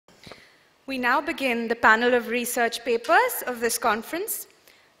We now begin the panel of research papers of this conference.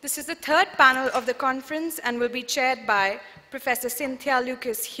 This is the third panel of the conference and will be chaired by Professor Cynthia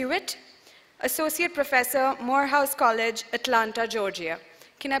Lucas Hewitt, Associate Professor, Morehouse College, Atlanta, Georgia.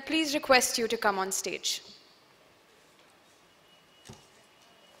 Can I please request you to come on stage?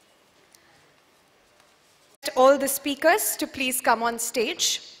 All the speakers to please come on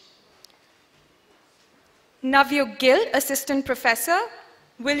stage. Navyug Gill, Assistant Professor,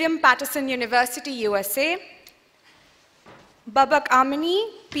 William Paterson University, USA. Babak Amini,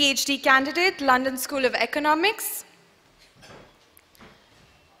 PhD candidate, London School of Economics.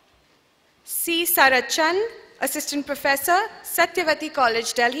 C. Saratchand, Assistant Professor, Satyawati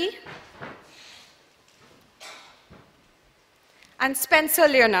College, Delhi. And Spencer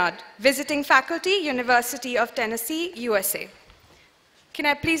Leonard, Visiting Faculty, University of Tennessee, USA. Can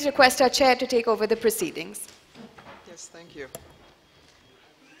I please request our chair to take over the proceedings? Yes, thank you.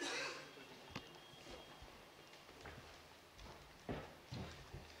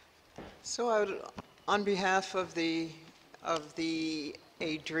 So I would, on behalf of the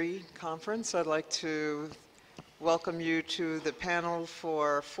Day-3 conference, I'd like to welcome you to the panel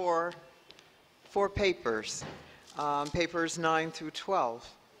for four papers, papers 9 through 12.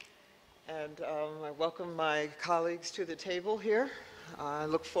 And I welcome my colleagues to the table here. I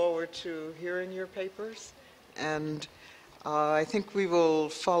look forward to hearing your papers. And I think we will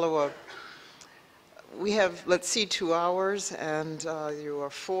follow we have, let's see, 2 hours, and you are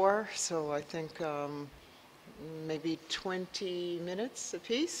 4, so I think maybe 20 minutes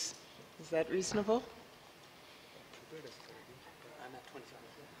apiece. Is that reasonable? I'm at 25.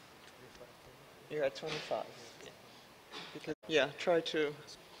 You're at 25. Because, yeah, try to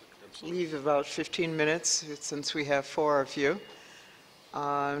leave about 15 minutes since we have 4 of you.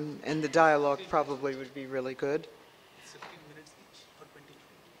 And the dialogue probably would be really good.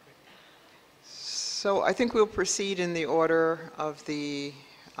 So I think we'll proceed in the order of the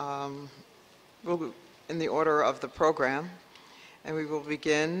program, and we will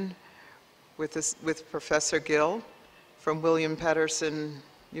begin with Professor Gill from William Paterson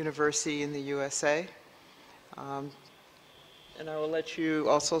University in the USA. And I will let you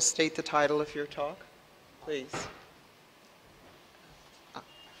also state the title of your talk, please.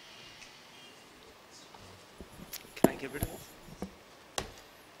 Can I get rid of this?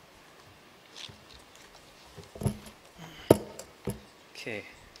 Okay.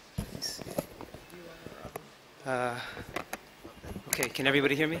 Okay, can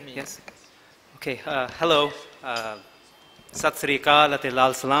everybody hear me? Yes? Okay, hello. Sat Sri Akal Ate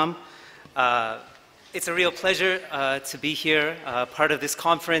Lal Salam. It's a real pleasure to be here, part of this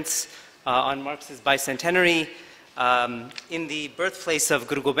conference on Marx's bicentenary in the birthplace of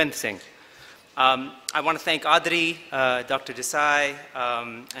Guru Gobind Singh. I want to thank Adri, Dr. Desai,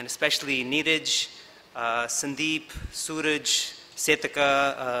 and especially Neeraj, Sandeep, Suraj,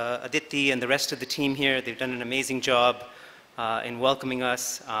 Setaka, Aditi, and the rest of the team here. They've done an amazing job in welcoming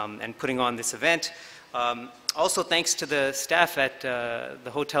us and putting on this event. Also, thanks to the staff at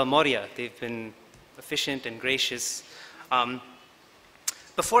the Hotel Moria. They've been efficient and gracious.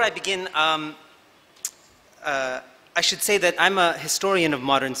 Before I begin, I should say that I'm a historian of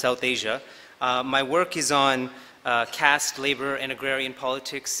modern South Asia. My work is on caste, labor, and agrarian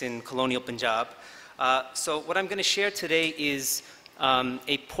politics in colonial Punjab. So what I'm going to share today is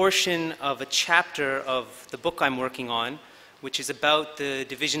a portion of a chapter of the book I'm working on, which is about the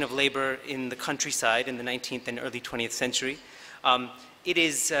division of labor in the countryside in the 19th and early 20th century. It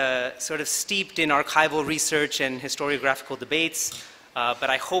is sort of steeped in archival research and historiographical debates, but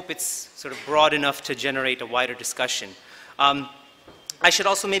I hope it's sort of broad enough to generate a wider discussion. I should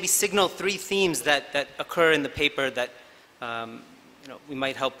also maybe signal 3 themes that occur in the paper that we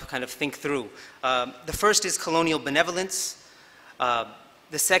might help kind of think through. The first is colonial benevolence.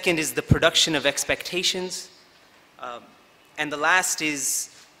 The second is the production of expectations. And the last is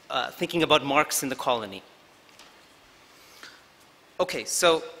thinking about Marx in the colony. Okay,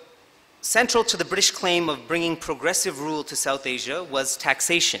 so central to the British claim of bringing progressive rule to South Asia was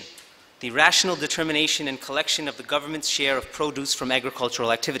taxation, the rational determination and collection of the government's share of produce from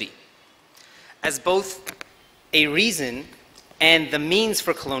agricultural activity. As both a reason and the means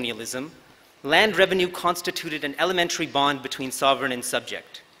for colonialism, land revenue constituted an elementary bond between sovereign and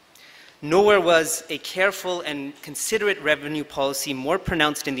subject. Nowhere was a careful and considerate revenue policy more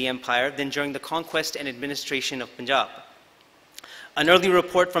pronounced in the empire than during the conquest and administration of Punjab. An early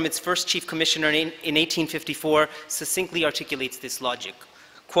report from its first chief commissioner in 1854 succinctly articulates this logic.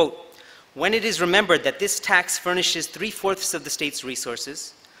 Quote, "When it is remembered that this tax furnishes 3/4 of the state's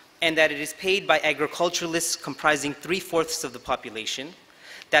resources, and that it is paid by agriculturalists comprising 3/4 of the population,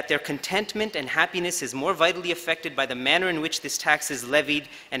 that their contentment and happiness is more vitally affected by the manner in which this tax is levied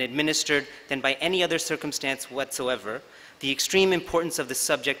and administered than by any other circumstance whatsoever, the extreme importance of this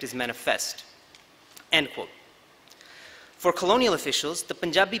subject is manifest." End quote. For colonial officials, the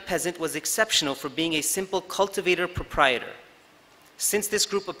Punjabi peasant was exceptional for being a simple cultivator-proprietor. Since this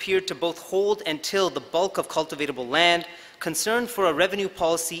group appeared to both hold and till the bulk of cultivatable land, concern for a revenue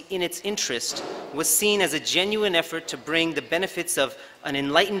policy in its interest was seen as a genuine effort to bring the benefits of an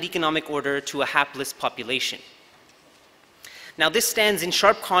enlightened economic order to a hapless population. Now, this stands in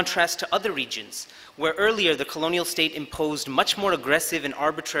sharp contrast to other regions, where earlier the colonial state imposed much more aggressive and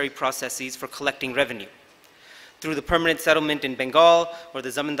arbitrary processes for collecting revenue. Through the permanent settlement in Bengal or the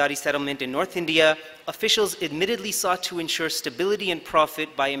zamindari settlement in North India, officials admittedly sought to ensure stability and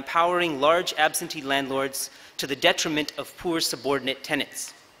profit by empowering large absentee landlords to the detriment of poor subordinate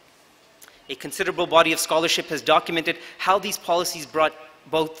tenants. A considerable body of scholarship has documented how these policies brought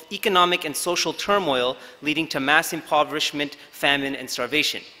both economic and social turmoil, leading to mass impoverishment, famine, and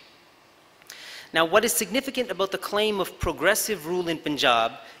starvation. Now, what is significant about the claim of progressive rule in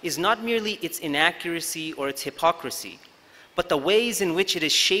Punjab is not merely its inaccuracy or its hypocrisy, but the ways in which it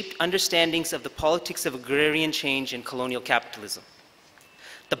has shaped understandings of the politics of agrarian change and colonial capitalism.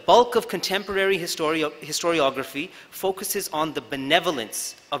 The bulk of contemporary historiography focuses on the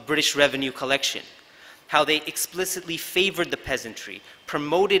benevolence of British revenue collection, how they explicitly favored the peasantry,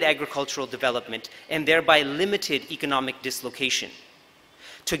 promoted agricultural development, and thereby limited economic dislocation.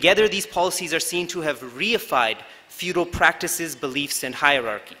 Together, these policies are seen to have reified feudal practices, beliefs, and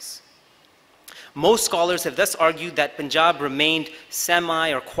hierarchies. Most scholars have thus argued that Punjab remained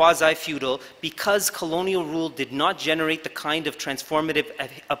semi or quasi-feudal because colonial rule did not generate the kind of transformative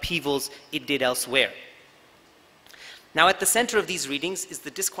upheavals it did elsewhere. Now, at the center of these readings is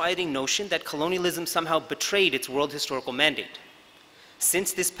the disquieting notion that colonialism somehow betrayed its world historical mandate.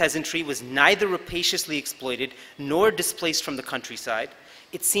 Since this peasantry was neither rapaciously exploited nor displaced from the countryside,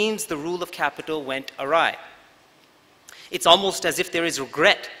 it seems the rule of capital went awry. It's almost as if there is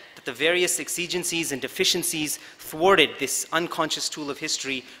regret that the various exigencies and deficiencies thwarted this unconscious tool of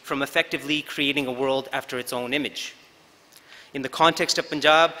history from effectively creating a world after its own image. In the context of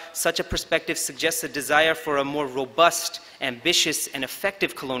Punjab, such a perspective suggests a desire for a more robust, ambitious, and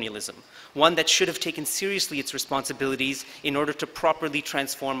effective colonialism, one that should have taken seriously its responsibilities in order to properly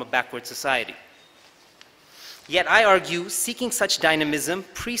transform a backward society. Yet I argue seeking such dynamism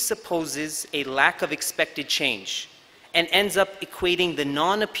presupposes a lack of expected change and ends up equating the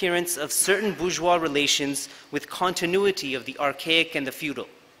non-appearance of certain bourgeois relations with continuity of the archaic and the feudal.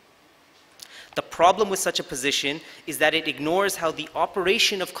 The problem with such a position is that it ignores how the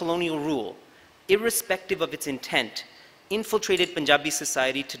operation of colonial rule, irrespective of its intent, infiltrated Punjabi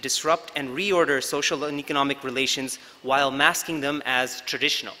society to disrupt and reorder social and economic relations while masking them as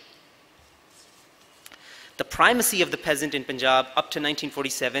traditional. The primacy of the peasant in Punjab up to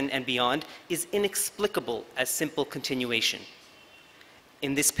 1947 and beyond is inexplicable as simple continuation.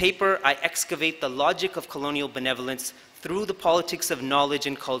 In this paper, I excavate the logic of colonial benevolence through the politics of knowledge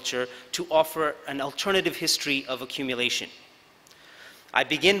and culture to offer an alternative history of accumulation. I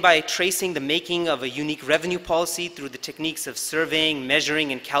begin by tracing the making of a unique revenue policy through the techniques of surveying,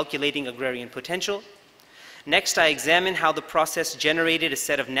 measuring, and calculating agrarian potential. Next, I examine how the process generated a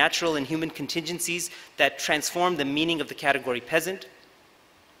set of natural and human contingencies that transformed the meaning of the category peasant.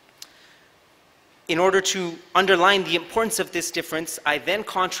 In order to underline the importance of this difference, I then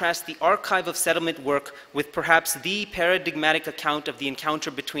contrast the archive of settlement work with perhaps the paradigmatic account of the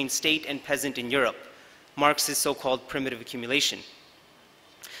encounter between state and peasant in Europe, Marx's so-called primitive accumulation.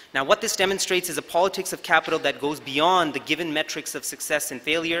 Now, what this demonstrates is a politics of capital that goes beyond the given metrics of success and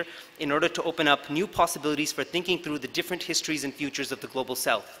failure in order to open up new possibilities for thinking through the different histories and futures of the global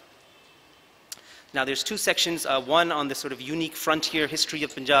South. Now, there's two sections, one on the sort of unique frontier history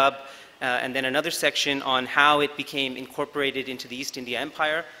of Punjab, and then another section on how it became incorporated into the East India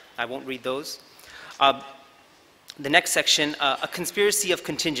Empire. I won't read those. The next section, a conspiracy of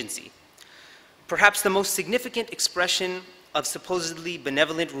contingency. Perhaps the most significant expression of supposedly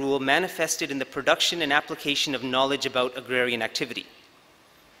benevolent rule manifested in the production and application of knowledge about agrarian activity.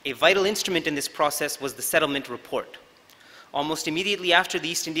 A vital instrument in this process was the settlement report. Almost immediately after the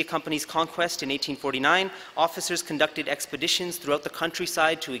East India Company's conquest in 1849, officers conducted expeditions throughout the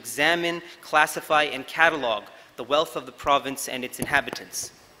countryside to examine, classify, and catalog the wealth of the province and its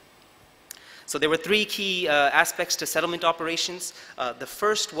inhabitants. So there were three key aspects to settlement operations. The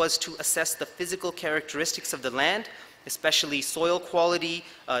first was to assess the physical characteristics of the land, especially soil quality,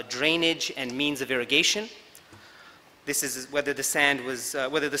 drainage, and means of irrigation. This is whether the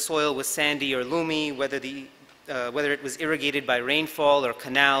soil was sandy or loomy, whether the whether it was irrigated by rainfall or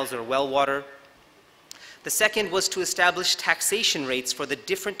canals or well water. The second was to establish taxation rates for the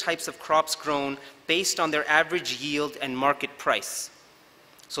different types of crops grown based on their average yield and market price.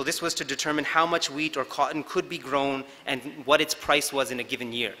 So this was to determine how much wheat or cotton could be grown and what its price was in a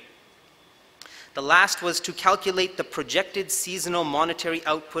given year. The last was to calculate the projected seasonal monetary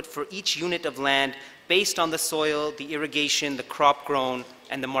output for each unit of land based on the soil, the irrigation, the crop grown,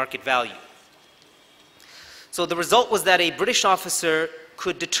 and the market value. So the result was that a British officer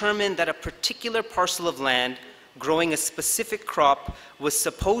could determine that a particular parcel of land growing a specific crop was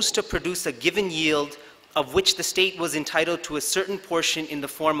supposed to produce a given yield of which the state was entitled to a certain portion in the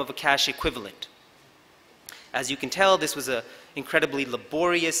form of a cash equivalent. As you can tell, this was an incredibly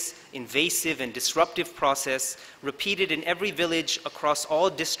laborious, invasive, and disruptive process repeated in every village across all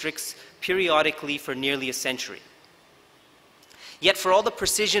districts periodically for nearly a century. Yet for all the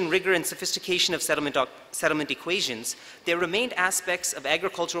precision, rigor, and sophistication of settlement equations, there remained aspects of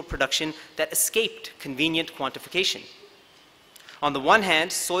agricultural production that escaped convenient quantification. On the one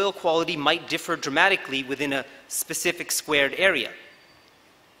hand, soil quality might differ dramatically within a specific squared area.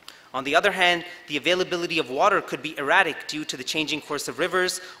 On the other hand, the availability of water could be erratic due to the changing course of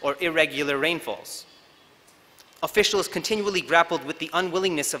rivers or irregular rainfalls. Officials continually grappled with the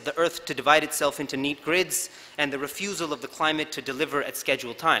unwillingness of the earth to divide itself into neat grids and the refusal of the climate to deliver at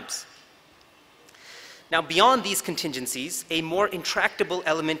scheduled times. Now, beyond these contingencies, a more intractable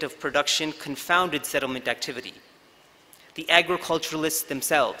element of production confounded settlement activity: the agriculturalists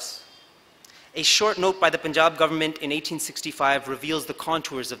themselves. A short note by the Punjab government in 1865 reveals the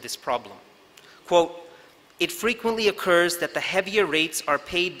contours of this problem. Quote, "It frequently occurs that the heavier rates are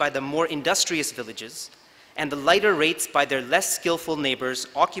paid by the more industrious villages and the lighter rates by their less skillful neighbors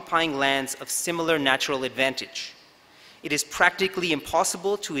occupying lands of similar natural advantage. It is practically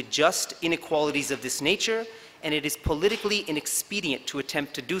impossible to adjust inequalities of this nature, and it is politically inexpedient to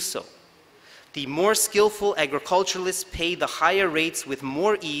attempt to do so. The more skillful agriculturalists pay the higher rates with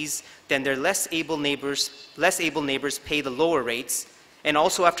more ease than their less able neighbors pay the lower rates, and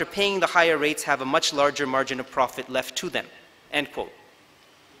also after paying the higher rates have a much larger margin of profit left to them." End quote.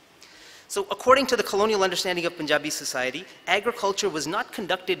 So according to the colonial understanding of Punjabi society, agriculture was not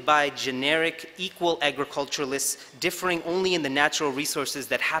conducted by generic, equal agriculturalists differing only in the natural resources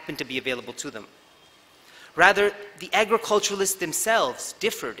that happened to be available to them. Rather, the agriculturalists themselves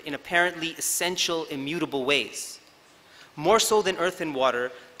differed in apparently essential, immutable ways. More so than earth and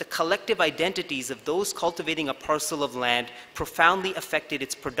water, the collective identities of those cultivating a parcel of land profoundly affected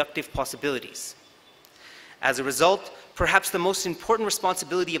its productive possibilities. As a result, perhaps the most important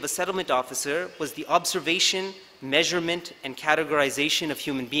responsibility of a settlement officer was the observation, measurement, and categorization of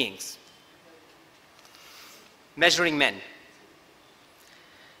human beings. Measuring men.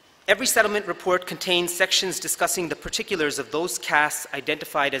 Every settlement report contains sections discussing the particulars of those castes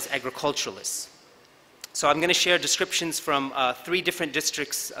identified as agriculturalists. So I'm going to share descriptions from 3 different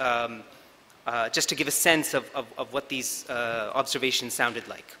districts just to give a sense of what these observations sounded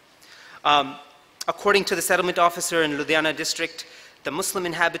like. According to the settlement officer in Ludhiana district, the Muslim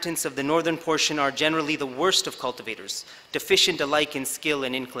inhabitants of the northern portion are generally the worst of cultivators, deficient alike in skill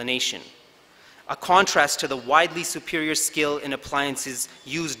and inclination, a contrast to the widely superior skill and appliances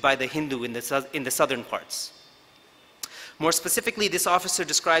used by the Hindu in the southern parts. More specifically, this officer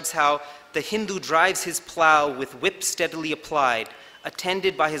describes how the Hindu drives his plow with whip steadily applied,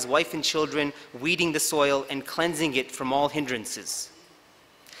 attended by his wife and children, weeding the soil and cleansing it from all hindrances.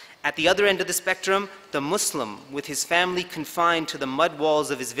 At the other end of the spectrum, the Muslim, with his family confined to the mud walls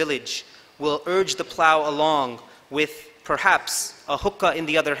of his village, will urge the plow along with, perhaps, a hookah in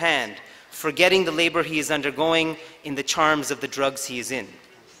the other hand, forgetting the labor he is undergoing in the charms of the drugs he is in.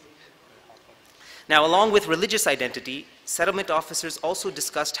 Now, along with religious identity, settlement officers also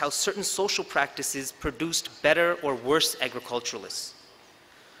discussed how certain social practices produced better or worse agriculturalists.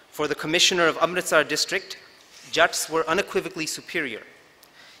 For the commissioner of Amritsar district, Jats were unequivocally superior.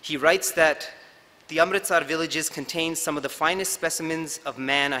 He writes that the Amritsar villages contain some of the finest specimens of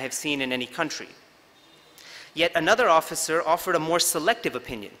man I have seen in any country. Yet another officer offered a more selective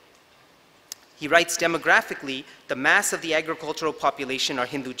opinion. He writes, demographically, the mass of the agricultural population are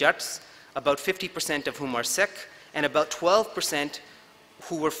Hindu Jats, about 50% of whom are Sikh, and about 12%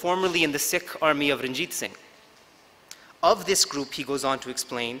 who were formerly in the Sikh army of Ranjit Singh. Of this group, he goes on to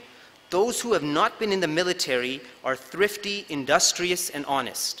explain, those who have not been in the military are thrifty, industrious, and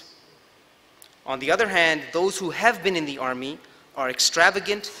honest. On the other hand, those who have been in the army are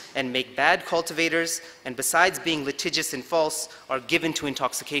extravagant and make bad cultivators, and besides being litigious and false, are given to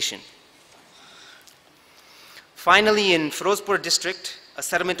intoxication. Finally, in Firozpur district, a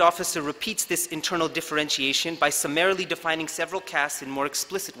settlement officer repeats this internal differentiation by summarily defining several castes in more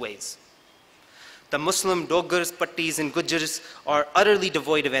explicit ways. The Muslim Dogars, Pattis, and Gujars are utterly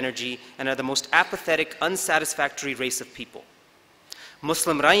devoid of energy and are the most apathetic, unsatisfactory race of people.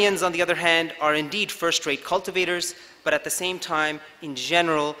 Muslim Raiyans, on the other hand, are indeed first-rate cultivators, but at the same time, in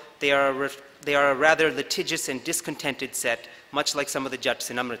general, they are a rather litigious and discontented set, much like some of the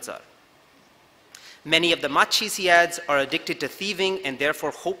Jats in Amritsar. Many of the Machis, he adds, are addicted to thieving and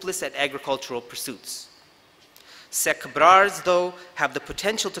therefore hopeless at agricultural pursuits. Sikh Brars, though, have the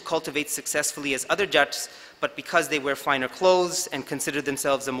potential to cultivate successfully as other Jats, but because they wear finer clothes and consider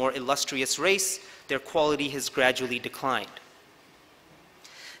themselves a more illustrious race, their quality has gradually declined.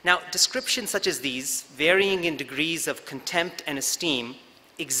 Now, descriptions such as these, varying in degrees of contempt and esteem,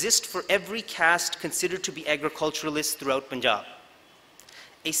 exist for every caste considered to be agriculturalists throughout Punjab.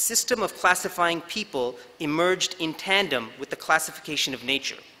 A system of classifying people emerged in tandem with the classification of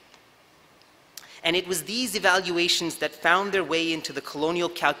nature. And it was these evaluations that found their way into the colonial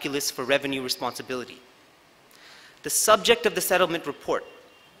calculus for revenue responsibility. The subject of the settlement report,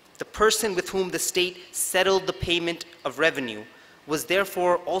 the person with whom the state settled the payment of revenue, was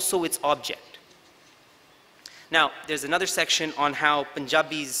therefore also its object. Now, there's another section on how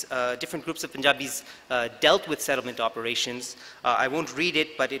Punjabis, different groups of Punjabis dealt with settlement operations. I won't read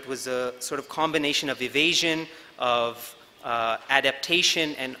it, but it was a sort of combination of evasion, of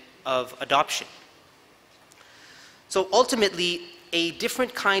adaptation, and of adoption. So ultimately, a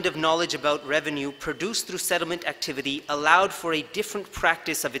different kind of knowledge about revenue produced through settlement activity allowed for a different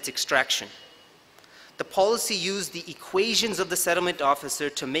practice of its extraction. The policy used the equations of the settlement officer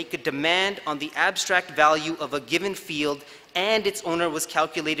to make a demand on the abstract value of a given field, and its owner was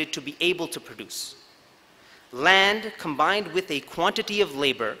calculated to be able to produce. Land combined with a quantity of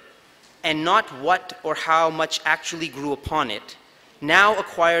labor, and not what or how much actually grew upon it, now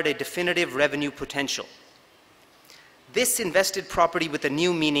acquired a definitive revenue potential. This invested property with a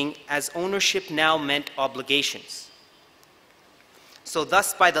new meaning, as ownership now meant obligations. So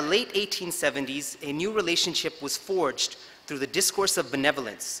thus, by the late 1870s, a new relationship was forged through the discourse of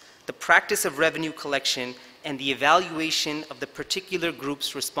benevolence, the practice of revenue collection, and the evaluation of the particular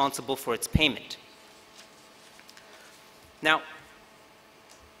groups responsible for its payment. Now,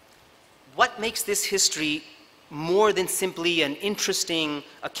 what makes this history more than simply an interesting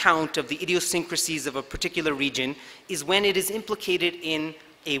account of the idiosyncrasies of a particular region is when it is implicated in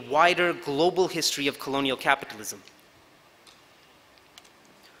a wider global history of colonial capitalism.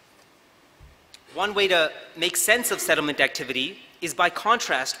 One way to make sense of settlement activity is by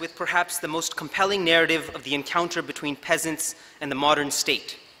contrast with perhaps the most compelling narrative of the encounter between peasants and the modern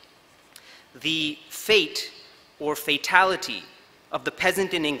state. The fate or fatality of the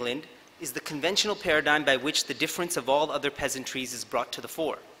peasant in England is the conventional paradigm by which the difference of all other peasantries is brought to the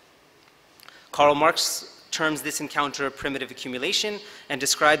fore. Karl Marx terms this encounter primitive accumulation and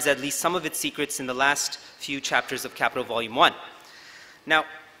describes at least some of its secrets in the last few chapters of Capital Volume 1. Now,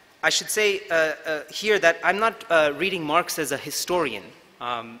 I should say here that I'm not reading Marx as a historian.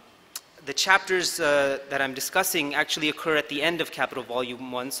 The chapters that I'm discussing actually occur at the end of Capital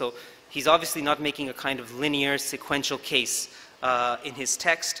Volume 1, so he's obviously not making a kind of linear, sequential case in his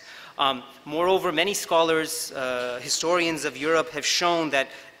text. Moreover, many scholars, historians of Europe have shown that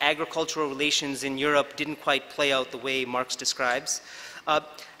agricultural relations in Europe didn't quite play out the way Marx describes.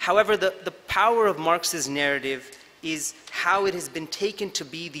 However, the power of Marx's narrative is how it has been taken to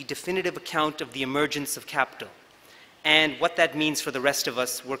be the definitive account of the emergence of capital and what that means for the rest of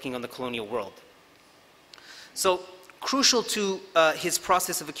us working on the colonial world. So, crucial to his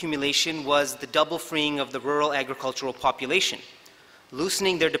process of accumulation was the double freeing of the rural agricultural population,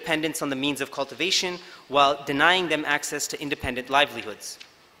 loosening their dependence on the means of cultivation while denying them access to independent livelihoods.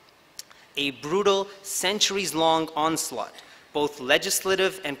 A brutal, centuries-long onslaught, both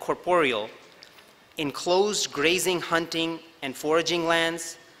legislative and corporeal, enclosed grazing, hunting, and foraging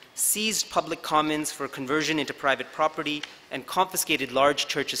lands, seized public commons for conversion into private property, and confiscated large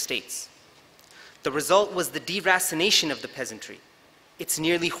church estates. The result was the deracination of the peasantry, its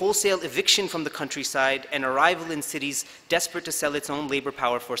nearly wholesale eviction from the countryside, and arrival in cities desperate to sell its own labor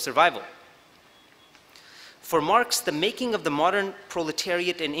power for survival. For Marx, the making of the modern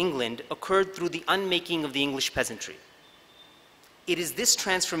proletariat in England occurred through the unmaking of the English peasantry. It is this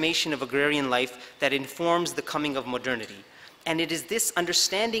transformation of agrarian life that informs the coming of modernity, and it is this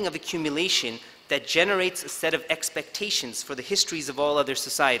understanding of accumulation that generates a set of expectations for the histories of all other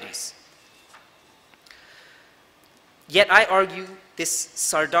societies. Yet I argue this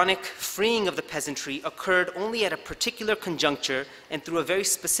sardonic freeing of the peasantry occurred only at a particular conjuncture and through a very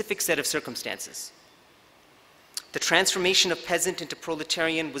specific set of circumstances. The transformation of peasant into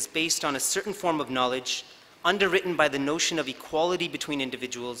proletarian was based on a certain form of knowledge, underwritten by the notion of equality between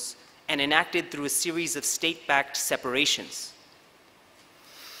individuals, and enacted through a series of state-backed separations.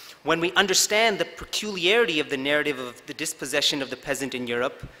 When we understand the peculiarity of the narrative of the dispossession of the peasant in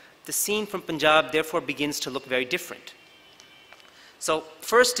Europe, the scene from Punjab therefore begins to look very different. So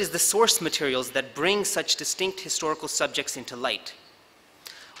first is the source materials that bring such distinct historical subjects into light.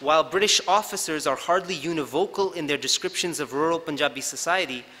 While British officers are hardly univocal in their descriptions of rural Punjabi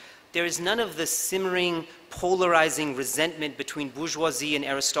society, there is none of the simmering, polarizing resentment between bourgeoisie and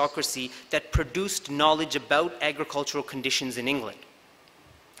aristocracy that produced knowledge about agricultural conditions in England.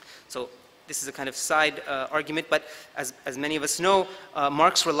 So this is a kind of side argument, but as many of us know,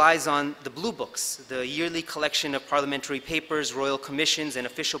 Marx relies on the Blue Books, the yearly collection of parliamentary papers, royal commissions, and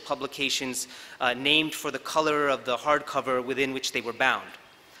official publications named for the color of the hardcover within which they were bound.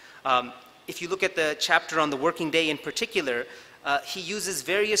 If you look at the chapter on the working day in particular, he uses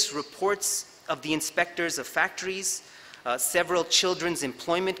various reports of the inspectors of factories, several children's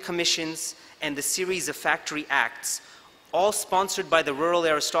employment commissions, and the series of factory acts, all sponsored by the rural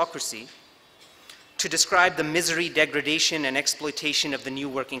aristocracy, to describe the misery, degradation, and exploitation of the new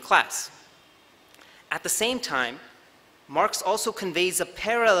working class. At the same time, Marx also conveys a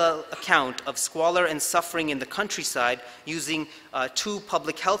parallel account of squalor and suffering in the countryside using two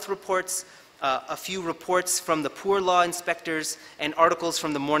public health reports, a few reports from the poor law inspectors, and articles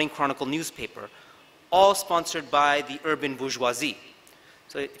from the Morning Chronicle newspaper, all sponsored by the urban bourgeoisie.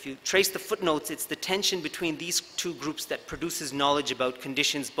 So if you trace the footnotes, it's the tension between these two groups that produces knowledge about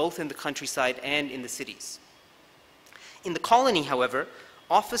conditions both in the countryside and in the cities. In the colony, however,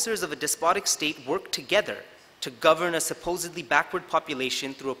 officers of a despotic state work together to govern a supposedly backward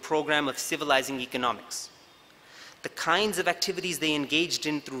population through a program of civilizing economics. The kinds of activities they engaged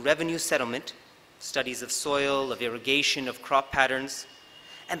in through revenue settlement, studies of soil, of irrigation, of crop patterns,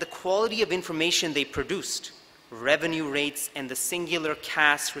 and the quality of information they produced, revenue rates, and the singular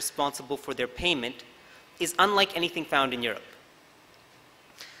castes responsible for their payment, is unlike anything found in Europe.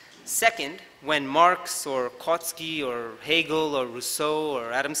 Second, when Marx or Kautsky or Hegel or Rousseau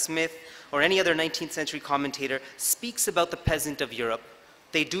or Adam Smith or any other 19th century commentator speaks about the peasant of Europe,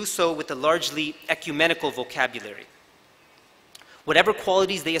 they do so with a largely ecumenical vocabulary. Whatever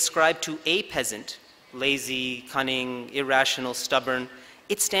qualities they ascribe to a peasant, lazy, cunning, irrational, stubborn,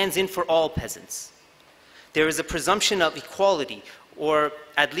 it stands in for all peasants. There is a presumption of equality, or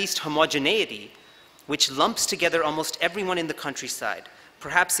at least homogeneity, which lumps together almost everyone in the countryside,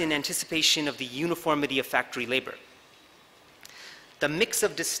 perhaps in anticipation of the uniformity of factory labor. The mix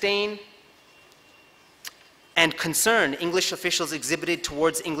of disdain and concern English officials exhibited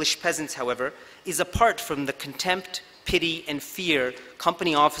towards English peasants, however, is apart from the contempt, pity, and fear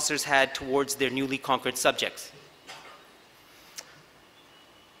company officers had towards their newly conquered subjects.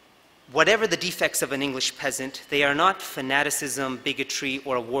 Whatever the defects of an English peasant, they are not fanaticism, bigotry,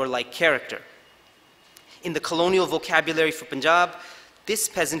 or a warlike character. In the colonial vocabulary for Punjab, this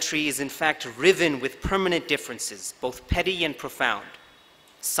peasantry is in fact riven with permanent differences, both petty and profound.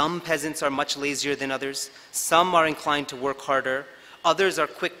 Some peasants are much lazier than others, some are inclined to work harder, others are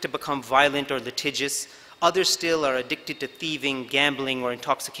quick to become violent or litigious, others still are addicted to thieving, gambling, or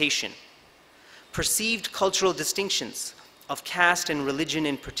intoxication. Perceived cultural distinctions of caste and religion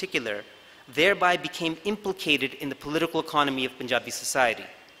in particular thereby became implicated in the political economy of Punjabi society.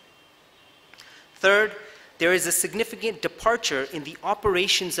 Third, there is a significant departure in the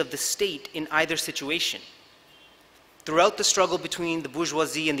operations of the state in either situation. Throughout the struggle between the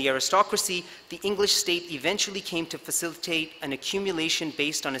bourgeoisie and the aristocracy, the English state eventually came to facilitate an accumulation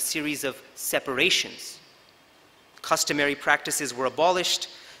based on a series of separations. Customary practices were abolished,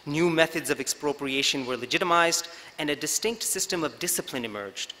 new methods of expropriation were legitimized, and a distinct system of discipline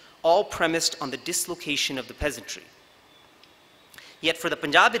emerged, all premised on the dislocation of the peasantry. Yet for the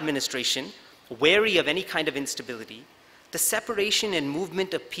Punjab administration, wary of any kind of instability, the separation and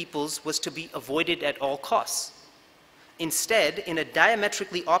movement of peoples was to be avoided at all costs. Instead, in a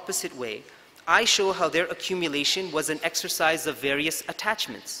diametrically opposite way, I show how their accumulation was an exercise of various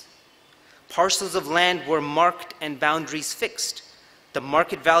attachments. Parcels of land were marked and boundaries fixed, the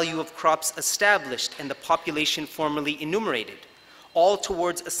market value of crops established and the population formally enumerated, all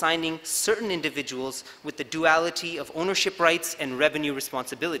towards assigning certain individuals with the duality of ownership rights and revenue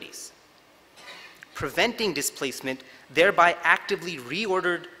responsibilities. Preventing displacement thereby actively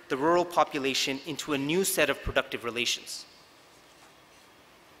reordered the rural population into a new set of productive relations.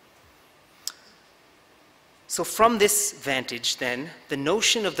 So from this vantage, then, the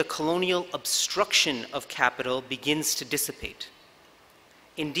notion of the colonial obstruction of capital begins to dissipate.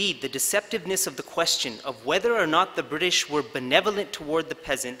 Indeed, the deceptiveness of the question of whether or not the British were benevolent toward the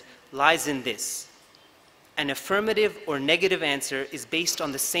peasant lies in this. An affirmative or negative answer is based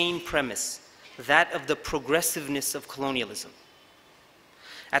on the same premise, that of the progressiveness of colonialism.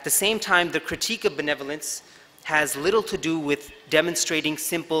 At the same time, the critique of benevolence has little to do with demonstrating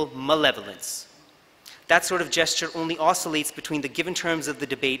simple malevolence. That sort of gesture only oscillates between the given terms of the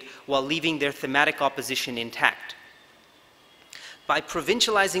debate while leaving their thematic opposition intact. By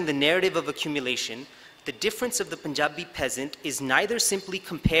provincializing the narrative of accumulation, the difference of the Punjabi peasant is neither simply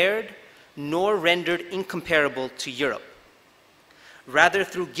compared nor rendered incomparable to Europe. Rather,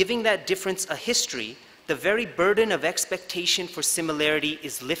 through giving that difference a history, the very burden of expectation for similarity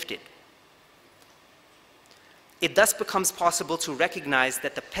is lifted. It thus becomes possible to recognize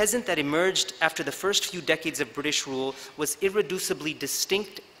that the peasant that emerged after the first few decades of British rule was irreducibly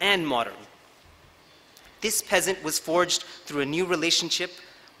distinct and modern. This peasant was forged through a new relationship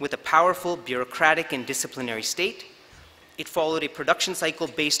with a powerful bureaucratic and disciplinary state. It followed a production cycle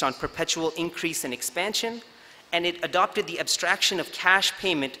based on perpetual increase and expansion, and it adopted the abstraction of cash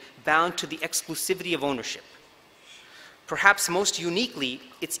payment bound to the exclusivity of ownership. Perhaps most uniquely,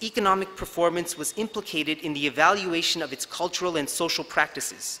 its economic performance was implicated in the evaluation of its cultural and social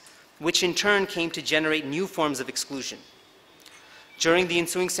practices, which in turn came to generate new forms of exclusion. During the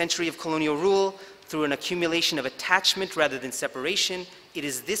ensuing century of colonial rule, through an accumulation of attachment rather than separation, it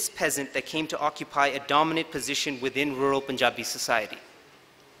is this peasant that came to occupy a dominant position within rural Punjabi society.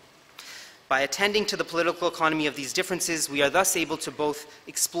 By attending to the political economy of these differences, we are thus able to both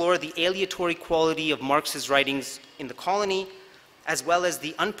explore the aleatory quality of Marx's writings in the colony, as well as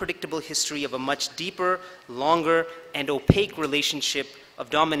the unpredictable history of a much deeper, longer, and opaque relationship of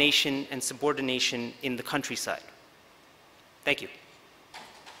domination and subordination in the countryside. Thank you.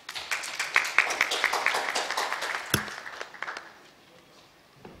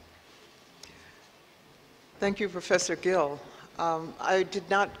 Thank you, Professor Gill. I did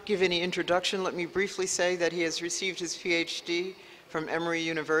not give any introduction. Let me briefly say that he has received his PhD from Emory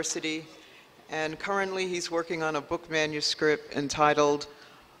University, and currently he's working on a book manuscript entitled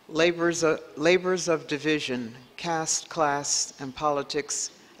Labors of Division, Caste, Class, and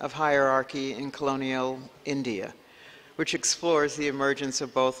Politics of Hierarchy in Colonial India, which explores the emergence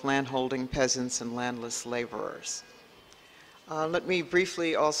of both landholding peasants and landless laborers. Let me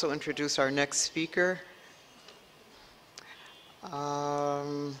briefly also introduce our next speaker.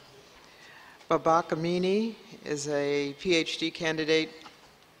 Babak Amini is a PhD candidate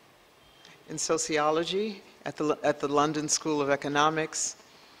in sociology at the London School of Economics.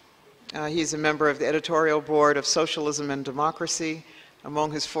 He's a member of the editorial board of Socialism and Democracy.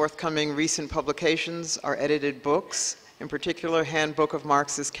 Among his forthcoming recent publications are edited books, in particular Handbook of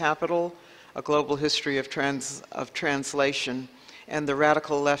Marx's Capital, A Global History of Translation, and The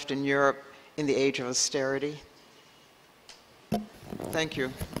Radical Left in Europe in the Age of Austerity. Thank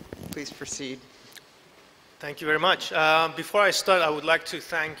you. Please proceed. Thank you very much. Before I start, I would like to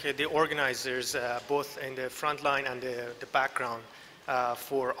thank the organizers, both in the front line and the background,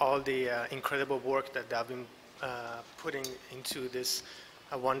 for all the incredible work that they've been putting into this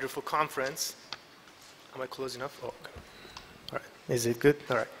wonderful conference. Am I close enough? Oh, okay. All right. Is it good?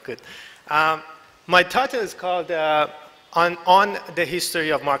 All right, good. My title is called on the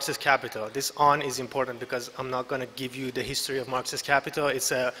history of Marx's Capital. This "on" is important because I'm not going to give you the history of Marx's Capital.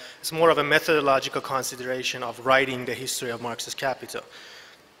 It's more of a methodological consideration of writing the history of Marx's Capital.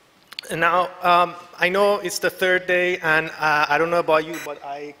 And now, I know it's the third day, and I don't know about you, but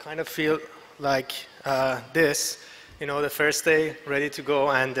I kind of feel like this. You know, the first day, ready to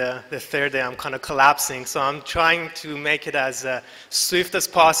go, and the third day, I'm kind of collapsing. So I'm trying to make it as swift as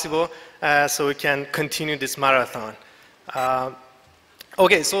possible so we can continue this marathon.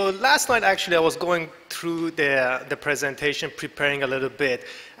 Okay, so last night actually I was going through the presentation, preparing a little bit,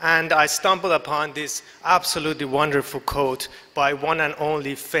 and I stumbled upon this absolutely wonderful quote by one and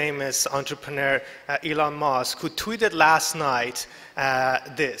only famous entrepreneur, Elon Musk, who tweeted last night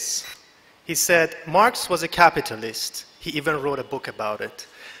this. He said, "Marx was a capitalist. He even wrote a book about it."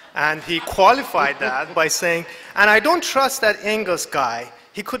 And he qualified that by saying, "And I don't trust that Engels guy.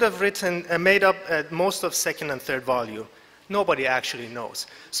 He could have made up most of second and third volume. Nobody actually knows."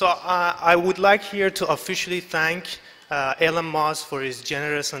 So I would like here to officially thank Elon Musk for his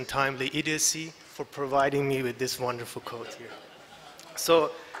generous and timely idiocy for providing me with this wonderful quote here.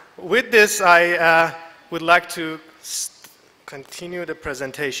 So with this, I would like to continue the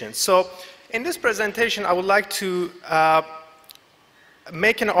presentation. So in this presentation, I would like to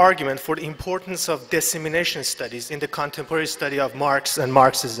make an argument for the importance of dissemination studies in the contemporary study of Marx and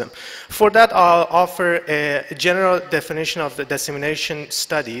Marxism. For that, I'll offer a general definition of the dissemination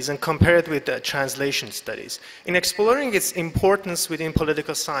studies and compare it with the translation studies. In exploring its importance within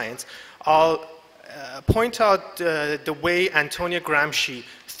political science, I'll point out the way Antonio Gramsci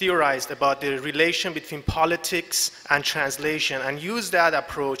theorized about the relation between politics and translation, and use that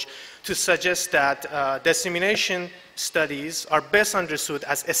approach to suggest that dissemination studies are best understood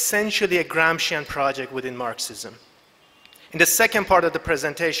as essentially a Gramscian project within Marxism. In the second part of the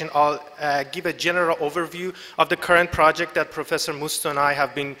presentation, I'll give a general overview of the current project that Professor Musto and I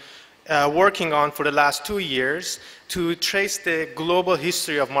have been working on for the last 2 years to trace the global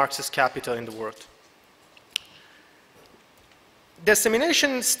history of Marxist capital in the world.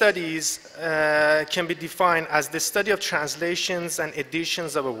 Dissemination studies can be defined as the study of translations and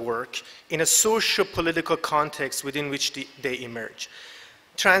editions of a work in a socio-political context within which they emerge.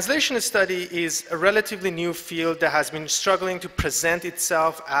 Translation study is a relatively new field that has been struggling to present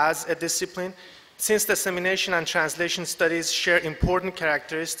itself as a discipline. Since dissemination and translation studies share important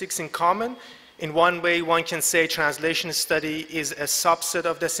characteristics in common, in one way one can say translation study is a subset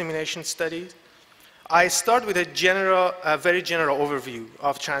of dissemination studies. I start with a very general overview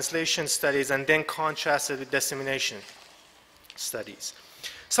of translation studies and then contrast it with dissemination studies.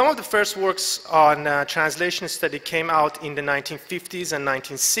 Some of the first works on translation study came out in the 1950s and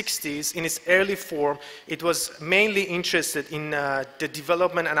 1960s. In its early form, it was mainly interested in the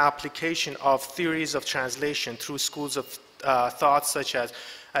development and application of theories of translation through schools of thought such as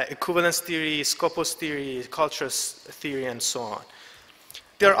equivalence theory, scopus theory, cultural theory, and so on.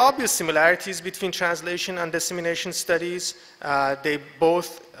 There are obvious similarities between translation and dissemination studies. They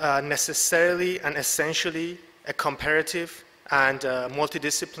both necessarily and essentially a comparative and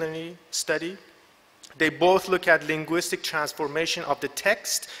multidisciplinary study. They both look at linguistic transformation of the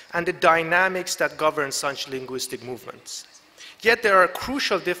text and the dynamics that govern such linguistic movements. Yet there are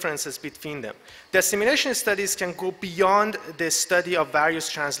crucial differences between them. Dissemination studies can go beyond the study of various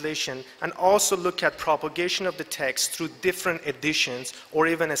translations and also look at propagation of the text through different editions or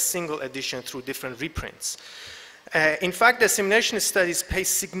even a single edition through different reprints. In fact, dissemination studies pay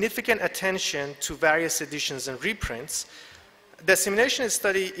significant attention to various editions and reprints. Dissemination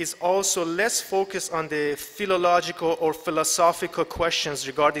study is also less focused on the philological or philosophical questions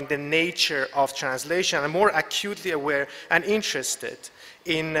regarding the nature of translation and more acutely aware and interested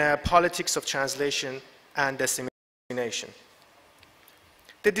in politics of translation and dissemination.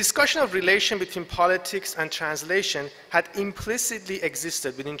 The discussion of relation between politics and translation had implicitly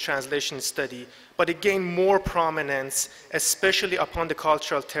existed within translation study, but it gained more prominence, especially upon the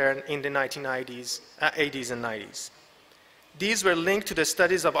cultural turn in the 1980s, 80s and 90s. These were linked to the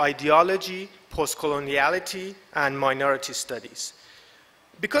studies of ideology, post-coloniality, and minority studies.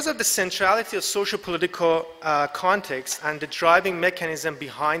 Because of the centrality of socio-political context and the driving mechanism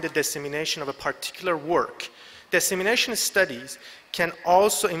behind the dissemination of a particular work, dissemination studies can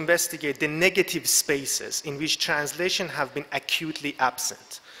also investigate the negative spaces in which translation have been acutely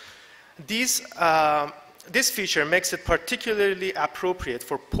absent. This feature makes it particularly appropriate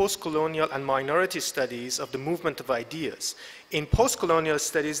for post-colonial and minority studies of the movement of ideas. In post-colonial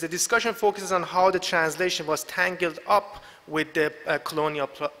studies, the discussion focuses on how the translation was tangled up with the colonial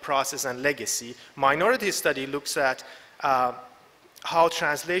process and legacy. Minority study looks at how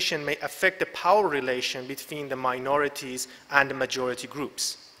translation may affect the power relation between the minorities and the majority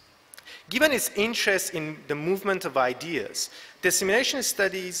groups. Given its interest in the movement of ideas, dissemination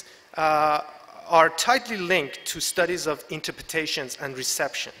studies are tightly linked to studies of interpretations and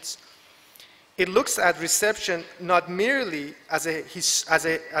receptions. It looks at reception not merely as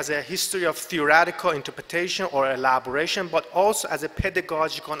a history of theoretical interpretation or elaboration, but also as a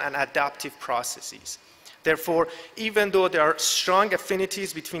pedagogical and adaptive processes. Therefore, even though there are strong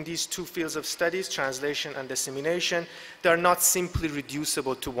affinities between these two fields of studies, translation and dissemination, they are not simply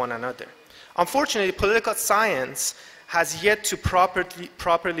reducible to one another. Unfortunately, political science has yet to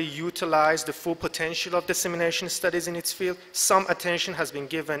properly utilize the full potential of dissemination studies in its field. Some attention has been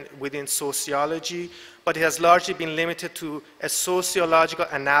given within sociology, but it has largely been limited to a sociological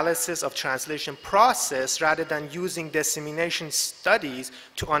analysis of translation process rather than using dissemination studies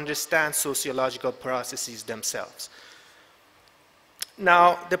to understand sociological processes themselves.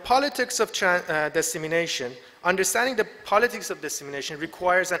 Now, the politics of dissemination, understanding the politics of dissemination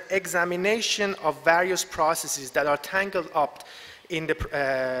requires an examination of various processes that are tangled up in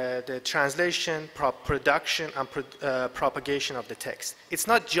the translation, production, and propagation of the text. It's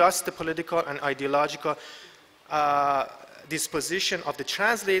not just the political and ideological disposition of the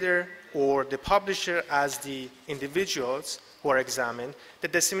translator or the publisher as the individuals, who are examined, the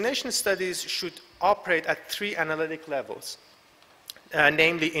dissemination studies should operate at 3 analytic levels,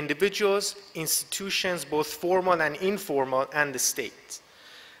 namely individuals, institutions, both formal and informal, and the state.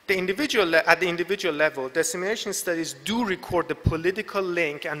 At the individual level, dissemination studies do record the political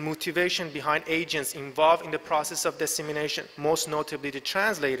link and motivation behind agents involved in the process of dissemination, most notably the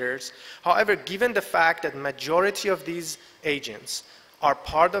translators. However, given the fact that majority of these agents are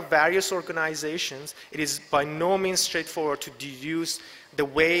part of various organizations, it is by no means straightforward to deduce the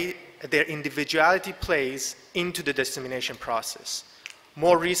way their individuality plays into the dissemination process.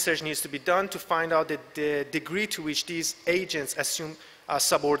 More research needs to be done to find out the degree to which these agents assume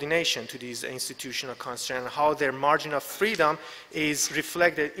subordination to these institutional constraints and how their margin of freedom is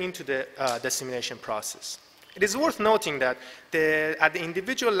reflected into the dissemination process. It is worth noting that at the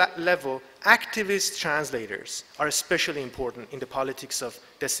individual level, activist translators are especially important in the politics of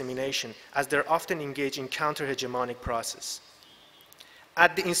dissemination, as they're often engaged in counter-hegemonic process.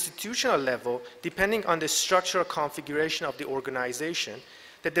 At the institutional level, depending on the structural configuration of the organization,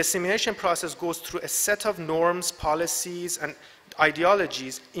 the dissemination process goes through a set of norms, policies, and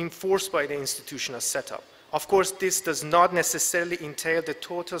ideologies enforced by the institutional setup. Of course, this does not necessarily entail the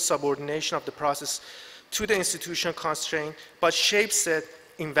total subordination of the process to the institutional constraint, but shapes it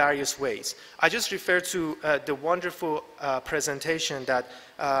in various ways. I just refer to the wonderful presentation that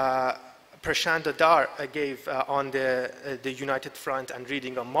Prashant Dadar gave on the United Front and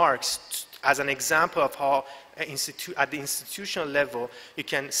reading of Marx as an example of how at the institutional level you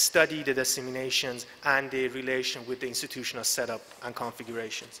can study the disseminations and the relation with the institutional setup and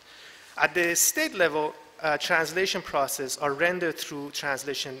configurations. At the state level, translation process are rendered through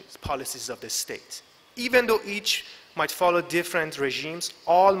translation policies of the state. Even though each might follow different regimes,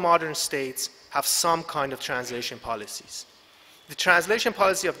 all modern states have some kind of translation policies. The translation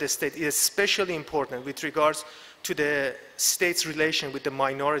policy of the state is especially important with regards to the state's relation with the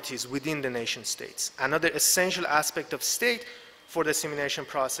minorities within the nation states. Another essential aspect of state for the dissemination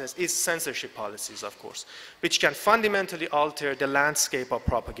process is censorship policies, of course, which can fundamentally alter the landscape of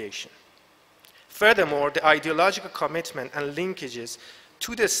propagation. Furthermore, the ideological commitment and linkages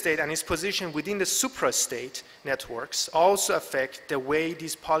to the state and its position within the supra-state networks also affect the way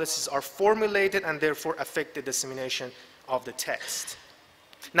these policies are formulated and therefore affect the dissemination of the text.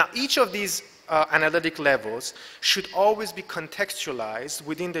 Now, each of these analytic levels should always be contextualized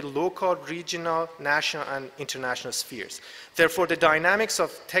within the local, regional, national, and international spheres. Therefore, the dynamics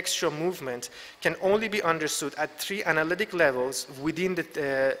of textual movement can only be understood at 3 analytic levels within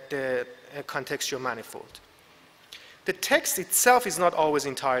the contextual manifold. The text itself is not always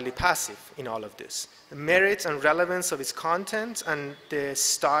entirely passive in all of this. The merits and relevance of its content and the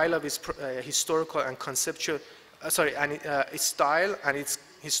style of its historical and conceptual, its style and its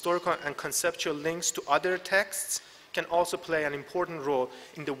historical and conceptual links to other texts can also play an important role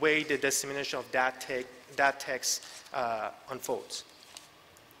in the way the dissemination of that text unfolds.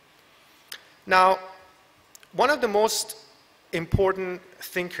 Now, one of the most important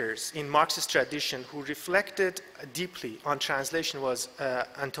thinkers in Marxist tradition who reflected deeply on translation was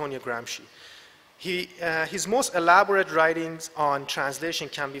Antonio Gramsci. His most elaborate writings on translation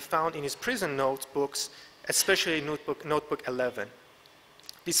can be found in his prison notebooks, especially notebook 11.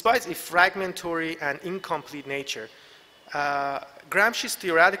 Despite its fragmentary and incomplete nature, Gramsci's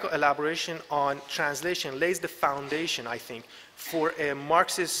theoretical elaboration on translation lays the foundation, I think, for a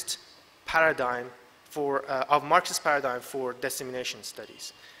Marxist paradigm for dissemination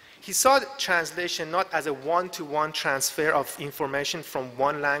studies. He saw translation not as a one-to-one transfer of information from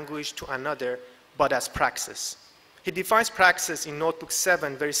one language to another, but as praxis. He defines praxis in Notebook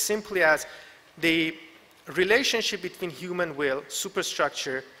 7 very simply as the relationship between human will,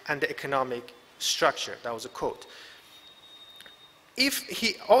 superstructure, and the economic structure. That was a quote. If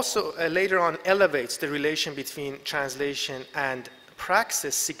he also later on elevates the relation between translation and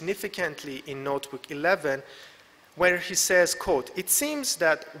praxis significantly in Notebook 11, where he says, quote, "It seems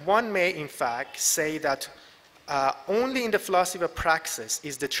that one may in fact say that only in the philosophy of praxis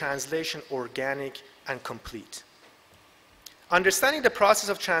is the translation organic and complete." Understanding the process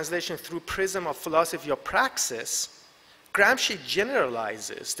of translation through prism of philosophy of praxis, Gramsci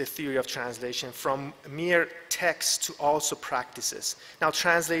generalizes the theory of translation from mere text to also practices. Now,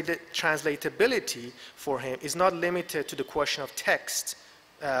 translatability for him is not limited to the question of text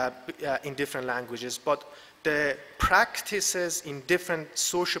in different languages, but the practices in different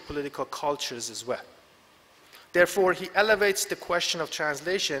socio-political cultures as well. Therefore, he elevates the question of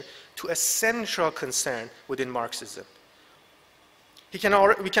translation to a central concern within Marxism. We can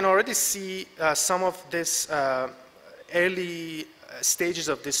already see some of this early stages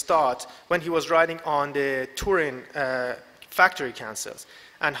of this thought when he was writing on the Turin factory councils,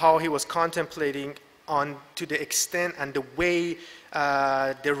 and how he was contemplating on to the extent and the way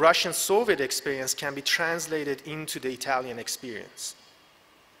the Russian-Soviet experience can be translated into the Italian experience.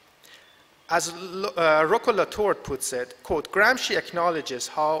 As Rocco Latour puts it, quote, Gramsci acknowledges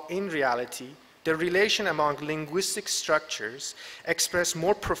how, in reality, the relation among linguistic structures express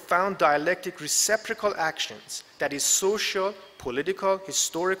more profound dialectic reciprocal actions, that is, social, political,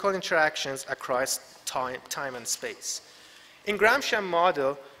 historical interactions across time and space. In Gramscian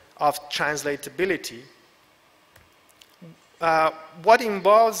model of translatability, what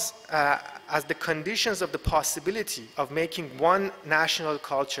involves as the conditions of the possibility of making one national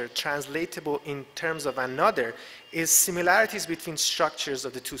culture translatable in terms of another is similarities between structures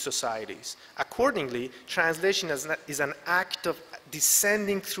of the two societies. Accordingly, translation is an act of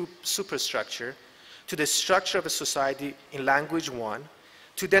descending through superstructure to the structure of a society in language one,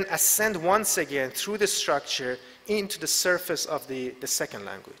 to then ascend once again through the structure into the surface of the second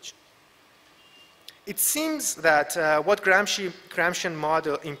language. It seems that what Gramscian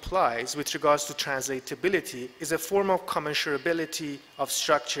model implies with regards to translatability is a form of commensurability of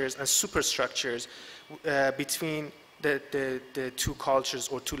structures and superstructures between the two cultures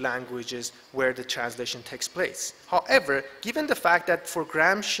or two languages where the translation takes place. However, given the fact that for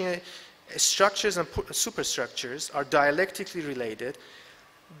Gramsci, structures and superstructures are dialectically related,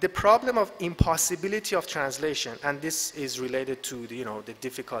 the problem of impossibility of translation, and this is related to the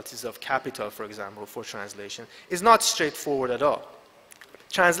difficulties of capital, for example, for translation, is not straightforward at all.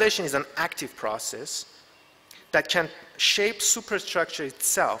 Translation is an active process that can shape superstructure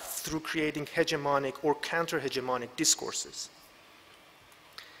itself through creating hegemonic or counter-hegemonic discourses.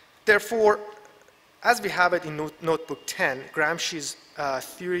 Therefore, as we have it in Notebook 10, Gramsci's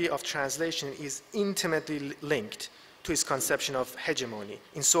theory of translation is intimately linked to his conception of hegemony,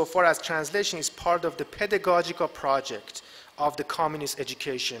 insofar as translation is part of the pedagogical project of the communist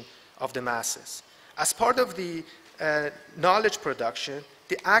education of the masses. As part of the knowledge production,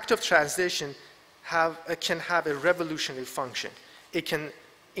 the act of translation can have a revolutionary function. It can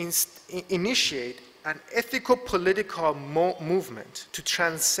initiate an ethico-political movement to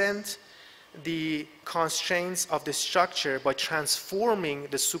transcend the constraints of the structure by transforming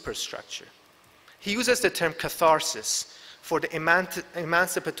the superstructure. He uses the term catharsis for the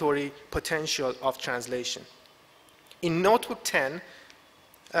emancipatory potential of translation. In Notebook 10,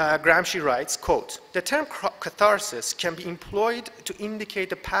 Gramsci writes, quote, the term catharsis can be employed to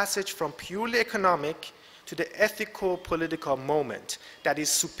indicate a passage from purely economic to the ethico-political moment, that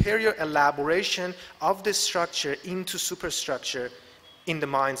is, superior elaboration of the structure into superstructure in the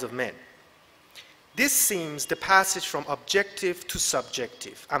minds of men. This seems the passage from objective to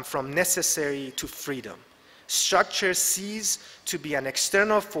subjective and from necessary to freedom. Structure ceases to be an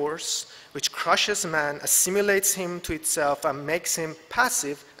external force which crushes man, assimilates him to itself, and makes him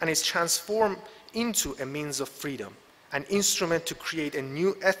passive, and is transformed into a means of freedom, an instrument to create a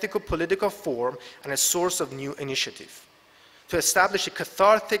new ethico-political form and a source of new initiative. To establish a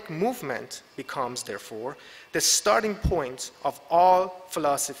cathartic movement becomes, therefore, the starting point of all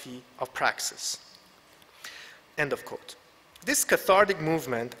philosophy of praxis. End of quote. This cathartic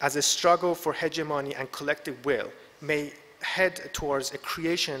movement, as a struggle for hegemony and collective will, may head towards a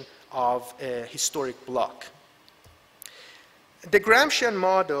creation of a historic bloc. The Gramscian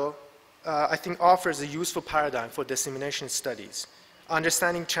model, I think, offers a useful paradigm for dissemination studies.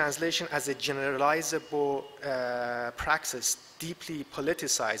 Understanding translation as a generalizable praxis deeply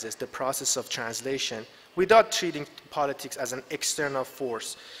politicizes the process of translation without treating politics as an external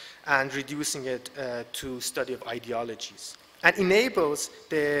force and reducing it to study of ideologies, and enables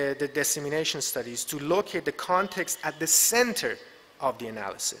the dissemination studies to locate the context at the center of the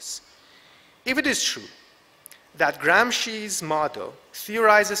analysis. If it is true that Gramsci's model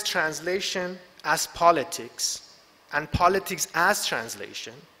theorizes translation as politics and politics as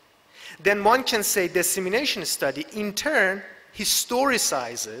translation, then one can say dissemination study in turn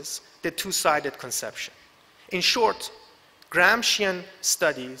historicizes the two-sided conception. In short, Gramscian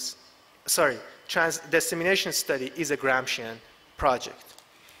studies, dissemination study is a Gramscian project.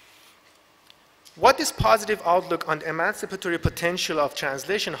 What this positive outlook on the emancipatory potential of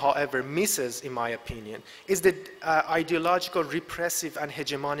translation, however, misses, in my opinion, is the ideological, repressive, and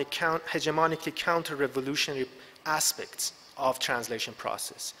hegemonically counter-revolutionary aspects of translation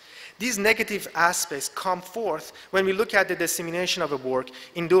process. These negative aspects come forth when we look at the dissemination of a work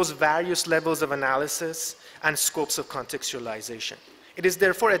in those various levels of analysis and scopes of contextualization. It is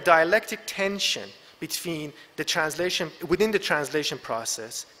therefore a dialectic tension between the translation, within the translation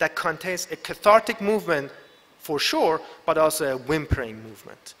process, that contains a cathartic movement for sure, but also a whimpering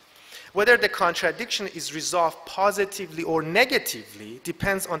movement. Whether the contradiction is resolved positively or negatively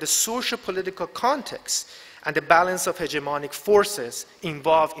depends on the socio-political context and the balance of hegemonic forces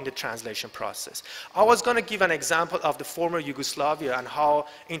involved in the translation process. I was going to give an example of the former Yugoslavia and how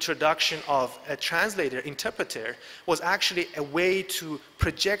introduction of a translator, interpreter, was actually a way to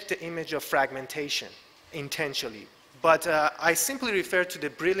project the image of fragmentation intentionally. But I simply refer to the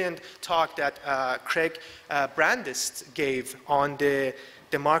brilliant talk that Craig Brandis gave on the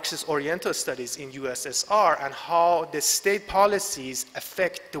Marxist Oriental studies in USSR and how the state policies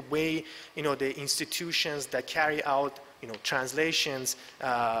affect the way, the institutions that carry out, translations,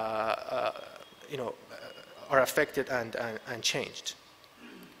 are affected and changed.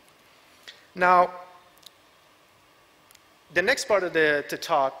 Now, the next part of the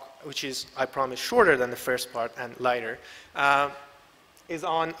talk, which is, I promise, shorter than the first part and lighter, is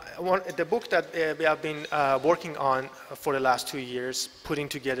on the book that we have been working on for the last 2 years, putting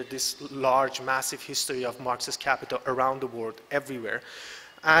together this large, massive history of Marxist capital around the world, everywhere.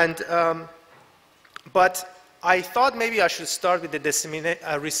 But I thought maybe I should start with the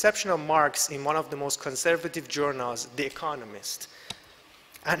reception of Marx in one of the most conservative journals, The Economist.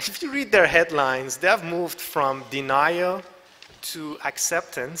 And if you read their headlines, they have moved from denial to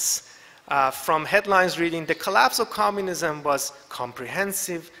acceptance, from headlines reading, "The collapse of communism was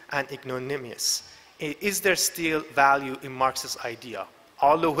comprehensive and ignominious. Is there still value in Marx's idea?"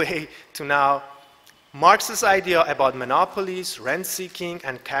 All the way to now, Marx's idea about monopolies, rent-seeking,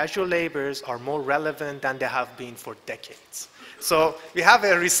 and casual laborers are more relevant than they have been for decades. So we have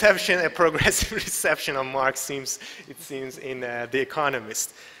a reception, a progressive reception of Marx, it seems, in The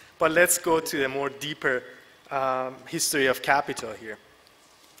Economist. But let's go to a more deeper history of capital here.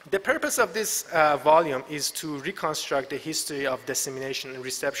 The purpose of this volume is to reconstruct the history of dissemination and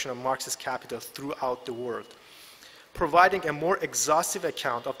reception of Marxist capital throughout the world, providing a more exhaustive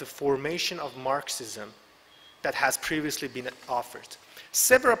account of the formation of Marxism that has previously been offered.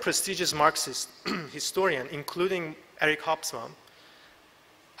 Several prestigious Marxist historians, including Eric Hobsbawm,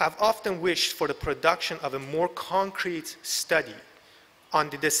 have often wished for the production of a more concrete study on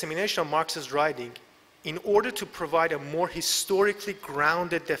the dissemination of Marxist writing in order to provide a more historically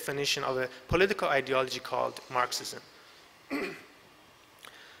grounded definition of a political ideology called Marxism.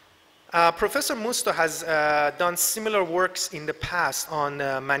 Professor Musto has done similar works in the past on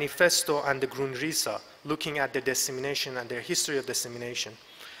Manifesto and the Grundrisse, looking at the dissemination and their history of dissemination.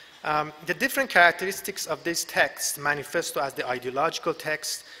 The different characteristics of this text, Manifesto as the ideological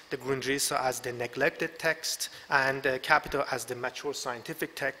text, the Grundrisse as the neglected text, and Capital as the mature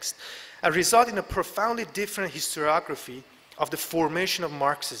scientific text, result in a profoundly different historiography of the formation of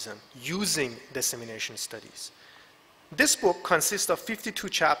Marxism using dissemination studies. This book consists of 52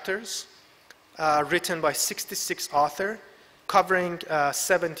 chapters written by 66 authors covering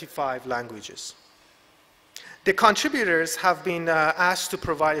 75 languages. The contributors have been asked to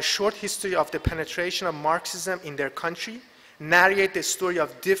provide a short history of the penetration of Marxism in their country, narrate the story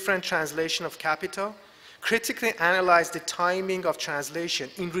of different translation of Capital, critically analyze the timing of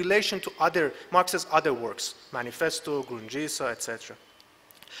translation in relation to Marx's other works, Manifesto, Grundrisse, etc.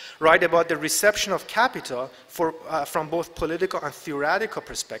 Write about the reception of Capital from both political and theoretical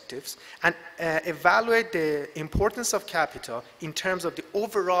perspectives, and evaluate the importance of Capital in terms of the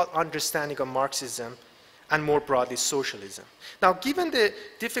overall understanding of Marxism and more broadly socialism. Now, given the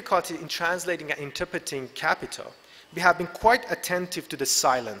difficulty in translating and interpreting Capital, we have been quite attentive to the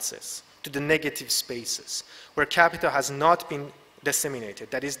silences, to the negative spaces, where Capital has not been disseminated.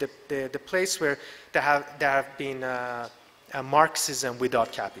 That is the place where there have been a Marxism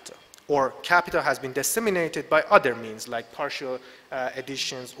without Capital, or Capital has been disseminated by other means, like partial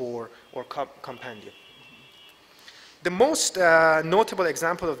editions or compendium. The most notable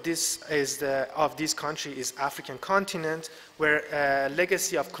example of this of this country is African continent, where a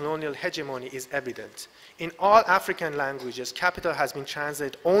legacy of colonial hegemony is evident. In all African languages, Capital has been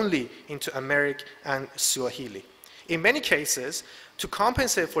translated only into Amharic and Swahili. In many cases, to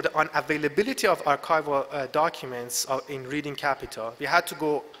compensate for the unavailability of archival documents in reading Capital, we had to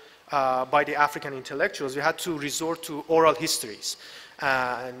go by the African intellectuals, we had to resort to oral histories.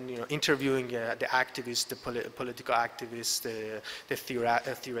 And interviewing the activists, the political activists, the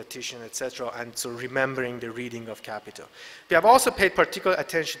theoretician, etc., and so remembering the reading of Capital. We have also paid particular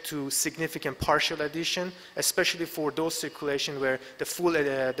attention to significant partial edition, especially for those circulations where the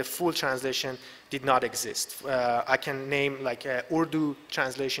full translation did not exist. I can name like Urdu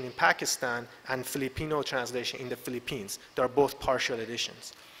translation in Pakistan and Filipino translation in the Philippines. They are both partial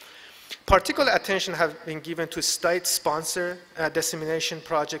editions. Particular attention has been given to state-sponsored dissemination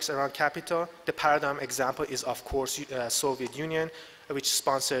projects around Capital. The paradigm example is, of course, Soviet Union, which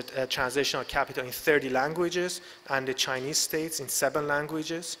sponsored translation of capital in 30 languages, and the Chinese states in 7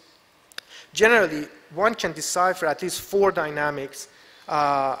 languages. Generally, one can decipher at least 4 dynamics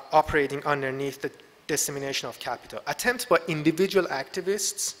operating underneath the dissemination of capital. Attempts by individual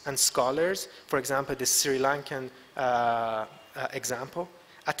activists and scholars, for example, the Sri Lankan example.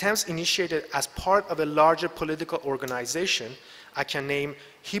 Attempts initiated as part of a larger political organization. I can name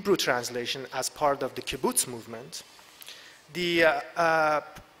Hebrew translation as part of the kibbutz movement. The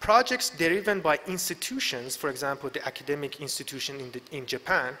projects driven by institutions, for example, the academic institution in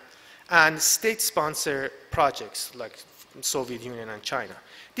Japan, and state-sponsored projects like Soviet Union and China.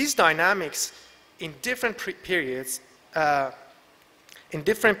 These dynamics in different periods are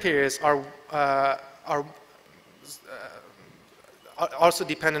also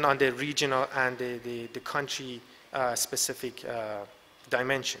dependent on the regional and the country specific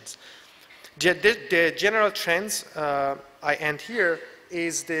dimensions. The general trends, I end here,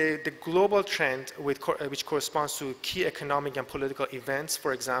 is the global trend which corresponds to key economic and political events.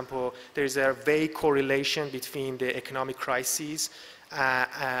 For example, there is a vague correlation between the economic crises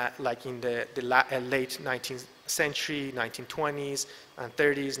like in the late 19th century, 1920s and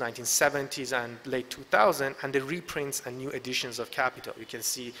 30s, 1970s and late 2000, and the reprints and new editions of Capital. You can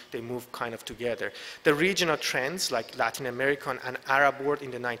see they move kind of together. The regional trends like Latin American and Arab world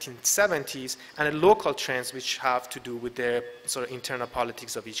in the 1970s, and the local trends which have to do with the sort of internal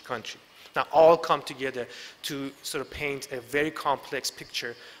politics of each country. Now all come together to sort of paint a very complex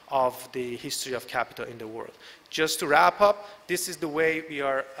picture of the history of capital in the world. Just to wrap up, this is the way we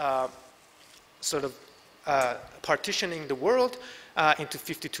are sort of partitioning the world into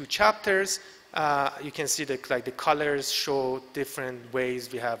 52 chapters. You can see that like the colors show different ways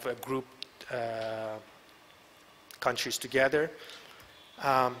we have grouped countries together.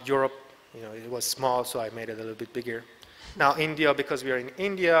 Europe, you know, it was small, so I made it a little bit bigger. Now India, because we are in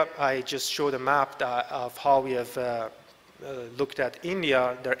India, I just showed a map of how we have looked at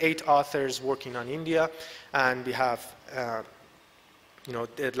India. There are 8 authors working on India, and we have you know,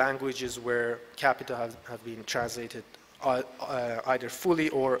 the languages where capital have been translated either fully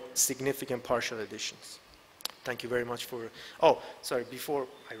or significant partial editions. Thank you very much for, oh, sorry, before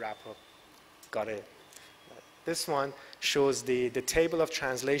I wrap up, got it. This one shows the table of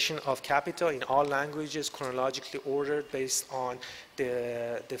translation of capital in all languages, chronologically ordered based on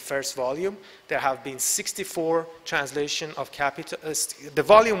the first volume. There have been 64 translation of capital. The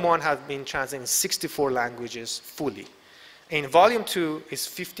volume 1 has been translated in 64 languages fully. In volume 2 is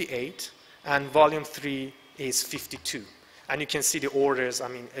 58, and volume 3 is 52. And you can see the orders. I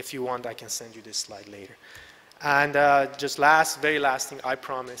mean, if you want, I can send you this slide later. And just very last thing, I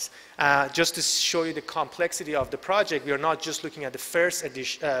promise. Just to show you the complexity of the project, we are not just looking at the first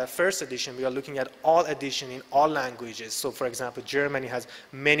edition, we are looking at all edition in all languages. So for example, Germany has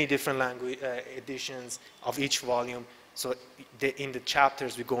many different language editions of each volume. So in the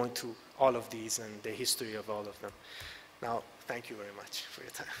chapters, we go into all of these and the history of all of them. Now, thank you very much for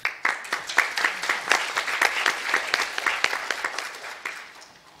your time.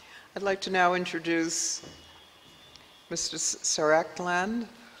 I'd like to now introduce Mr. Saratchand,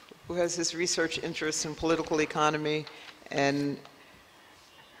 who has his research interests in political economy and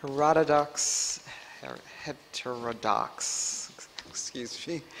heterodox, excuse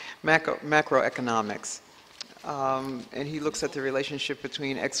me, macroeconomics. And he looks at the relationship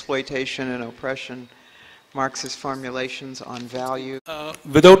between exploitation and oppression, Marx's formulations on value.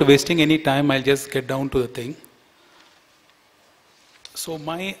 Without wasting any time, I'll just get down to the thing. So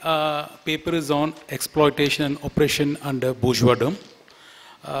my paper is on exploitation and oppression under bourgeoisdom.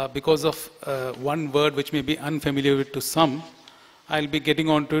 Because of one word which may be unfamiliar to some, I'll be getting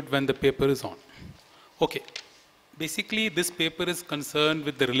onto it when the paper is on. Okay. Basically, this paper is concerned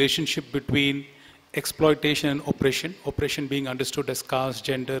with the relationship between exploitation and oppression being understood as caste,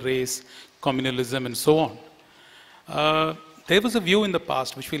 gender, race, communalism, and so on. There was a view in the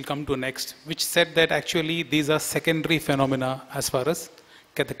past, which we'll come to next, which said that actually these are secondary phenomena as far as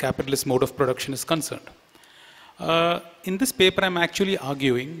the capitalist mode of production is concerned. In this paper, I'm actually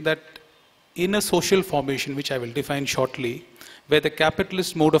arguing that in a social formation, which I will define shortly, where the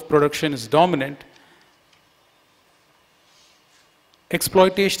capitalist mode of production is dominant,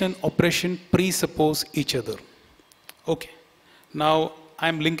 exploitation and oppression presuppose each other. Okay. Now,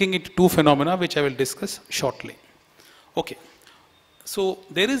 I'm linking it to 2 phenomena, which I will discuss shortly. Okay. So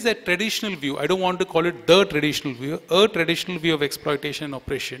there is a traditional view, I don't want to call it the traditional view, a traditional view of exploitation and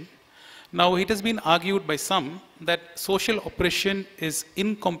oppression. Now it has been argued by some that social oppression is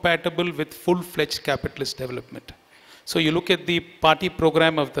incompatible with full-fledged capitalist development. So you look at the party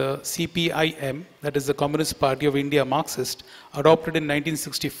program of the CPIM, that is the Communist Party of India Marxist, adopted in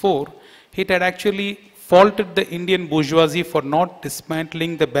 1964. It had actually faulted the Indian bourgeoisie for not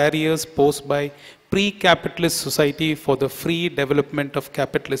dismantling the barriers posed by pre-capitalist society for the free development of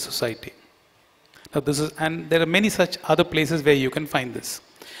capitalist society. Now this is, and there are many such other places where you can find this.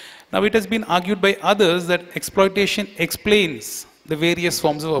 Now it has been argued by others that exploitation explains the various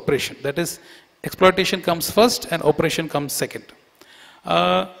forms of oppression. That is, exploitation comes first and oppression comes second.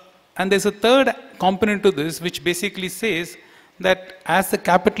 And there's a third component to this which basically says that as the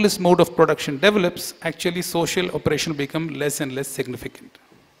capitalist mode of production develops, actually social oppression becomes less and less significant.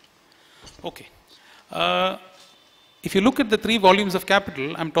 Okay. If you look at the 3 volumes of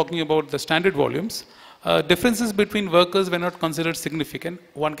Capital, I'm talking about the standard volumes, differences between workers were not considered significant.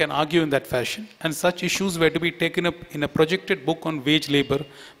 One can argue in that fashion, and such issues were to be taken up in a projected book on wage labor,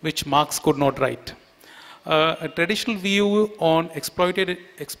 which Marx could not write. A traditional view on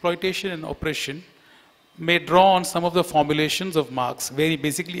exploitation and oppression may draw on some of the formulations of Marx, where he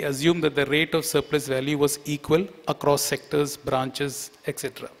basically assumed that the rate of surplus value was equal across sectors, branches,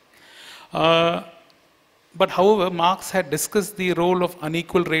 etc. But however, Marx had discussed the role of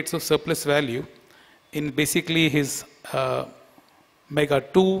unequal rates of surplus value in basically his Mega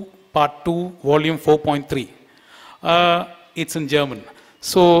 2, Part 2, Volume 4.3. It's in German.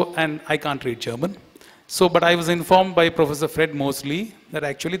 So, and I can't read German. So, but I was informed by Professor Fred Mosley that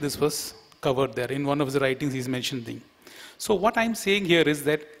actually this was covered there. In one of his writings, he's mentioned things. So what I'm saying here is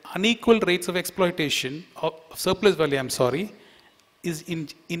that unequal rates of exploitation, of surplus value, I'm sorry, is in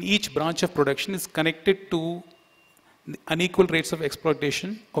each branch of production is connected to the unequal rates of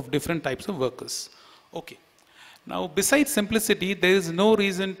exploitation of different types of workers. Okay. Now, besides simplicity, there is no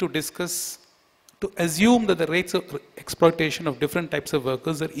reason to discuss, to assume that the rates of exploitation of different types of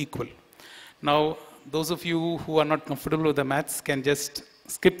workers are equal. Now, those of you who are not comfortable with the maths can just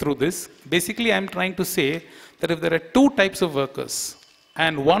skip through this. Basically, I'm trying to say that if there are 2 types of workers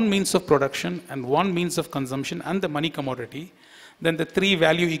and one means of production and one means of consumption and the money commodity, then the 3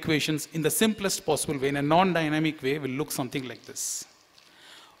 value equations in the simplest possible way, in a non-dynamic way, will look something like this.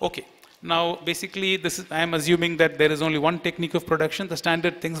 Okay. Now, basically, I am assuming that there is only one technique of production, the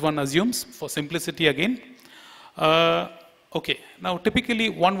standard things one assumes, for simplicity again. Okay. Now, typically,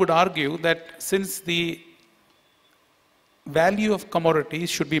 one would argue that since the value of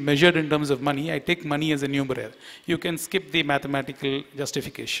commodities should be measured in terms of money, I take money as a numeraire. You can skip the mathematical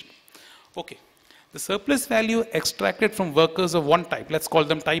justification. Okay. The surplus value extracted from workers of one type, let's call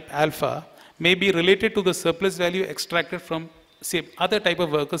them type alpha, may be related to the surplus value extracted from, say, other type of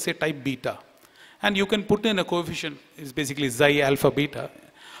workers, say type beta. And you can put in a coefficient, is basically xi alpha beta.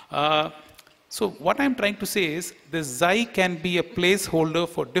 So what I'm trying to say is this xi can be a placeholder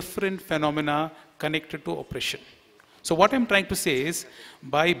for different phenomena connected to oppression. So what I'm trying to say is,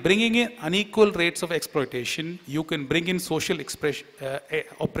 by bringing in unequal rates of exploitation, you can bring in social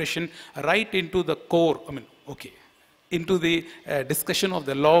oppression right into the core, into the discussion of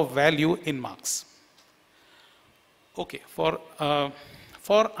the law of value in Marx. Okay, for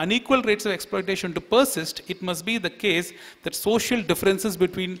unequal rates of exploitation to persist, it must be the case that social differences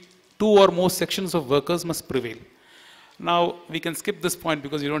between 2 or more sections of workers must prevail. Now, we can skip this point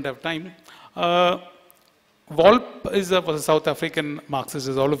because you don't have time. Volp was a South African Marxist,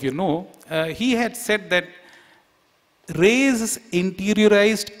 as all of you know. He had said that race is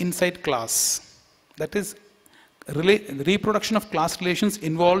interiorized inside class. That is, reproduction of class relations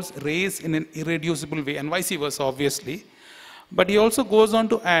involves race in an irreducible way, and vice versa, obviously. But he also goes on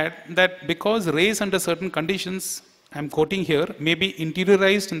to add that because race under certain conditions, I'm quoting here, may be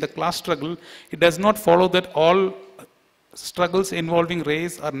interiorized in the class struggle, it does not follow that all struggles involving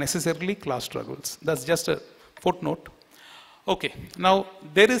race are necessarily class struggles. That's just a footnote. Okay, now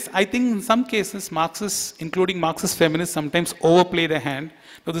there is, I think in some cases, Marxists, including Marxist feminists, sometimes overplay their hand.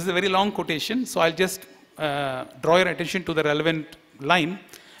 Now this is a very long quotation, so I'll just draw your attention to the relevant line.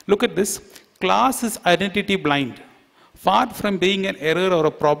 Look at this. Class is identity blind. Far from being an error or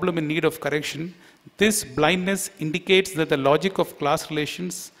a problem in need of correction, this blindness indicates that the logic of class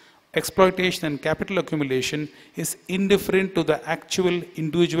relations, exploitation and capital accumulation is indifferent to the actual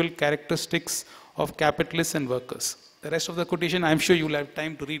individual characteristics of capitalists and workers. The rest of the quotation, I'm sure you'll have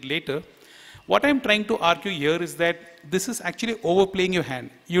time to read later. What I'm trying to argue here is that this is actually overplaying your hand.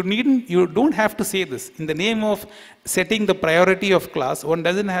 You don't have to say this. In the name of setting the priority of class, one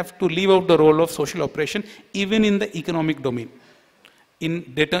doesn't have to leave out the role of social oppression, even in the economic domain,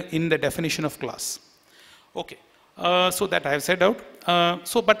 in the definition of class. Okay, so that I have said out.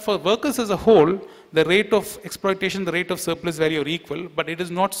 But for workers as a whole, the rate of exploitation, the rate of surplus value are equal, but it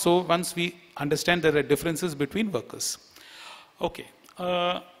is not so once we understand there are differences between workers. Okay.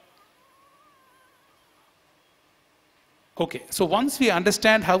 Okay, so once we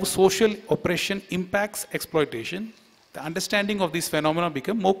understand how social oppression impacts exploitation, the understanding of these phenomena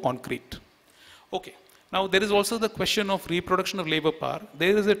become more concrete. Okay, now there is also the question of reproduction of labor power.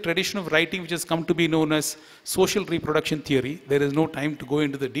 There is a tradition of writing which has come to be known as social reproduction theory. There is no time to go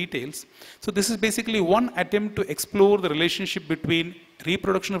into the details. So this is basically one attempt to explore the relationship between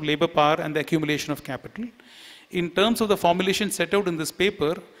reproduction of labor power and the accumulation of capital. In terms of the formulation set out in this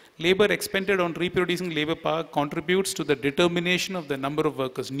paper, labor expended on reproducing labor power contributes to the determination of the number of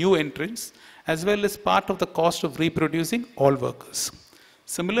workers, new entrants, as well as part of the cost of reproducing all workers.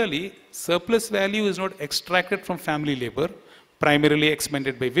 Similarly, surplus value is not extracted from family labor, primarily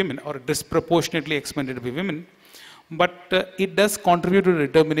expended by women or disproportionately expended by women, but it does contribute to the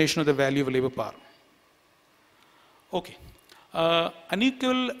determination of the value of labor power. Okay.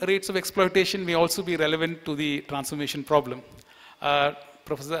 Unequal rates of exploitation may also be relevant to the transformation problem.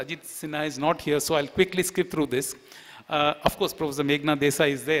 Professor Ajit Sinha is not here, so I'll quickly skip through this. Of course, Professor Meghna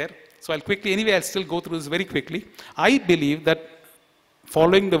Desai is there, so I'll still go through this very quickly. I believe that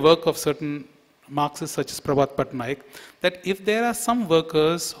following the work of certain Marxists such as Prabhat Patnaik, that if there are some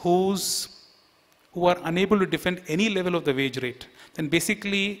workers who are unable to defend any level of the wage rate, then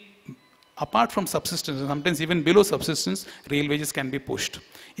basically, apart from subsistence, and sometimes even below subsistence, real wages can be pushed.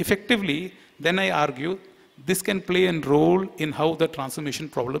 Effectively, then I argue, this can play a role in how the transformation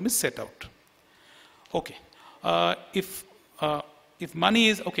problem is set out. Okay. If money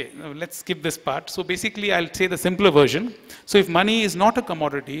is, okay, let's skip this part. So basically, I'll say the simpler version. So if money is not a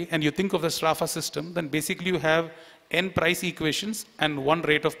commodity and you think of the Strafa system, then basically you have n price equations and one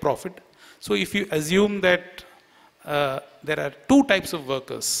rate of profit. So if you assume that there are two types of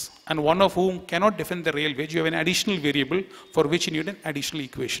workers and one of whom cannot defend the real wage, you have an additional variable for which you need an additional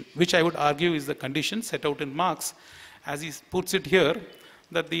equation, which I would argue is the condition set out in Marx, as he puts it here,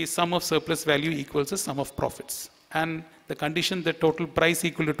 that the sum of surplus value equals the sum of profits. And the condition that total price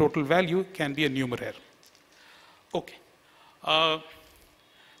equal to total value can be a numeraire. Okay.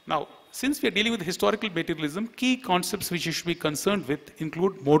 Now, since we are dealing with historical materialism, key concepts which you should be concerned with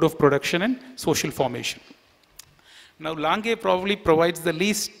include mode of production and social formation. Now, Lange probably provides the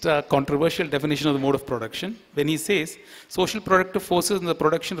least controversial definition of the mode of production when he says social productive forces and the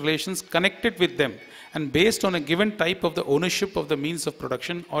production relations connected with them and based on a given type of the ownership of the means of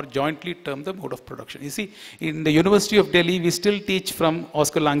production or jointly termed the mode of production. You see, in the University of Delhi, we still teach from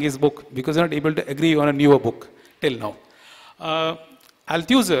Oscar Lange's book because we're not able to agree on a newer book till now.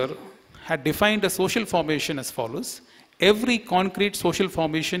 Althusser had defined a social formation as follows. Every concrete social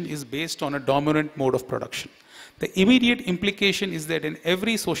formation is based on a dominant mode of production. The immediate implication is that in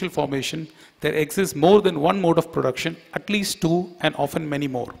every social formation, there exists more than one mode of production, at least two, and often many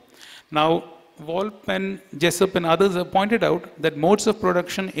more. Now, Wolpe and Jessup and others have pointed out that modes of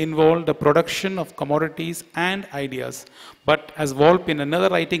production involve the production of commodities and ideas. But as Wolpe in another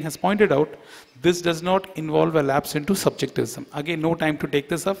writing has pointed out, this does not involve a lapse into subjectivism. Again, no time to take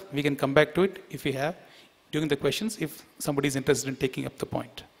this up. We can come back to it if we have during the questions, if somebody is interested in taking up the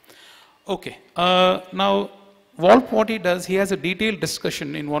point. Okay. Now, Wolpe, what he does, he has a detailed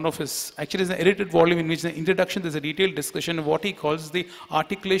discussion in one of his, actually it's an edited volume in which the introduction there's a detailed discussion of what he calls the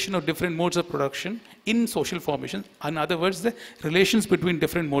articulation of different modes of production in social formation. In other words, the relations between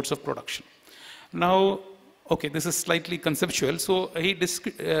different modes of production. Now, okay, this is slightly conceptual. So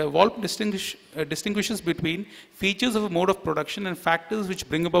Wolpe distinguishes between features of a mode of production and factors which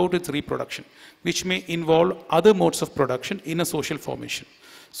bring about its reproduction, which may involve other modes of production in a social formation.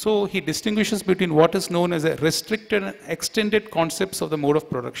 So he distinguishes between what is known as a restricted and extended concepts of the mode of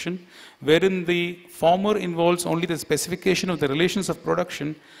production, wherein the former involves only the specification of the relations of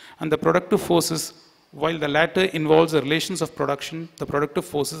production and the productive forces, while the latter involves the relations of production, the productive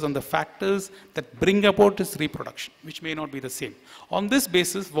forces, and the factors that bring about its reproduction, which may not be the same. On this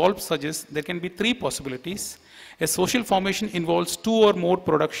basis, Wolpe suggests there can be three possibilities. A social formation involves two or more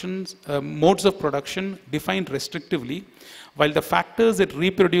modes of production defined restrictively, while the factors that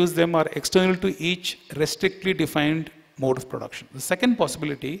reproduce them are external to each restrictly defined mode of production. The second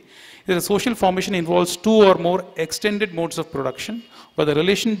possibility is that a social formation involves two or more extended modes of production, but the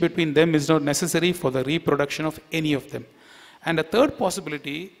relation between them is not necessary for the reproduction of any of them. And a third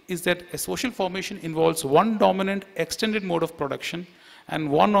possibility is that a social formation involves one dominant extended mode of production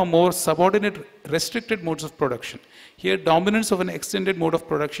and one or more subordinate restricted modes of production. Here, dominance of an extended mode of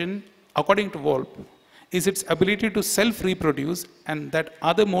production, according to Wolpe, is its ability to self-reproduce and that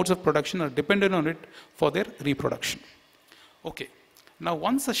other modes of production are dependent on it for their reproduction. Okay. Now,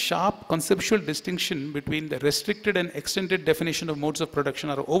 once a sharp conceptual distinction between the restricted and extended definition of modes of production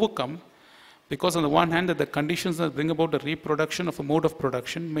are overcome, because on the one hand, that the conditions that bring about the reproduction of a mode of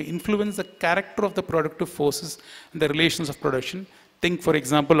production may influence the character of the productive forces and the relations of production. Think, for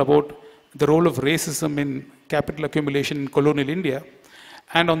example, about the role of racism in capital accumulation in colonial India.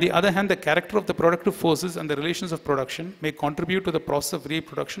 And on the other hand, the character of the productive forces and the relations of production may contribute to the process of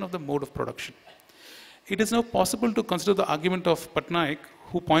reproduction of the mode of production. It is now possible to consider the argument of Patna,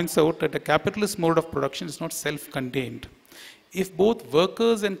 who points out that a capitalist mode of production is not self-contained. If both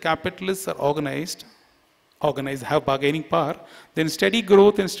workers and capitalists are organized, have bargaining power, then steady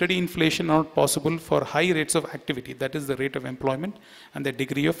growth and steady inflation are not possible for high rates of activity, that is the rate of employment and the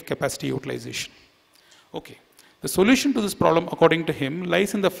degree of capacity utilization. Okay. The solution to this problem, according to him,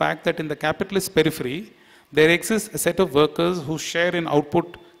 lies in the fact that in the capitalist periphery, there exists a set of workers whose share in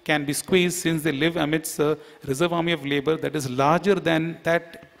output can be squeezed since they live amidst a reserve army of labor that is larger than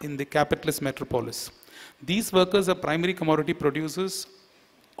that in the capitalist metropolis. These workers are primary commodity producers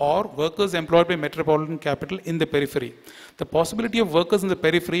or workers employed by metropolitan capital in the periphery. The possibility of workers in the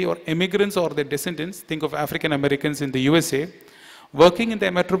periphery or immigrants or their descendants, think of African Americans in the USA, working in the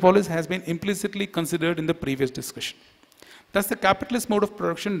metropolis has been implicitly considered in the previous discussion. Thus, the capitalist mode of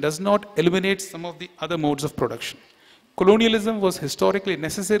production does not eliminate some of the other modes of production. Colonialism was historically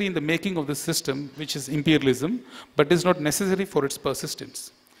necessary in the making of this system, which is imperialism, but is not necessary for its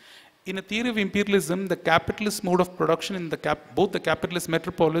persistence. In a theory of imperialism, the capitalist mode of production in both the capitalist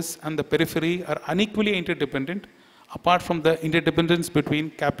metropolis and the periphery are unequally interdependent, apart from the interdependence between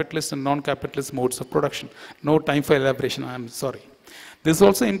capitalist and non-capitalist modes of production. No time for elaboration, I am sorry. This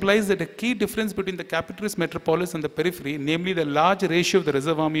also implies that a key difference between the capitalist metropolis and the periphery, namely the large ratio of the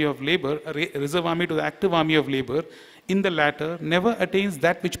reserve army of labor, reserve army to the active army of labor, in the latter never attains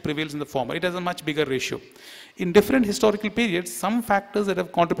that which prevails in the former. It has a much bigger ratio. In different historical periods, some factors that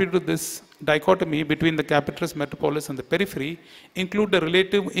have contributed to this dichotomy between the capitalist metropolis and the periphery include the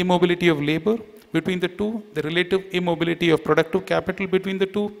relative immobility of labor between the two, the relative immobility of productive capital between the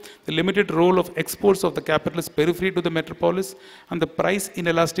two, the limited role of exports of the capitalist periphery to the metropolis, and the price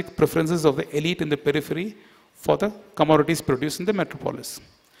inelastic preferences of the elite in the periphery for the commodities produced in the metropolis.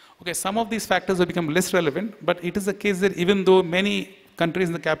 Okay, some of these factors have become less relevant, but it is the case that even though many countries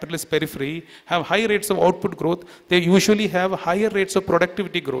in the capitalist periphery have high rates of output growth, they usually have higher rates of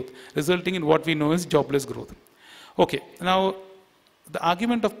productivity growth, resulting in what we know as jobless growth. Okay, now the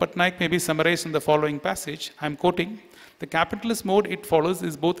argument of Patna may be summarized in the following passage. I am quoting, "The capitalist mode it follows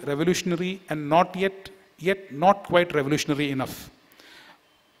is both revolutionary and yet not quite revolutionary enough.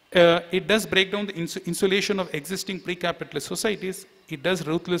 It does break down the insulation of existing pre-capitalist societies. It does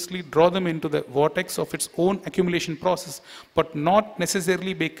ruthlessly draw them into the vortex of its own accumulation process, but not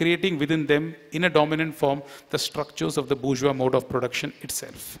necessarily by creating within them, in a dominant form, the structures of the bourgeois mode of production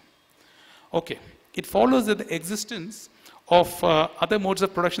itself." Okay, it follows that the existence of other modes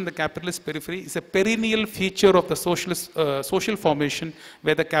of production in the capitalist periphery is a perennial feature of the social formation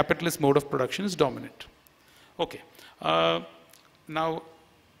where the capitalist mode of production is dominant. Okay, now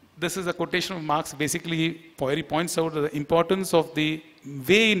this is a quotation of Marx, basically where he points out the importance of the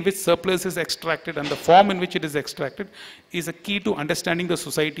way in which surplus is extracted and the form in which it is extracted is a key to understanding the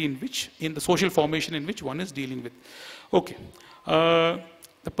society in the social formation in which one is dealing with. Okay.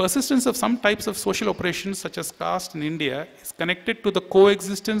 The persistence of some types of social operations such as caste in India is connected to the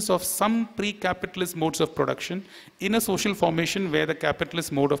coexistence of some pre-capitalist modes of production in a social formation where the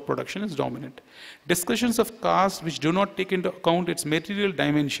capitalist mode of production is dominant. Discussions of caste which do not take into account its material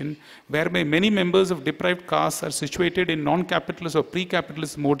dimension, whereby many members of deprived castes are situated in non-capitalist or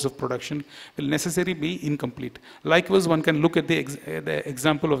pre-capitalist modes of production, will necessarily be incomplete. Likewise, one can look at the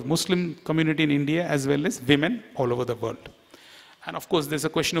example of Muslim community in India as well as women all over the world. And of course, there's a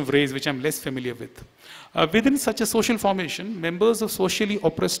question of race, which I'm less familiar with. Within such a social formation, members of socially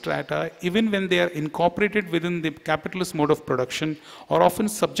oppressed strata, even when they are incorporated within the capitalist mode of production, are often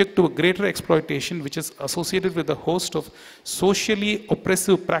subject to a greater exploitation, which is associated with a host of socially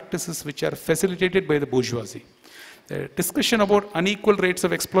oppressive practices which are facilitated by the bourgeoisie. The discussion about unequal rates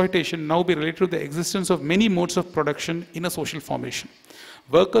of exploitation now be related to the existence of many modes of production in a social formation.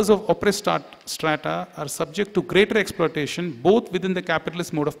 Workers of oppressed strata are subject to greater exploitation both within the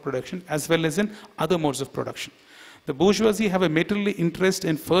capitalist mode of production as well as in other modes of production. The bourgeoisie have a material interest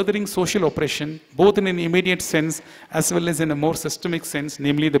in furthering social oppression both in an immediate sense as well as in a more systemic sense,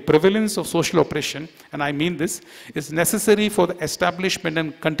 namely the prevalence of social oppression, and I mean this, is necessary for the establishment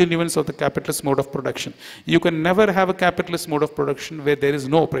and continuance of the capitalist mode of production. You can never have a capitalist mode of production where there is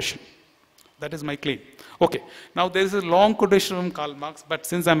no oppression. That is my claim. Okay, now there is a long quotation from Karl Marx, but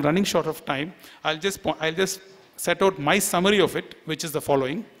since I'm running short of time, I'll just set out my summary of it, which is the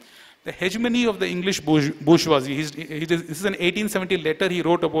following. The hegemony of the English bourgeoisie. This is an 1870 letter he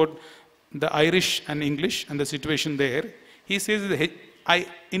wrote about the Irish and English and the situation there. He says, I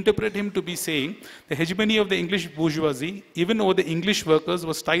interpret him to be saying, the hegemony of the English bourgeoisie, even over the English workers,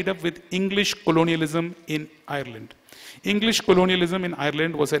 was tied up with English colonialism in Ireland. English colonialism in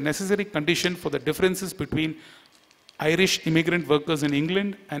Ireland was a necessary condition for the differences between Irish immigrant workers in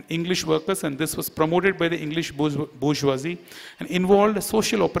England and English workers, and this was promoted by the English bourgeoisie and involved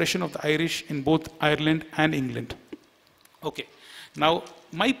social oppression of the Irish in both Ireland and England. Okay, now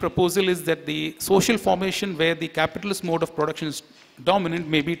my proposal is that the social formation where the capitalist mode of production is dominant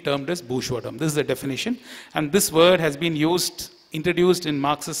may be termed as bourgeoisdom. This is the definition, and this word has been introduced in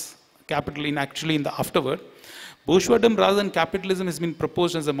Marx's Capital actually in the afterword. Bourgeoisdom rather than capitalism has been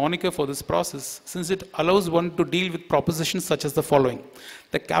proposed as a moniker for this process, since it allows one to deal with propositions such as the following.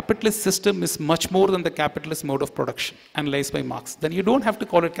 The capitalist system is much more than the capitalist mode of production, analyzed by Marx. Then you don't have to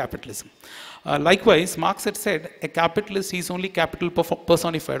call it capitalism. Likewise, Marx had said, a capitalist is only capital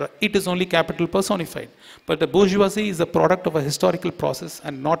personified, or it is only capital personified. But the bourgeoisie is a product of a historical process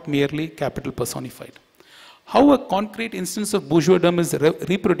and not merely capital personified. How a concrete instance of bourgeoisdom is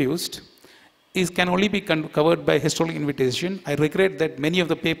reproduced can only be covered by historical invitation. I regret that many of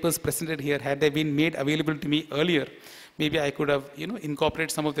the papers presented here, had they been made available to me earlier, maybe I could have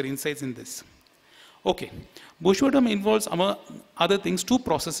incorporated some of their insights in this. Okay, bourgeoisdom involves, among other things, two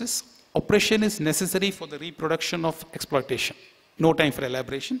processes. Oppression is necessary for the reproduction of exploitation. No time for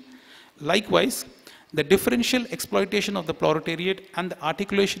elaboration. Likewise, the differential exploitation of the proletariat and the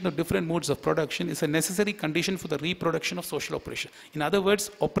articulation of different modes of production is a necessary condition for the reproduction of social oppression. In other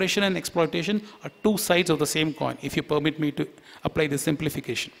words, oppression and exploitation are two sides of the same coin, if you permit me to apply this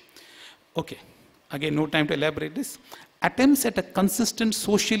simplification. Okay, again, no time to elaborate this. Attempts at a consistent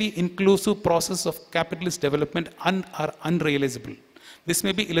socially inclusive process of capitalist development are unrealizable. This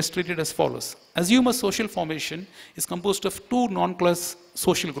may be illustrated as follows. Assume a social formation is composed of two non-class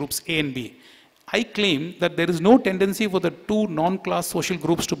social groups, A and B. I claim that there is no tendency for the two non-class social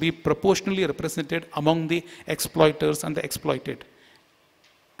groups to be proportionally represented among the exploiters and the exploited,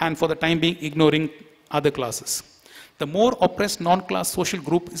 and for the time being ignoring other classes. The more oppressed non-class social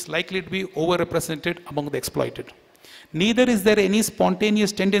group is likely to be overrepresented among the exploited. Neither is there any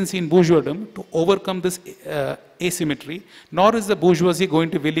spontaneous tendency in bourgeoisdom to overcome this asymmetry, nor is the bourgeoisie going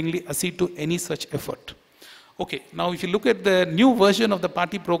to willingly accede to any such effort. Okay, now if you look at the new version of the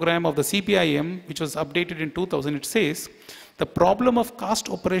party program of the CPIM, which was updated in 2000, it says, the problem of caste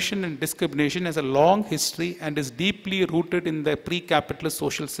oppression and discrimination has a long history and is deeply rooted in the pre-capitalist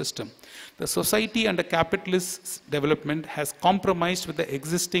social system. The society under capitalist development has compromised with the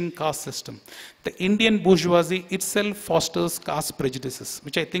existing caste system. The Indian bourgeoisie itself fosters caste prejudices,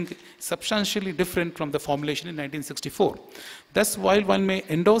 which I think is substantially different from the formulation in 1964. Thus, while one may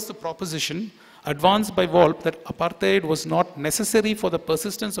endorse the proposition advanced by Volpe that apartheid was not necessary for the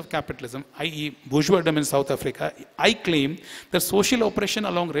persistence of capitalism, i.e. bourgeoisdom in South Africa, I claim that social oppression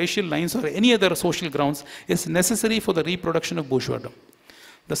along racial lines or any other social grounds is necessary for the reproduction of bourgeoisdom.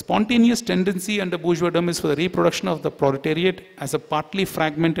 The spontaneous tendency under bourgeoisdom is for the reproduction of the proletariat as a partly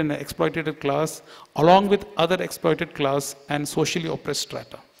fragmented and exploited class, along with other exploited class and socially oppressed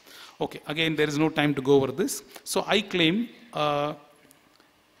strata. Okay, again, there is no time to go over this. So I claim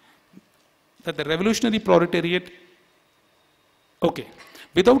that the revolutionary proletariat,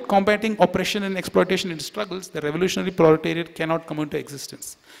 without combating oppression and exploitation in struggles, the revolutionary proletariat cannot come into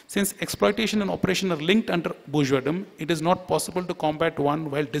existence. Since exploitation and oppression are linked under bourgeoisdom, it is not possible to combat one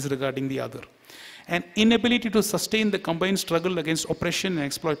while disregarding the other. An inability to sustain the combined struggle against oppression and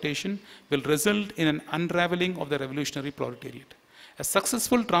exploitation will result in an unraveling of the revolutionary proletariat. A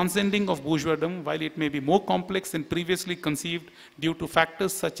successful transcending of bourgeoisdom, while it may be more complex than previously conceived due to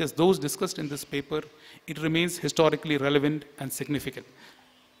factors such as those discussed in this paper, it remains historically relevant and significant.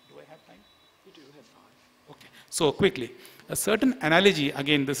 Do I have time? You do have time. Okay. So quickly, a certain analogy,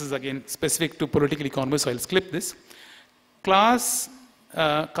 again, this is again specific to political economy, so I'll skip this. Class,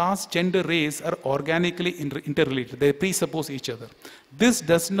 caste, gender, race are organically interrelated. They presuppose each other. This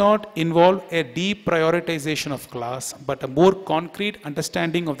does not involve a deprioritization of class, but a more concrete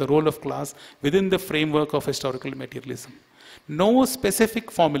understanding of the role of class within the framework of historical materialism. No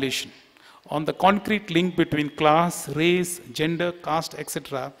specific formulation on the concrete link between class, race, gender, caste,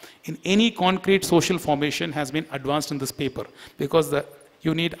 etc. in any concrete social formation has been advanced in this paper, because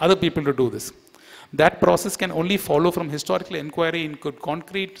you need other people to do this. That process can only follow from historical inquiry into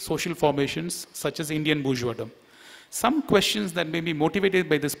concrete social formations such as Indian bourgeoisdom. Some questions that may be motivated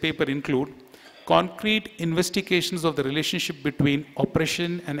by this paper include concrete investigations of the relationship between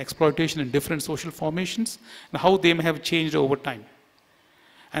oppression and exploitation in different social formations and how they may have changed over time.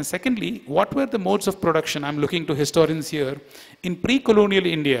 And secondly, what were the modes of production, I'm looking to historians here, in pre-colonial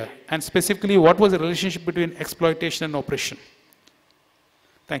India, and specifically what was the relationship between exploitation and oppression?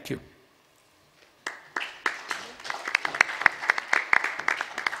 Thank you.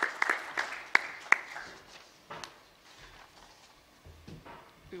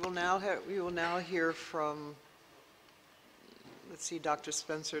 We will now hear from, let's see, Dr.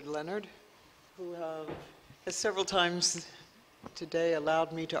 Spencer Leonard, who has several times today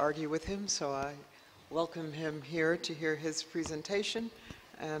allowed me to argue with him, so I welcome him here to hear his presentation,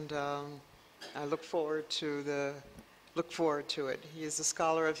 and I look forward to it. He is a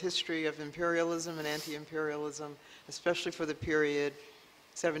scholar of history of imperialism and anti-imperialism, especially for the period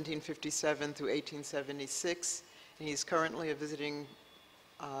 1757 through 1876, and he's currently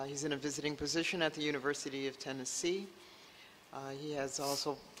he's in a visiting position at the University of Tennessee. He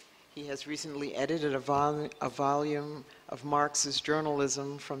has recently edited a volume of Marx's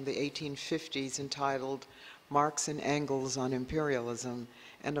journalism from the 1850s entitled Marx and Engels on Imperialism,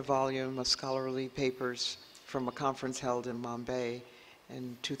 and a volume of scholarly papers from a conference held in Bombay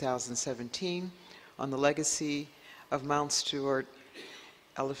in 2017 on the legacy of Mount Stuart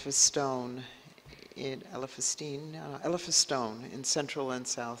Elephantine in Central and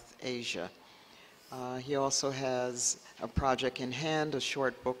South Asia. He also has a project in hand, a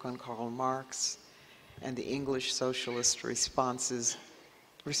short book on Karl Marx, and the English socialist response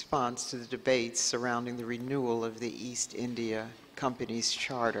to the debates surrounding the renewal of the East India Company's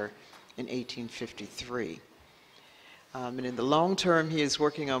charter in 1853. And in the long term, he is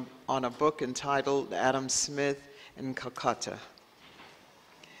working on a book entitled Adam Smith in Calcutta.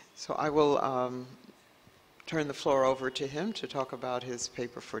 So I will turn the floor over to him to talk about his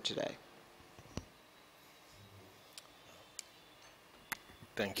paper for today.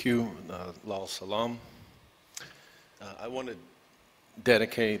 Thank you, Lal Salam. I want to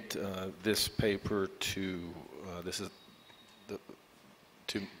dedicate this paper to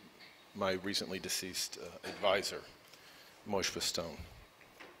to my recently deceased advisor, Moshfegh Stone.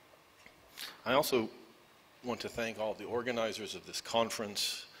 I also want to thank all the organizers of this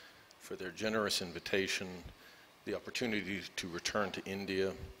conference for their generous invitation, the opportunity to return to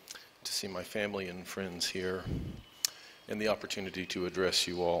India, to see my family and friends here, and the opportunity to address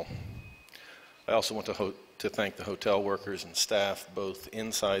you all. I also want to thank the hotel workers and staff, both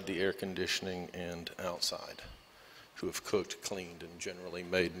inside the air conditioning and outside, who have cooked, cleaned, and generally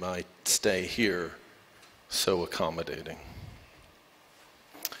made my stay here so accommodating.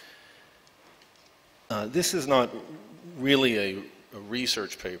 This is not really a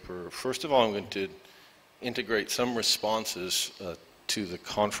research paper. First of all, I'm going to integrate some responses to the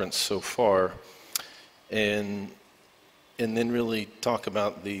conference so far, and then really talk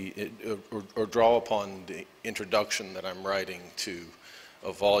about or draw upon the introduction that I'm writing to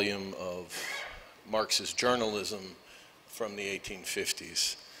a volume of Marx's journalism from the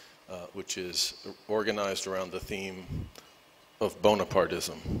 1850s, which is organized around the theme of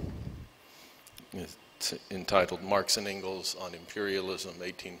Bonapartism. It's entitled Marx and Engels on Imperialism,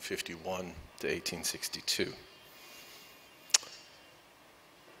 1851 to 1862.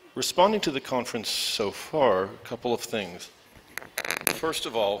 Responding to the conference so far, a couple of things. First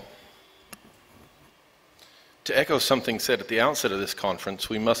of all, to echo something said at the outset of this conference,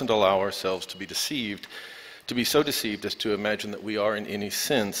 we mustn't allow ourselves to be deceived, to be so deceived as to imagine that we are in any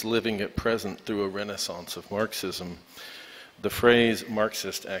sense living at present through a renaissance of Marxism. The phrase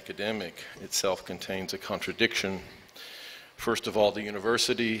Marxist academic itself contains a contradiction. First of all, the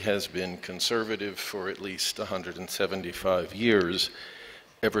university has been conservative for at least 175 years,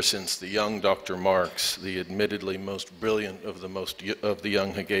 ever since the young Dr. Marx, the admittedly most brilliant of the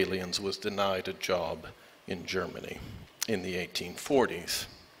young Hegelians, was denied a job in Germany in the 1840s.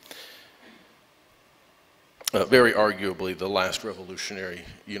 Very arguably, the last revolutionary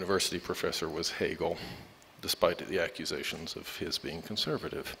university professor was Hegel, despite the accusations of his being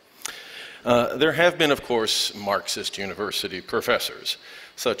conservative. There have been, of course, Marxist university professors,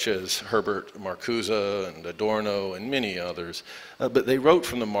 such as Herbert Marcuse and Adorno and many others, but they wrote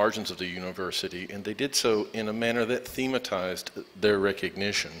from the margins of the university, and they did so in a manner that thematized their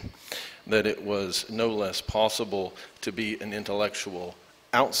recognition that it was no less possible to be an intellectual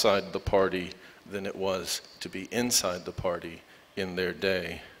outside the party than it was to be inside the party in their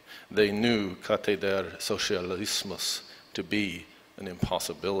day. They knew Katheder Socialismus to be an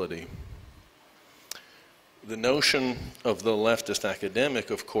impossibility. The notion of the leftist academic,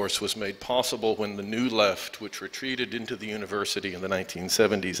 of course, was made possible when the new left, which retreated into the university in the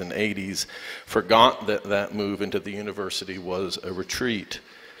 1970s and 80s, forgot that that move into the university was a retreat.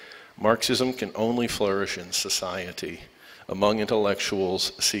 Marxism can only flourish in society, among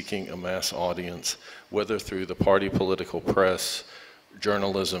intellectuals seeking a mass audience, whether through the party political press,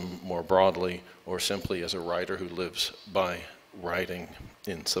 journalism more broadly, or simply as a writer who lives by writing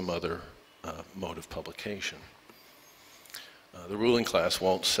in some other mode of publication. The ruling class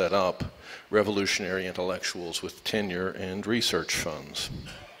won't set up revolutionary intellectuals with tenure and research funds.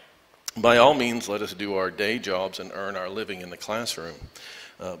 By all means, let us do our day jobs and earn our living in the classroom,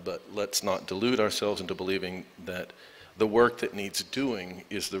 but let's not delude ourselves into believing that the work that needs doing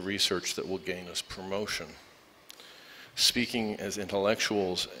is the research that will gain us promotion. Speaking as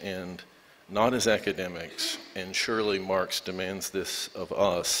intellectuals and not as academics, and surely Marx demands this of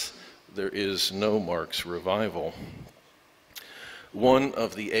us, there is no Marx revival. One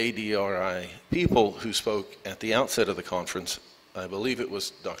of the ADRI people who spoke at the outset of the conference, I believe it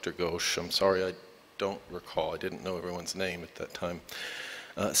was Dr. Ghosh, I'm sorry I don't recall, I didn't know everyone's name at that time,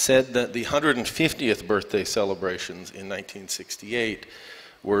 said that the 150th birthday celebrations in 1968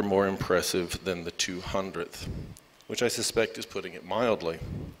 were more impressive than the 200th, which I suspect is putting it mildly.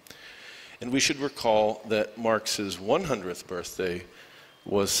 And we should recall that Marx's 100th birthday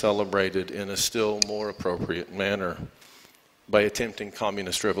was celebrated in a still more appropriate manner by attempting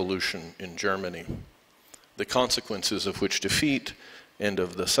communist revolution in Germany, the consequences of which defeat and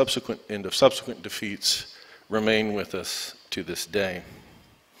of subsequent defeats remain with us to this day.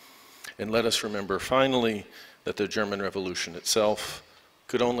 And let us remember finally that the German Revolution itself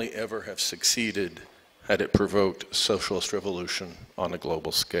could only ever have succeeded had it provoked socialist revolution on a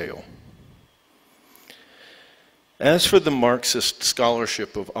global scale. As for the Marxist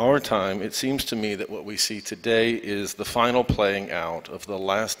scholarship of our time, it seems to me that what we see today is the final playing out of the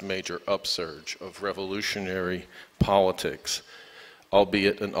last major upsurge of revolutionary politics,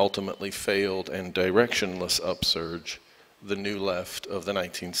 albeit an ultimately failed and directionless upsurge, the new left of the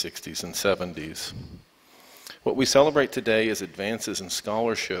 1960s and 70s. What we celebrate today as advances in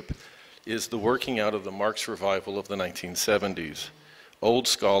scholarship is the working out of the Marx revival of the 1970s. Old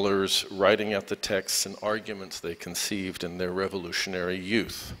scholars writing out the texts and arguments they conceived in their revolutionary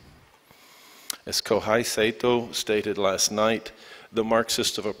youth. As Kohei Sato stated last night, the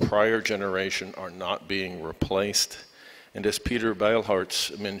Marxists of a prior generation are not being replaced, and as Peter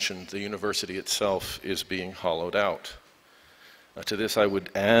Beilhartz mentioned, the university itself is being hollowed out. To this I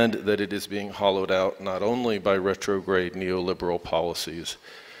would add that it is being hollowed out not only by retrograde neoliberal policies,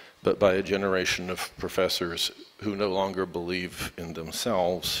 but by a generation of professors who no longer believe in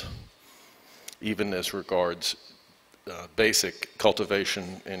themselves, even as regards basic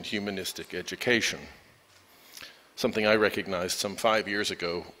cultivation and humanistic education. Something I recognized some 5 years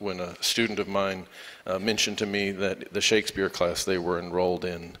ago when a student of mine mentioned to me that the Shakespeare class they were enrolled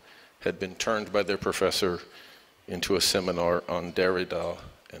in had been turned by their professor into a seminar on Derrida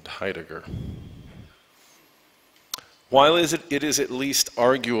and Heidegger. While it is at least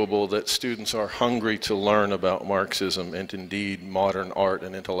arguable that students are hungry to learn about Marxism and indeed modern art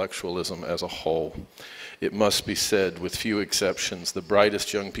and intellectualism as a whole, it must be said, with few exceptions, the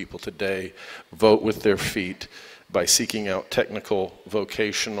brightest young people today vote with their feet by seeking out technical,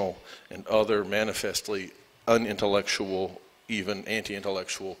 vocational, and other manifestly unintellectual, even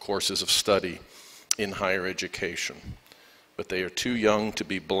anti-intellectual courses of study in higher education. But they are too young to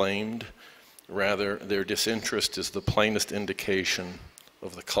be blamed. Rather, their disinterest is the plainest indication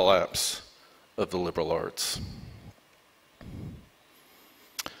of the collapse of the liberal arts.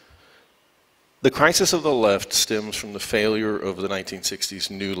 The crisis of the left stems from the failure of the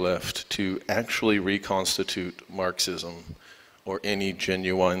 1960s New Left to actually reconstitute Marxism or any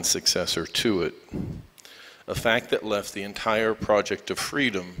genuine successor to it, a fact that left the entire project of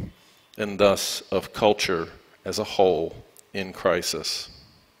freedom and thus of culture as a whole in crisis.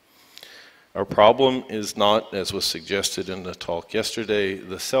 Our problem is not, as was suggested in the talk yesterday,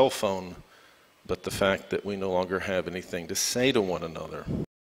 the cell phone, but the fact that we no longer have anything to say to one another.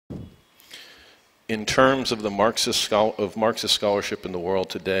 In terms of the Marxist scholarship in the world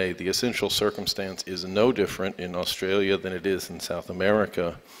today, the essential circumstance is no different in Australia than it is in South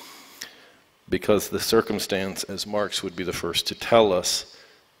America, because the circumstance, as Marx would be the first to tell us,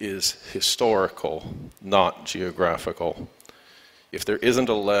 is historical, not geographical. If there isn't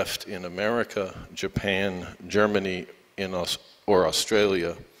a left in America, Japan, Germany, or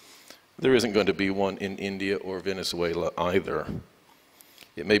Australia, there isn't going to be one in India or Venezuela either.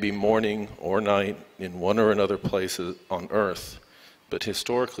 It may be morning or night in one or another place on earth, but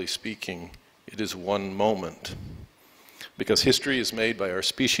historically speaking, It is one moment. Because history is made by our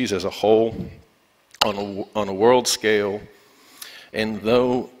species as a whole, on a world scale, and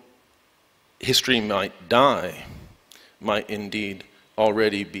though history might die, might indeed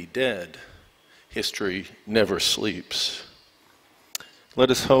already be dead, history never sleeps.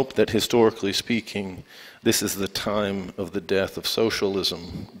 Let us hope that, historically speaking, this is the time of the death of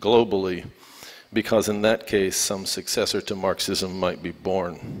socialism globally, because in that case, some successor to Marxism might be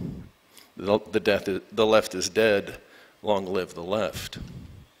born. The left is dead, long live the left.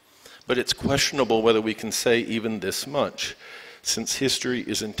 But it's questionable whether we can say even this much, since history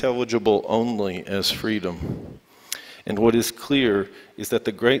is intelligible only as freedom. And what is clear is that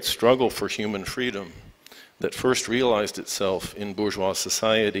the great struggle for human freedom that first realized itself in bourgeois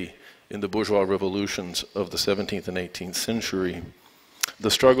society in the bourgeois revolutions of the 17th and 18th century,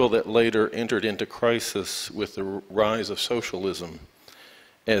 the struggle that later entered into crisis with the rise of socialism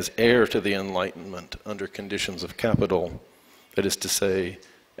as heir to the Enlightenment under conditions of capital, that is to say,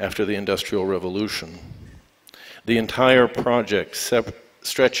 after the Industrial Revolution. The entire project,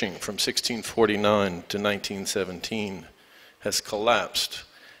 stretching from 1649 to 1917, has collapsed,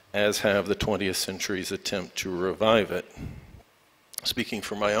 as have the 20th century's attempt to revive it. Speaking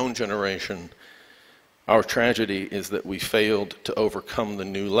for my own generation, our tragedy is that we failed to overcome the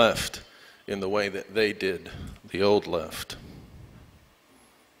new left in the way that they did the old left.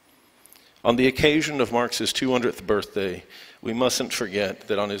 On the occasion of Marx's 200th birthday, we mustn't forget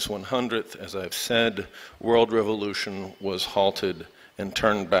that on his 100th, as I've said, world revolution was halted and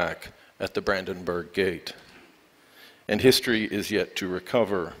turned back at the Brandenburg Gate. And history is yet to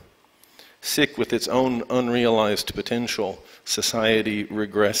recover. Sick with its own unrealized potential, society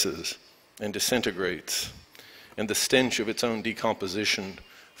regresses and disintegrates, and the stench of its own decomposition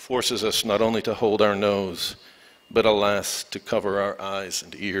forces us not only to hold our nose, but alas, to cover our eyes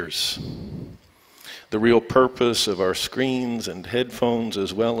and ears. The real purpose of our screens and headphones,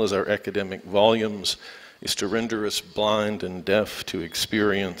 as well as our academic volumes, is to render us blind and deaf to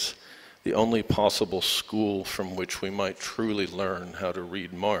experience the only possible school from which we might truly learn how to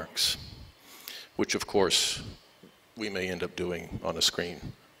read Marx, which of course we may end up doing on a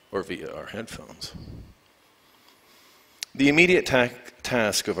screen or via our headphones. The immediate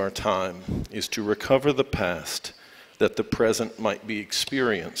task of our time is to recover the past that the present might be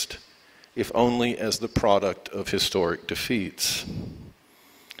experienced, if only as the product of historic defeats.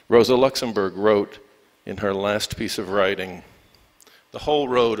 Rosa Luxemburg wrote in her last piece of writing, "The whole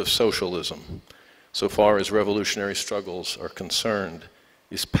road of socialism, so far as revolutionary struggles are concerned,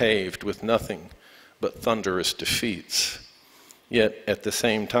 is paved with nothing but thunderous defeats. Yet at the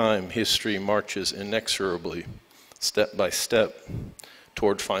same time, history marches inexorably, step by step,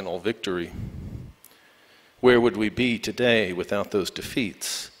 toward final victory. Where would we be today without those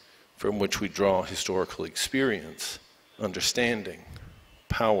defeats from which we draw historical experience, understanding,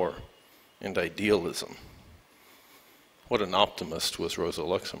 power, and idealism?" What an optimist was Rosa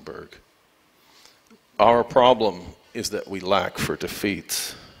Luxemburg. Our problem is that we lack for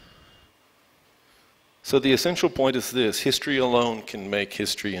defeats. So the essential point is this: history alone can make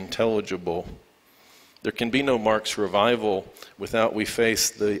history intelligible. There can be no Marx revival without we face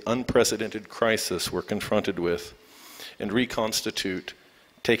the unprecedented crisis we're confronted with and reconstitute,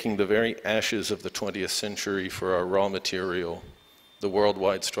 taking the very ashes of the 20th century for our raw material, the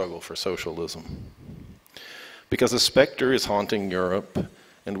worldwide struggle for socialism. Because a specter is haunting Europe,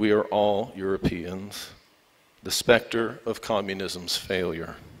 and we are all Europeans, the specter of communism's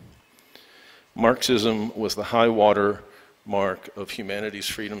failure. Marxism was the high water mark of humanity's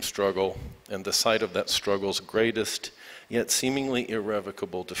freedom struggle and the site of that struggle's greatest, yet seemingly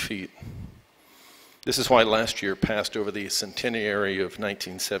irrevocable defeat. This is why last year passed over the centenary of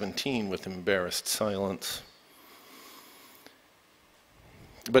 1917 with embarrassed silence.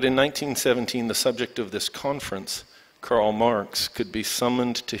 But in 1917, the subject of this conference, Karl Marx, could be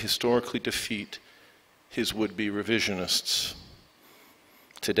summoned to historically defeat his would-be revisionists.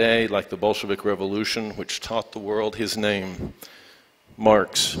 Today, like the Bolshevik Revolution, which taught the world his name,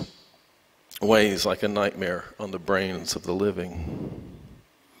 Marx weighs like a nightmare on the brains of the living.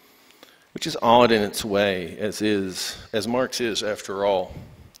 Which is odd in its way, as Marx is, after all,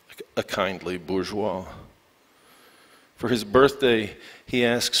 a kindly bourgeois. For his birthday, he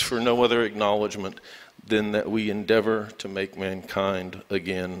asks for no other acknowledgement than that we endeavor to make mankind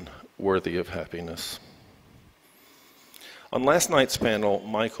again worthy of happiness. On last night's panel,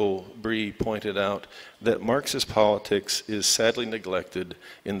 Michael Bree pointed out that Marxist politics is sadly neglected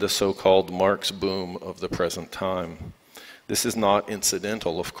in the so-called Marx boom of the present time. This is not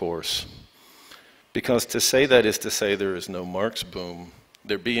incidental, of course, because to say that is to say there is no Marx boom,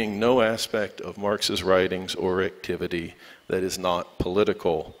 there being no aspect of Marx's writings or activity that is not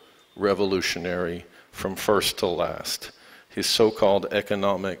political, revolutionary, from first to last, his so-called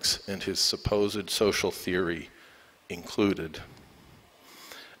economics and his supposed social theory included.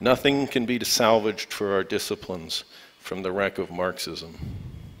 Nothing can be salvaged for our disciplines from the wreck of Marxism.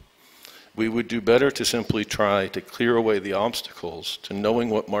 We would do better to simply try to clear away the obstacles to knowing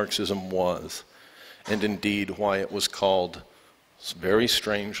what Marxism was, and indeed why it was called, very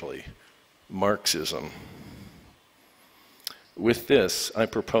strangely, Marxism. With this, I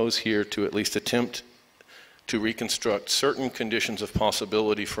propose here to at least attempt to reconstruct certain conditions of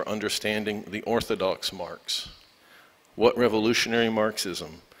possibility for understanding the orthodox Marx. What revolutionary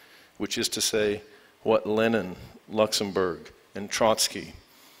Marxism, which is to say, what Lenin, Luxemburg, and Trotsky,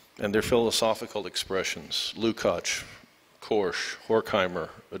 and their philosophical expressions, Lukács, Korsch, Horkheimer,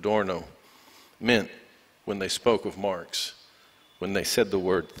 Adorno, meant when they spoke of Marx, when they said the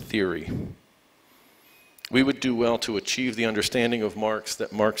word theory. We would do well to achieve the understanding of Marx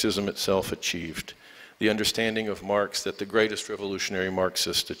that Marxism itself achieved, the understanding of Marx that the greatest revolutionary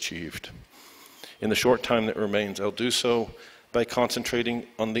Marxist achieved. In the short time that remains, I'll do so by concentrating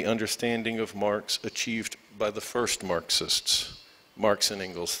on the understanding of Marx achieved by the first Marxists, Marx and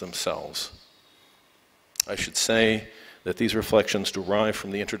Engels themselves. I should say that these reflections derive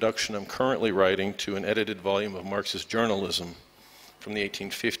from the introduction I'm currently writing to an edited volume of Marxist journalism from the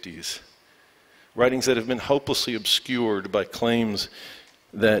 1850s, writings that have been hopelessly obscured by claims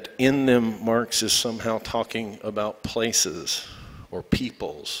that in them Marx is somehow talking about places or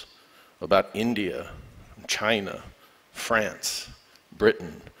peoples, about India, China, France,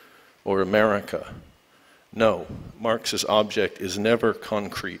 Britain, or America. No, Marx's object is never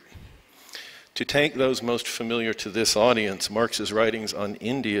concrete. To take those most familiar to this audience, Marx's writings on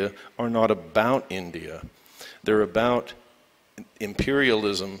India are not about India. They're about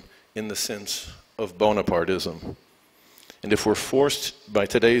imperialism in the sense of Bonapartism. And if we're forced by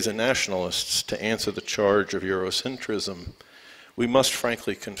today's nationalists to answer the charge of Eurocentrism, we must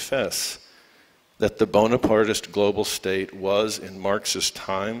frankly confess that the Bonapartist global state was in Marxist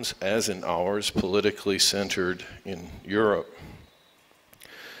times, as in ours, politically centered in Europe.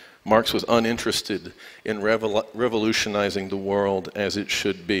 Marx was uninterested in revolutionizing the world as it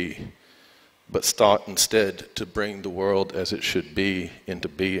should be, but sought instead to bring the world as it should be into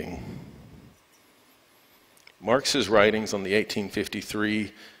being. Marx's writings on the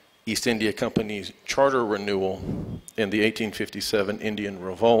 1853 East India Company's charter renewal and the 1857 Indian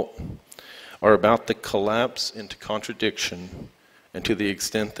Revolt are about the collapse into contradiction, and to the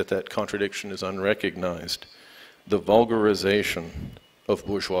extent that that contradiction is unrecognized, the vulgarization of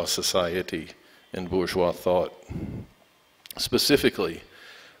bourgeois society and bourgeois thought. Specifically,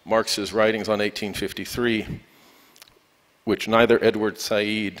 Marx's writings on 1853, which neither Edward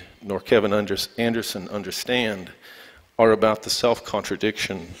Said nor Kevin Anderson understand, are about the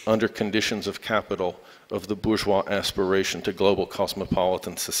self-contradiction under conditions of capital of the bourgeois aspiration to global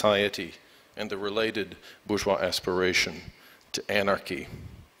cosmopolitan society and the related bourgeois aspiration to anarchy,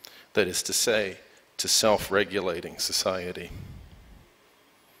 that is to say, to self-regulating society.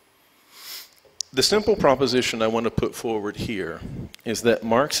 The simple proposition I want to put forward here is that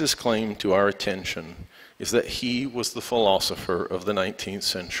Marx's claim to our attention is that he was the philosopher of the 19th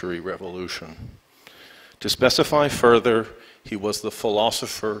century revolution. To specify further, he was the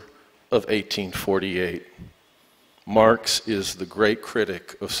philosopher of 1848. Marx is the great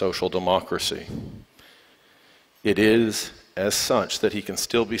critic of social democracy. It is, as such, that he can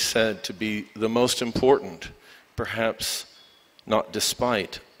still be said to be the most important, perhaps not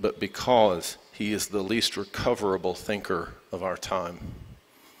despite, but because he is the least recoverable thinker of our time.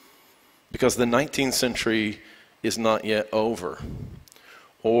 Because the 19th century is not yet over,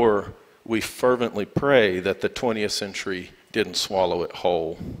 or we fervently pray that the 20th century didn't swallow it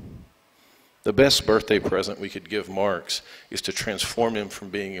whole. The best birthday present we could give Marx is to transform him from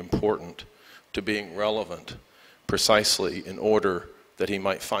being important to being relevant, precisely in order that he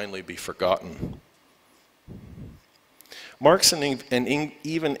might finally be forgotten. Marx and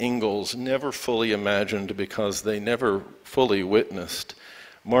even Engels never fully imagined, because they never fully witnessed,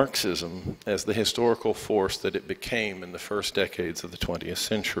 Marxism as the historical force that it became in the first decades of the 20th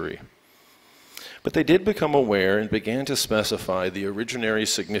century. But they did become aware and began to specify the originary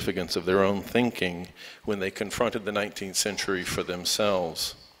significance of their own thinking when they confronted the 19th century for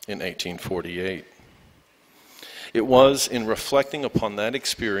themselves in 1848. It was in reflecting upon that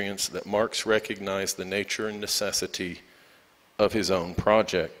experience that Marx recognized the nature and necessity of his own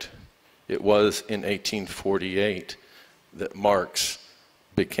project. It was in 1848 that Marx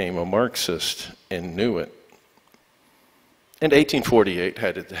became a Marxist and knew it. And 1848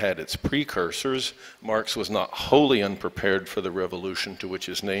 had its precursors. Marx was not wholly unprepared for the revolution to which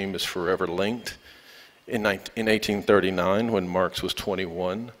his name is forever linked. In 1839, when Marx was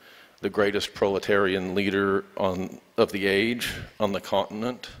 21, the greatest proletarian leader of the age on the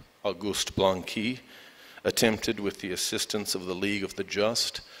continent, Auguste Blanqui, attempted with the assistance of the League of the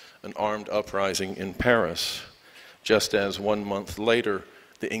Just an armed uprising in Paris, just as 1 month later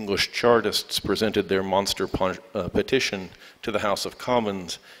the English Chartists presented their monster petition to the House of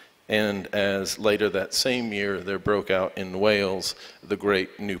Commons, and as later that same year there broke out in Wales the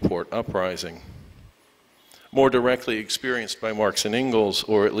Great Newport Uprising. More directly experienced by Marx and Engels,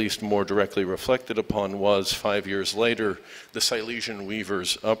 or at least more directly reflected upon, was 5 years later the Silesian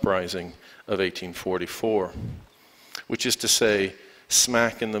Weavers' Uprising of 1844, which is to say,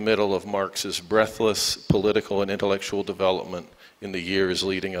 smack in the middle of Marx's breathless political and intellectual development in the years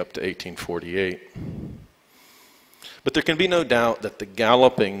leading up to 1848. But there can be no doubt that the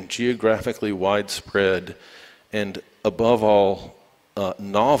galloping, geographically widespread, and above all,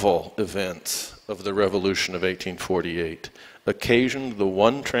 novel events of the Revolution of 1848 occasioned the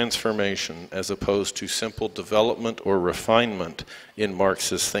one transformation, as opposed to simple development or refinement in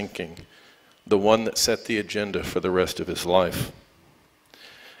Marx's thinking, the one that set the agenda for the rest of his life.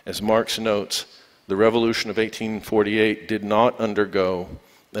 As Marx notes, the Revolution of 1848 did not undergo,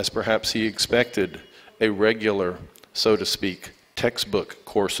 as perhaps he expected, a regular, so to speak, textbook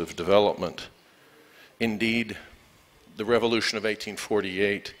course of development. Indeed, the Revolution of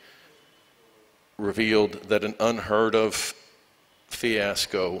 1848 revealed that an unheard of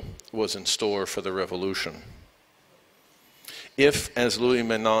fiasco was in store for the revolution. If, as Louis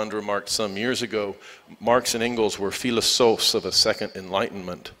Menand remarked some years ago, Marx and Engels were philosophes of a second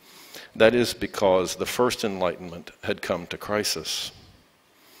enlightenment, that is because the first enlightenment had come to crisis.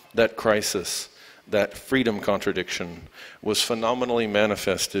 That crisis, that freedom contradiction, was phenomenally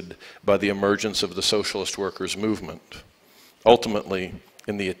manifested by the emergence of the socialist workers' movement, ultimately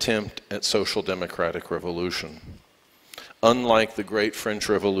in the attempt at social democratic revolution. Unlike the great French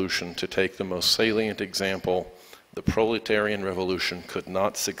Revolution, to take the most salient example, the proletarian revolution could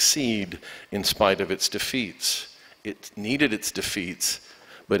not succeed in spite of its defeats. It needed its defeats,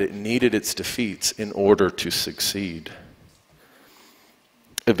 but it needed its defeats in order to succeed.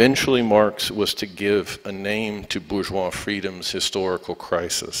 Eventually, Marx was to give a name to bourgeois freedom's historical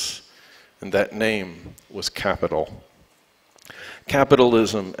crisis, and that name was capital.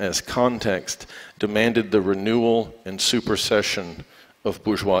 Capitalism as context demanded the renewal and supersession of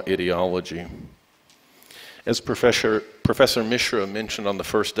bourgeois ideology. As Professor Mishra mentioned on the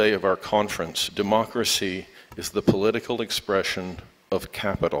first day of our conference, democracy is the political expression of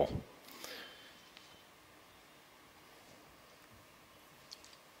capital.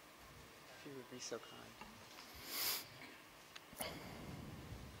 If you would be so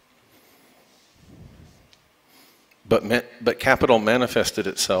kind. But capital manifested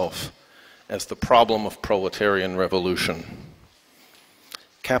itself as the problem of proletarian revolution.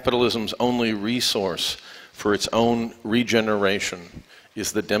 Capitalism's only resource for its own regeneration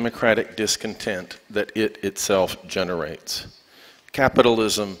is the democratic discontent that it itself generates.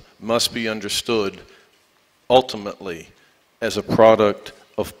 Capitalism must be understood ultimately as a product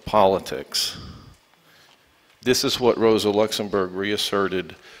of politics. This is what Rosa Luxemburg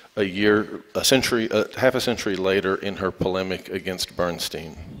reasserted half a century later in her polemic against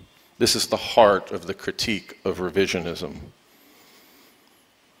Bernstein. This is the heart of the critique of revisionism.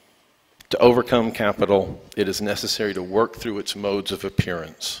 To overcome capital, it is necessary to work through its modes of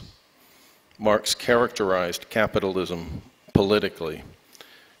appearance. Marx characterized capitalism politically.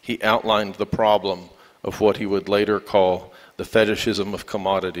 He outlined the problem of what he would later call the fetishism of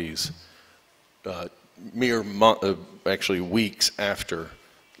commodities, actually weeks after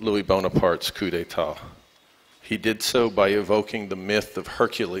Louis Bonaparte's coup d'etat. He did so by evoking the myth of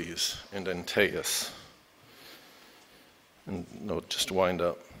Hercules and Antaeus. And no, just wind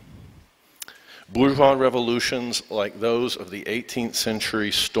up. Bourgeois revolutions like those of the 18th century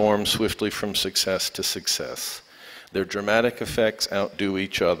storm swiftly from success to success. Their dramatic effects outdo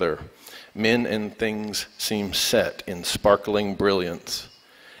each other. Men and things seem set in sparkling brilliance.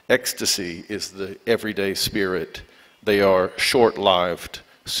 Ecstasy is the everyday spirit. They are short-lived.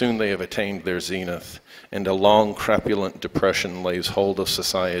 Soon they have attained their zenith, and a long, crapulent depression lays hold of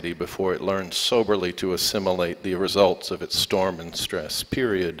society before it learns soberly to assimilate the results of its storm and stress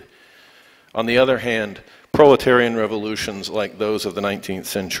period. On the other hand, proletarian revolutions like those of the 19th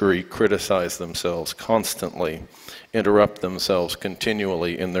century criticize themselves constantly, interrupt themselves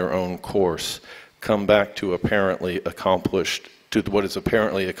continually in their own course, come back to what is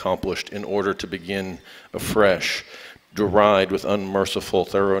apparently accomplished in order to begin afresh, deride with unmerciful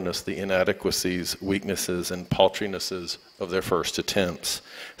thoroughness the inadequacies, weaknesses, and paltrinesses of their first attempts,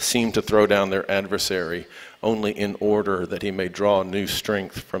 seem to throw down their adversary only in order that he may draw new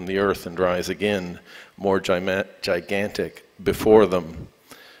strength from the earth and rise again, more gigantic before them,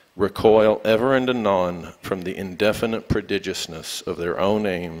 recoil ever and anon from the indefinite prodigiousness of their own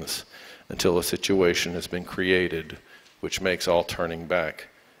aims until a situation has been created which makes all turning back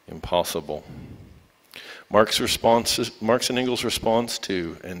impossible. Marx and Engels' response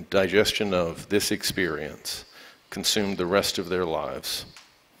to and digestion of this experience consumed the rest of their lives.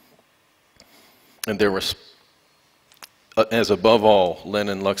 And there was, as above all,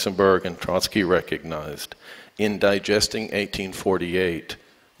 Lenin, Luxemburg, and Trotsky recognized, in digesting 1848,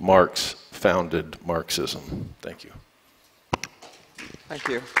 Marx founded Marxism. Thank you. Thank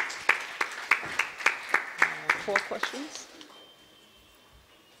you. 4 questions?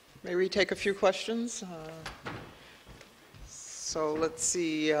 May we take a few questions? So let's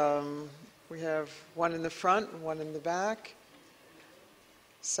see, we have one in the front, one in the back,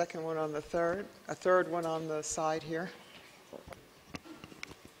 second one on the third, a third one on the side here.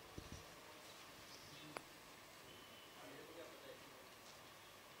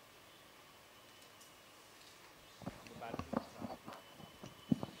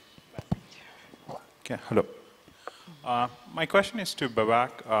 Okay, hello. My question is to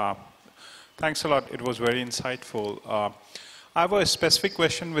Babak. Thanks a lot. It was very insightful. I have a specific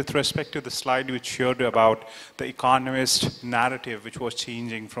question with respect to the slide which showed about the economist narrative, which was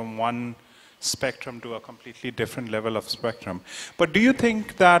changing from one spectrum to a completely different level of spectrum. But do you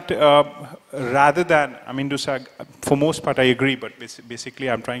think that rather than, I mean, for most part I agree, but basically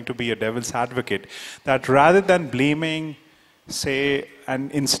I'm trying to be a devil's advocate, that rather than blaming, say, an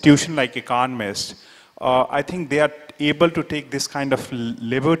institution like economists, I think they are able to take this kind of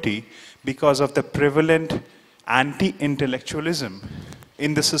liberty because of the prevalent anti-intellectualism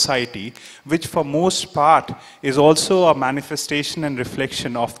in the society, which for most part is also a manifestation and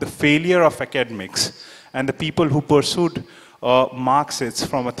reflection of the failure of academics and the people who pursued Marxists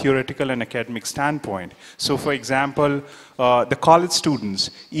from a theoretical and academic standpoint. So for example, the college students,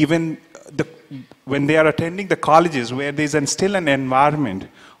 even when they are attending the colleges where there is still an environment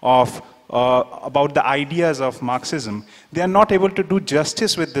of about the ideas of Marxism, they are not able to do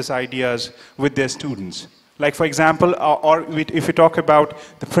justice with these ideas with their students. Like for example, if we talk about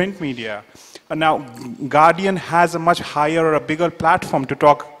the print media, now Guardian has a much higher or a bigger platform to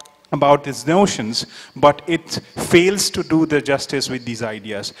talk about these notions, but it fails to do the justice with these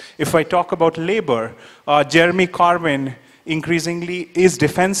ideas. If I talk about labor, Jeremy Corbyn increasingly is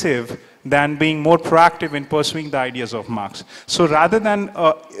defensive than being more proactive in pursuing the ideas of Marx. So rather than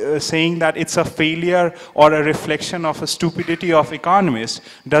saying that it's a failure or a reflection of a stupidity of economists,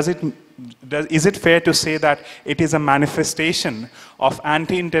 is it fair to say that it is a manifestation of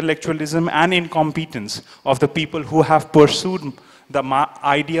anti-intellectualism and incompetence of the people who have pursued the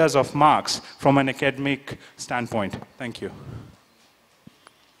ideas of Marx from an academic standpoint? Thank you.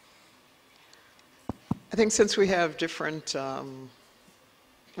 I think since we have different,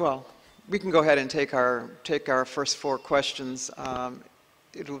 well, we can go ahead and take our first 4 questions.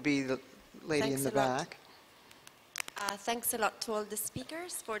 It will be the lady in the back. Thanks a lot to all the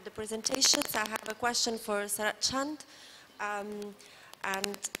speakers for the presentations. I have a question for Saratchand.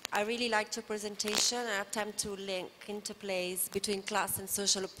 And I really liked your presentation and attempt to link interplays between class and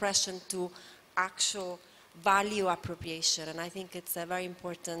social oppression to actual value appropriation, and I think it's a very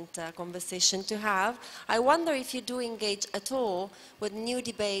important conversation to have. I wonder if you do engage at all with new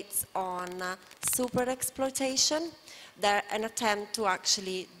debates on super exploitation, an attempt to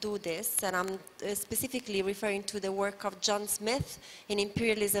actually do this, and I'm specifically referring to the work of John Smith in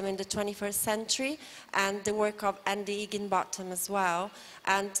Imperialism in the 21st Century and the work of Andy Higginbottom as well.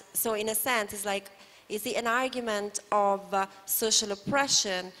 And so in a sense, it's like, is it an argument of social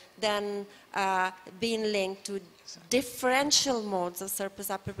oppression then being linked to differential modes of surplus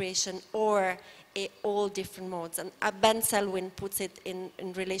appropriation or all different modes? And Ben Selwyn puts it in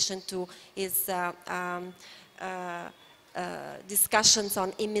relation to his discussions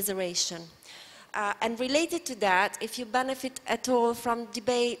on immiseration. And related to that, if you benefit at all from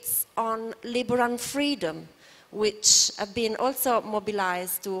debates on labor and freedom, which have been also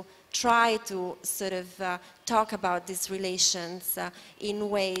mobilized to try to sort of talk about these relations in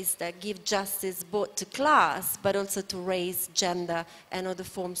ways that give justice both to class, but also to race, gender, and other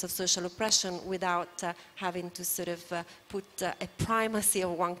forms of social oppression without having to sort of put a primacy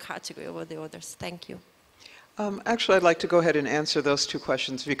of one category over the others. Thank you. Actually, I'd like to go ahead and answer those 2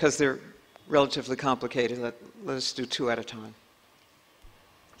 questions because they're relatively complicated. Let us do 2 at a time.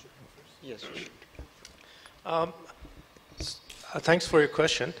 Yes. Thanks for your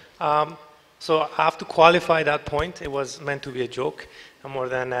question. So I have to qualify that point. It was meant to be a joke, more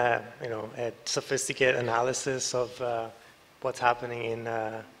than a sophisticated analysis of what's happening in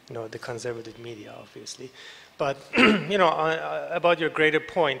the conservative media, obviously. But about your greater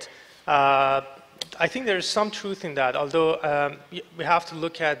point, I think there is some truth in that. Although we have to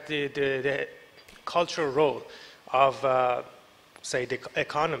look at the cultural role of, say, the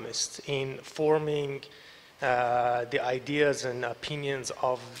economists in forming the ideas and opinions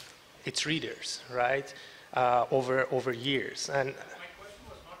of its readers, right, over years. And my question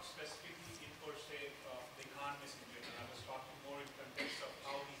was not specifically in per se the economists in general. I was talking more in context of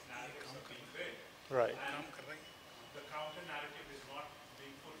how these narratives are being read. right. And the counter narrative is not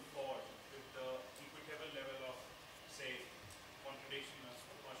being put forward with the equitable level of, say, contradiction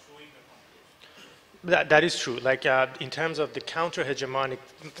or showing the contradiction. That is true. Like in terms of the counter-hegemonic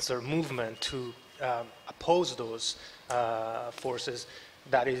sort of movement to oppose those forces,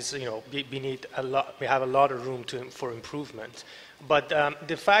 that is, we need a lot. We have a lot of room for improvement. But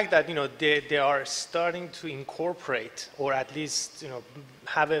the fact that they are starting to incorporate, or at least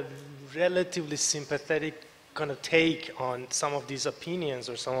have a relatively sympathetic kind of take on some of these opinions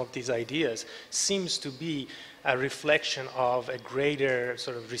or some of these ideas, seems to be a reflection of a greater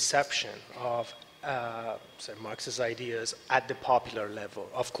sort of reception of say Marx's ideas at the popular level.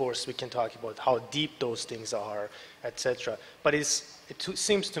 Of course, we can talk about how deep those things are, etc. But it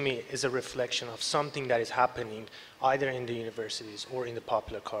seems to me is a reflection of something that is happening either in the universities or in the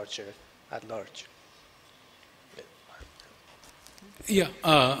popular culture at large. Yeah,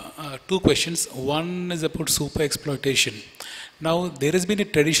 two questions. One is about super exploitation. Now, there has been a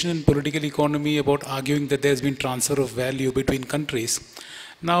tradition in political economy about arguing that there has been transfer of value between countries.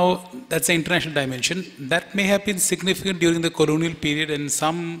 Now, that's the international dimension. That may have been significant during the colonial period, and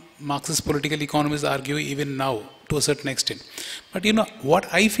some Marxist political economists argue even now to a certain extent. But what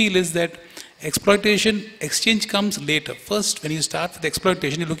I feel is that exploitation, exchange comes later. First, when you start with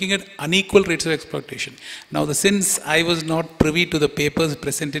exploitation, you're looking at unequal rates of exploitation. Now, since I was not privy to the papers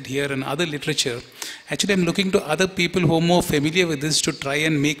presented here and other literature, actually I'm looking to other people who are more familiar with this to try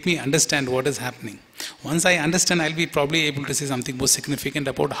and make me understand what is happening. Once I understand, I'll be probably able to say something more significant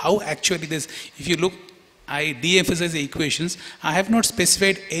about how actually this, if you look, I de-emphasize the equations, I have not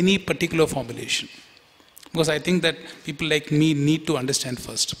specified any particular formulation. Because I think that people like me need to understand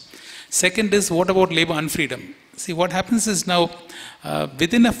first. Second is, what about labor unfreedom? See, what happens is now,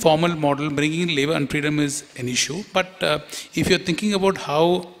 within a formal model, bringing in labor unfreedom is an issue. But if you're thinking about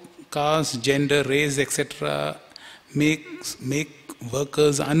how caste, gender, race, etc. make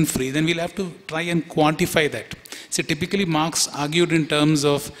workers unfree, then we'll have to try and quantify that. So typically Marx argued in terms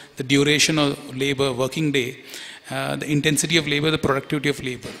of the duration of labor, working day, the intensity of labor, the productivity of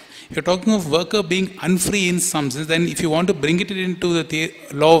labor. If you're talking of worker being unfree in some sense, then if you want to bring it into the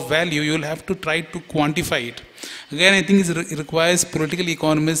law of value, you'll have to try to quantify it. Again, I think it requires political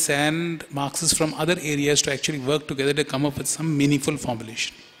economists and Marxists from other areas to actually work together to come up with some meaningful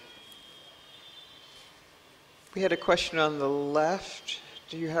formulation. We had a question on the left.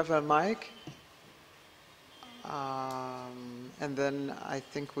 Do you have a mic? And then I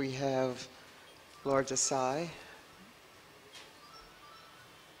think we have Lord Desai.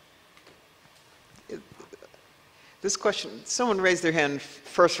 This question, someone raised their hand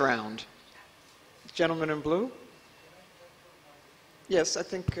first round. Gentleman in blue? Yes, I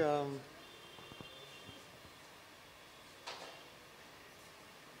think...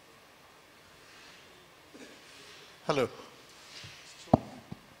 Hello.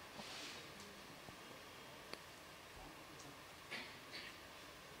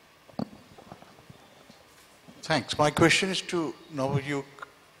 Thanks. My question is to Navyug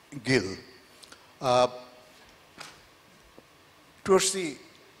Gill. Towards the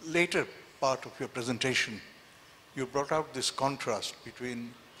later part of your presentation, you brought out this contrast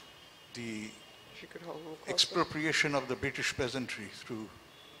between the expropriation of the British peasantry through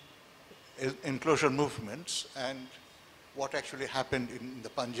enclosure movements and what actually happened in the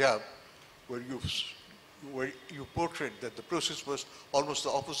Punjab, where you portrayed that the process was almost the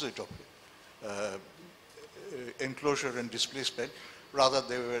opposite of enclosure and displacement. Rather,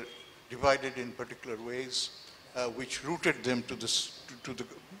 they were divided in particular ways, which rooted them to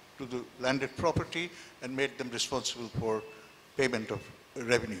the landed property and made them responsible for payment of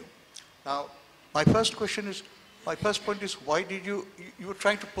revenue. Now, my first point is, why did you were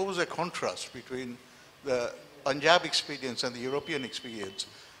trying to pose a contrast between the Punjab experience and the European experience,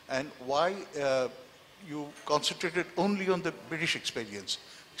 and why you concentrated only on the British experience?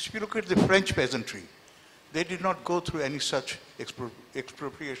 Because if you look at the French peasantry, they did not go through any such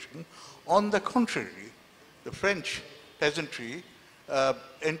expropriation. On the contrary, the French peasantry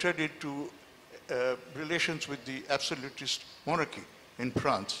entered into relations with the absolutist monarchy in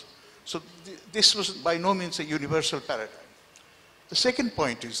France. So this was by no means a universal paradigm. The second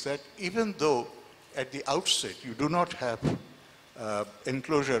point is that even though at the outset you do not have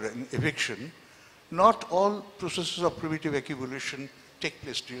enclosure and eviction, not all processes of primitive accumulation take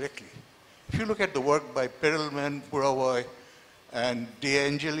place directly. If you look at the work by Perelman, Burawoy, and De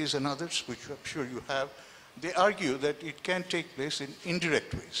Angelis and others, which I'm sure you have, they argue that it can take place in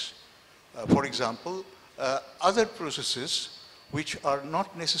indirect ways. For example, other processes which are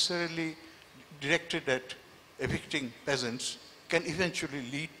not necessarily directed at evicting peasants can eventually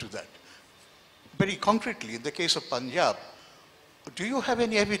lead to that. Very concretely, in the case of Punjab, do you have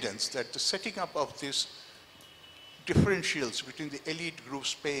any evidence that the setting up of these differentials between the elite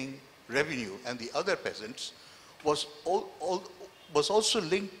groups paying revenue and the other peasants was also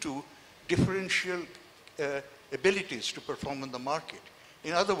linked to differential abilities to perform in the market?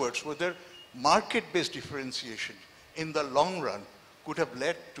 In other words, whether market-based differentiation in the long run could have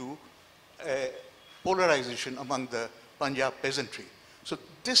led to polarization among the Punjab peasantry. So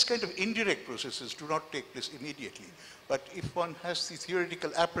this kind of indirect processes do not take place immediately. But if one has the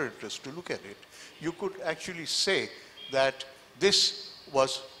theoretical apparatus to look at it, you could actually say that this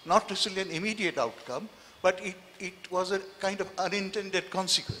was not necessarily an immediate outcome, but it was a kind of unintended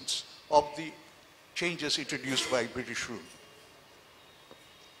consequence of the changes introduced by British rule.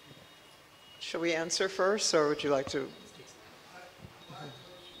 Shall we answer first, or would you like to?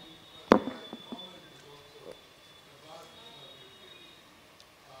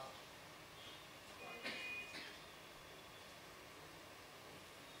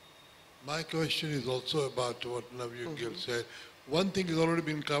 My question is also about what Navyug Gill said. One thing has already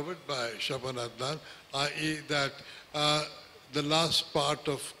been covered by Shaban Adnan, i.e. that the last part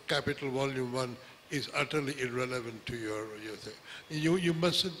of Capital Volume 1 is utterly irrelevant to your thing. You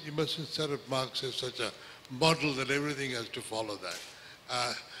mustn't set up Marx as such a model that everything has to follow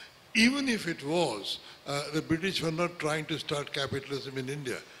that. Even if it was, the British were not trying to start capitalism in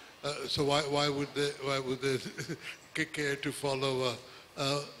India. So why would they care to follow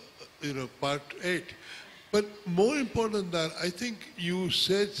part 8? But more important than that, I think you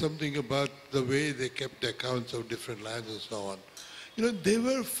said something about the way they kept accounts of different lands and so on. They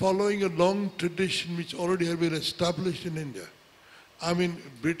were following a long tradition which already had been established in India. I mean,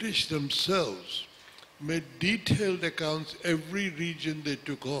 British themselves made detailed accounts every region they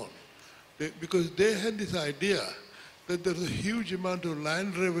took on. Because they had this idea that there's a huge amount of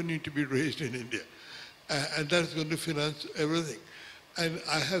land revenue to be raised in India. And that's going to finance everything. And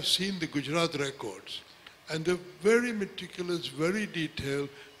I have seen the Gujarat records. And they're very meticulous, very detailed,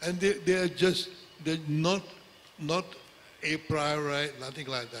 and they're not a priori, nothing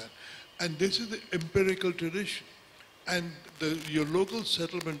like that. And this is the empirical tradition. And your local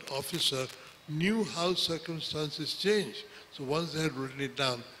settlement officer knew how circumstances change. So once they had written it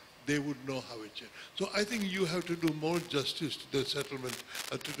down, they would know how it changed. So I think you have to do more justice to the settlement,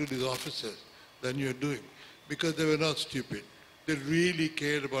 to these officers than you're doing, because they were not stupid. They really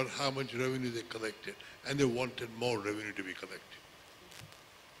cared about how much revenue they collected, and they wanted more revenue to be collected.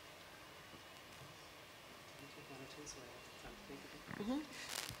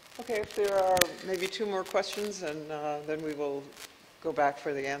 Okay, if there are maybe 2 more questions, and then we will go back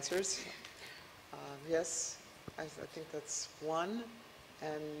for the answers. Yes, I think that's one.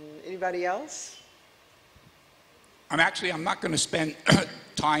 And anybody else? I'm not going to spend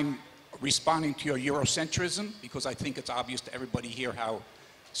time responding to your Eurocentrism, because I think it's obvious to everybody here how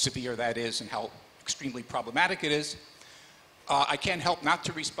severe that is and how extremely problematic it is. I can't help not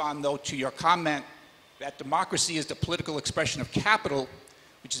to respond, though, to your comment that democracy is the political expression of capital,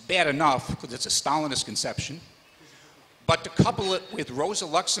 which is bad enough because it's a Stalinist conception, but to couple it with Rosa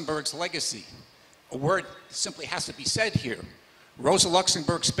Luxemburg's legacy. A word simply has to be said here. Rosa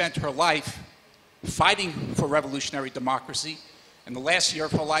Luxemburg spent her life fighting for revolutionary democracy, and the last year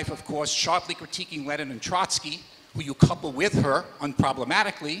of her life, of course, sharply critiquing Lenin and Trotsky, who you couple with her,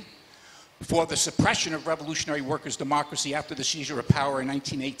 unproblematically, for the suppression of revolutionary workers' democracy after the seizure of power in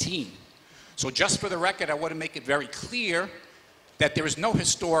 1918. So just for the record, I want to make it very clear that there is no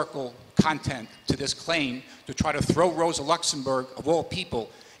historical content to this claim to try to throw Rosa Luxemburg, of all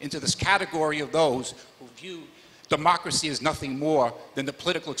people, into this category of those who view democracy as nothing more than the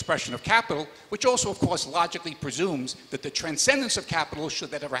political expression of capital, which also, of course, logically presumes that the transcendence of capital, should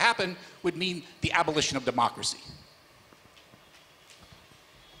that ever happen, would mean the abolition of democracy.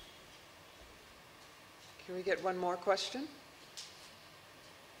 Can we get one more question?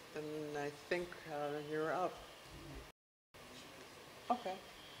 Then I think you're up. Okay.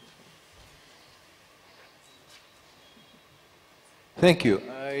 Thank you.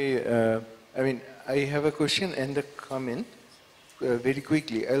 I mean, I have a question and a comment. Very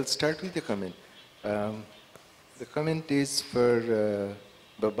quickly, I'll start with the comment. The comment is for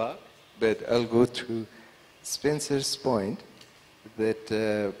Babak, but I'll go through Spencer's point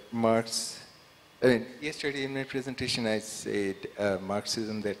that Marx, I mean, yesterday in my presentation I said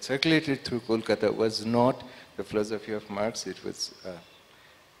Marxism that circulated through Kolkata was not the philosophy of Marx, it was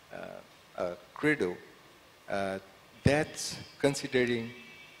a credo. That's considering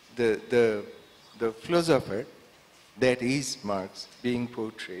the philosopher that is Marx being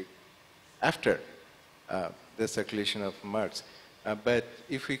portrayed after the circulation of Marx. But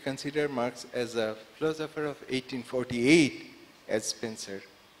if we consider Marx as a philosopher of 1848, as Spencer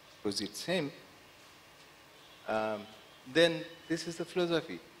posits him, then this is the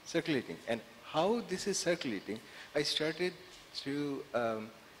philosophy circulating. And how this is circulating, I started through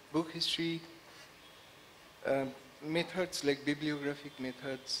book history methods like bibliographic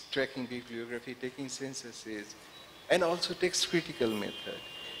methods, tracking bibliography, taking censuses, and also text critical method.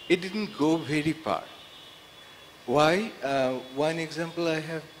 It didn't go very far. Why? One example I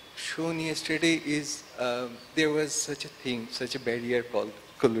have shown yesterday is there was such a thing, such a barrier called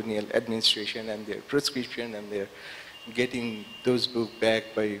colonial administration and their prescription and their getting those books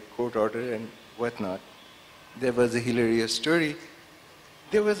back by court order and whatnot. There was a hilarious story.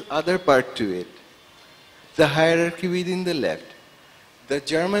 There was other part to it. The hierarchy within the left. The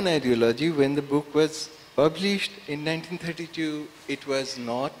German ideology, when the book was published in 1932, it was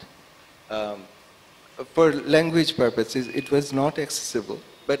not, for language purposes, it was not accessible,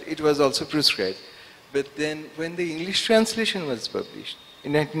 but it was also prescribed. But then when the English translation was published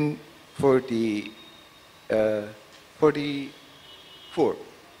in 1944,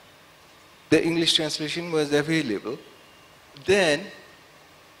 the English translation was available. Then,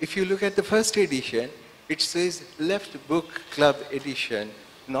 if you look at the first edition, it says Left Book Club edition,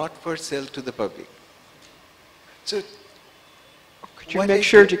 not for sale to the public. So, could you make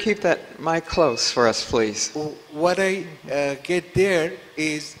sure to keep that mic close for us, please? What I get there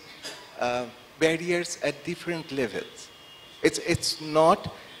is barriers at different levels. It's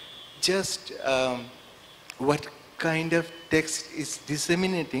not just what kind of text is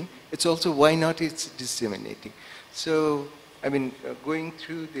disseminating, it's also why not it's disseminating. So, I mean, going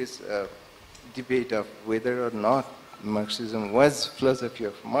through this debate of whether or not Marxism was philosophy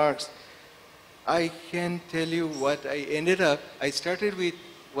of Marx, I can tell you what I ended up. I started with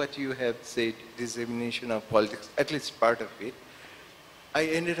what you have said, dissemination of politics, at least part of it. I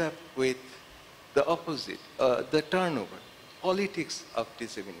ended up with the opposite, the turnover, politics of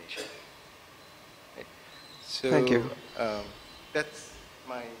dissemination. Right. So, thank you. That's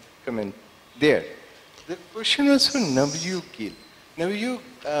my comment there. The question was for Navyug Gill. Navyug,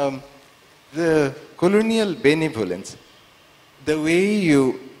 the colonial benevolence, the way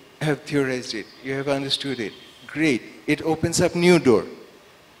you have theorized it, you have understood it, great. It opens up new door.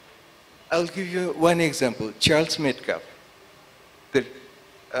 I'll give you one example. Charles Metcalfe, the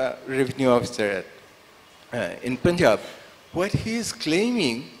revenue officer in Punjab, what he is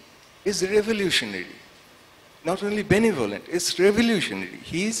claiming is revolutionary. Not only benevolent, it's revolutionary.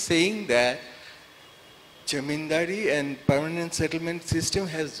 He is saying that Jamindari and permanent settlement system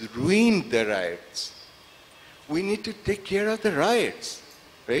has ruined the riots. We need to take care of the riots,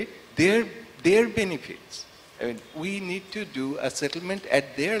 right? Their benefits. I mean, we need to do a settlement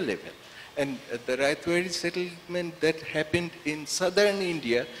at their level. And the Raitwari settlement that happened in southern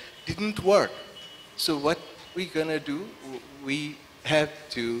India didn't work. So what we're gonna do, we have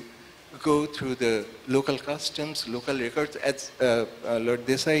to go through the local customs, local records, as Lord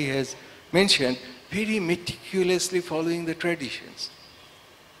Desai has mentioned, very meticulously following the traditions.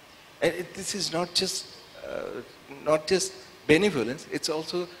 And this is not just benevolence, it's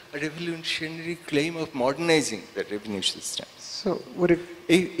also a revolutionary claim of modernizing the revenue system. So would it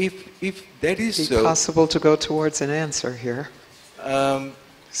if that is be so, possible to go towards an answer here?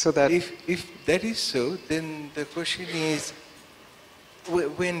 So that if that is so, then the question is,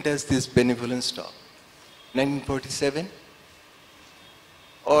 when does this benevolence stop? 1947?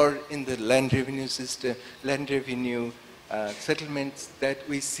 Or in the land revenue system, land revenue settlements that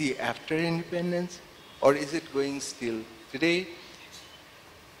we see after independence? Or is it going still today?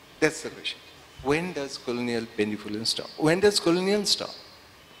 That's the question. When does colonial benevolence stop? When does colonial stop?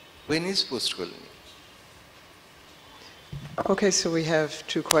 When is post-colonial? Okay, so we have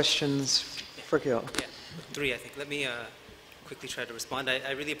two questions for Gill. Yeah, three, I think. Let me quickly try to respond.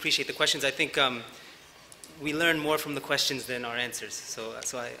 I really appreciate the questions. I think we learn more from the questions than our answers. So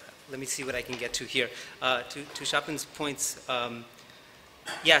let me see what I can get to here. To Chapin's points,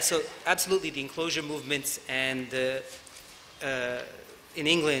 yeah, so absolutely the enclosure movements and the in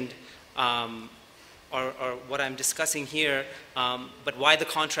England, or what I'm discussing here, but why the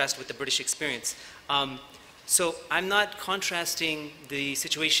contrast with the British experience. So I'm not contrasting the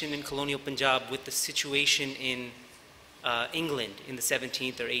situation in colonial Punjab with the situation in England in the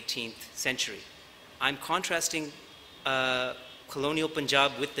 17th or 18th century. I'm contrasting colonial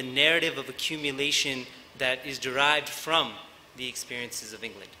Punjab with the narrative of accumulation that is derived from the experiences of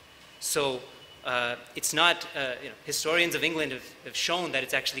England. So it's not, historians of England have shown that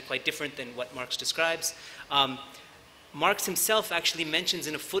it's actually quite different than what Marx describes. Marx himself actually mentions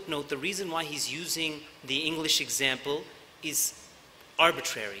in a footnote the reason why he's using the English example is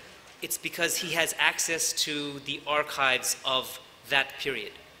arbitrary. It's because he has access to the archives of that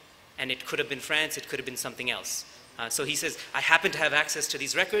period. And it could have been France, it could have been something else. So he says, I happen to have access to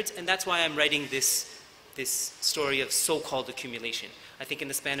these records, and that's why I'm writing this story of so-called accumulation. I think in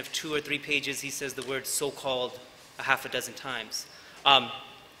the span of 2 or 3 pages, he says the word so-called a half a dozen times.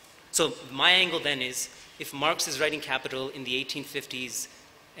 So my angle then is, if Marx is writing Capital in the 1850s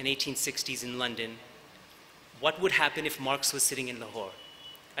and 1860s in London, what would happen if Marx was sitting in Lahore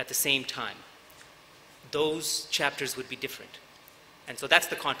at the same time? Those chapters would be different. And so that's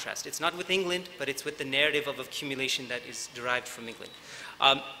the contrast. It's not with England, but it's with the narrative of accumulation that is derived from England.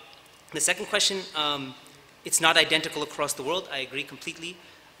 The second question, it's not identical across the world. I agree completely.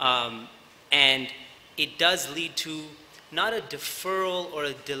 And it does lead to not a deferral or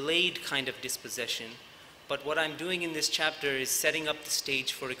a delayed kind of dispossession, but what I'm doing in this chapter is setting up the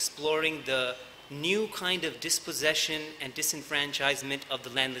stage for exploring the new kind of dispossession and disenfranchisement of the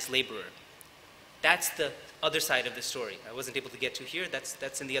landless laborer. That's the other side of the story. I wasn't able to get to here.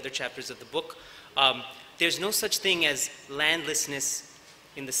 That's in the other chapters of the book. There's no such thing as landlessness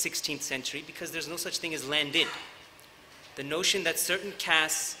in the 16th century because there's no such thing as landed. The notion that certain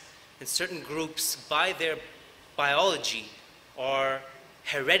castes and certain groups, by their biology, are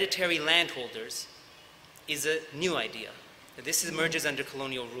hereditary landholders is a new idea. This emerges under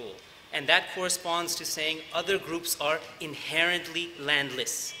colonial rule. And that corresponds to saying other groups are inherently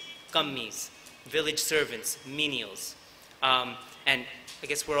landless. Kammis, village servants, menials. And I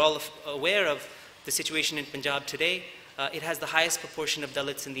guess we're all aware of the situation in Punjab today. It has the highest proportion of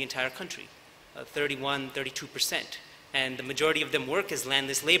Dalits in the entire country, 32%. And the majority of them work as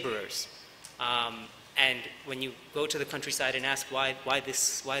landless laborers. And when you go to the countryside and ask why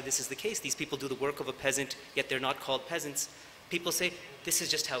this is the case, these people do the work of a peasant, yet they're not called peasants, people say, this is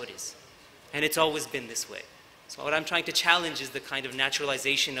just how it is. And it's always been this way. So what I'm trying to challenge is the kind of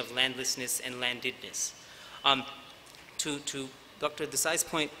naturalization of landlessness and landedness. To Dr. Desai's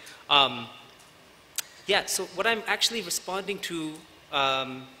point, yeah, so what I'm actually responding to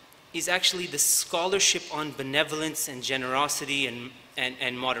is actually the scholarship on benevolence and generosity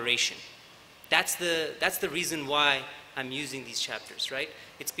and moderation. That's the reason why I'm using these chapters, right?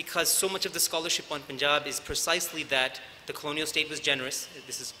 It's because so much of the scholarship on Punjab is precisely that the colonial state was generous.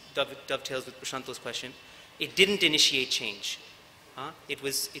 This dovetails with Prashanto's question. It didn't initiate change. It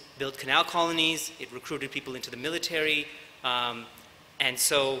built canal colonies, it recruited people into the military, and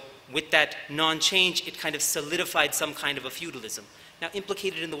so with that non-change, it kind of solidified some kind of a feudalism. Now,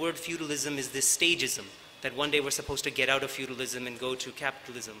 implicated in the word feudalism is this stagism, that one day we're supposed to get out of feudalism and go to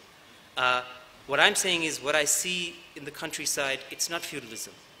capitalism. What I'm saying is what I see in the countryside, it's not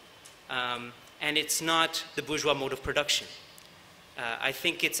feudalism. And it's not the bourgeois mode of production. I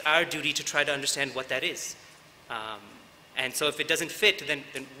think it's our duty to try to understand what that is. And so if it doesn't fit,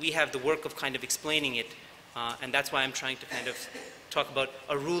 then we have the work of kind of explaining it. And that's why I'm trying to kind of talk about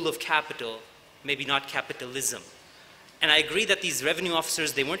a rule of capital, maybe not capitalism. And I agree that these revenue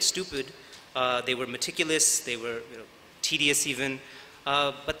officers, they weren't stupid. They were meticulous, they were tedious even.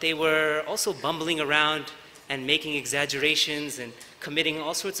 But they were also bumbling around and making exaggerations and committing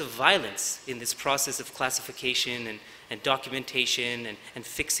all sorts of violence in this process of classification and documentation and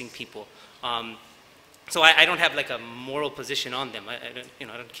fixing people. So I don't have like a moral position on them. I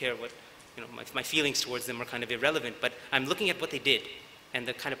don't care what, my feelings towards them are kind of irrelevant, but I'm looking at what they did and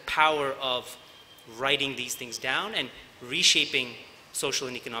the kind of power of writing these things down and reshaping social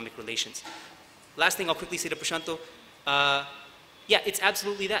and economic relations. Last thing I'll quickly say to Prashanto, yeah, it's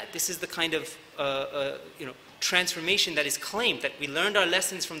absolutely that. This is the kind of transformation that is claimed, that we learned our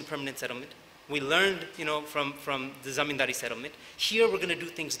lessons from the permanent settlement. We learned from the Zamindari settlement. Here we're going to do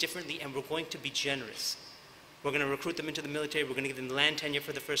things differently and we're going to be generous. We're going to recruit them into the military. We're going to give them land tenure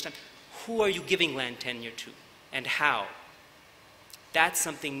for the first time. Who are you giving land tenure to and how? That's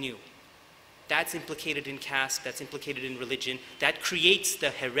something new. That's implicated in caste. That's implicated in religion. That creates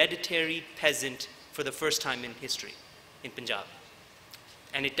the hereditary peasant for the first time in history in Punjab.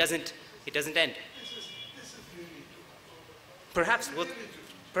 And it doesn't end. Perhaps, well,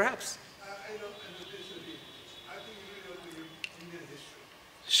 perhaps.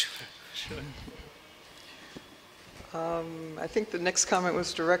 Sure, sure. I think the next comment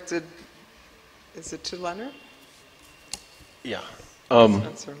was directed, is it to Leonard? Yeah.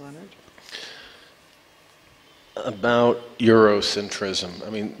 Spencer Leonard. About Eurocentrism. I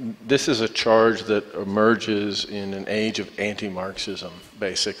mean, this is a charge that emerges in an age of anti-Marxism,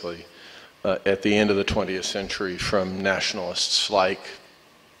 basically, at the end of the 20th century from nationalists like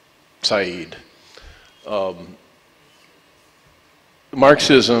Said.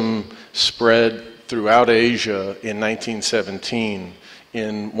 Marxism spread throughout Asia in 1917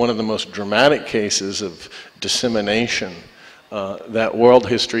 in one of the most dramatic cases of dissemination that world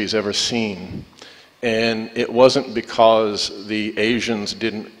history has ever seen. And it wasn't because the Asians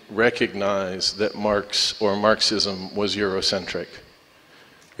didn't recognize that Marx or Marxism was Eurocentric.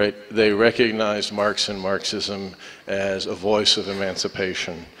 Right? They recognized Marx and Marxism as a voice of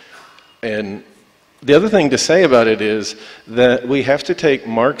emancipation. And the other thing to say about it is that we have to take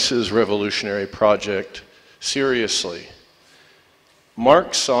Marx's revolutionary project seriously.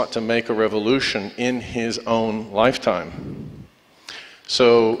 Marx sought to make a revolution in his own lifetime.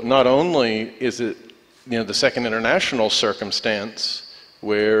 So not only is it, the Second International circumstance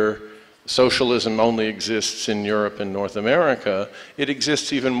where socialism only exists in Europe and North America, it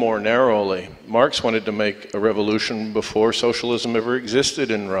exists even more narrowly. Marx wanted to make a revolution before socialism ever existed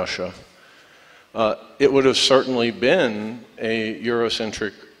in Russia. It would have certainly been a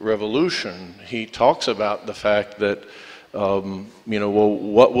Eurocentric revolution. He talks about the fact that, well,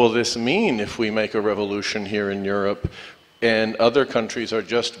 what will this mean if we make a revolution here in Europe? And other countries are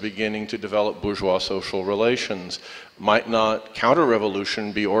just beginning to develop bourgeois social relations. Might not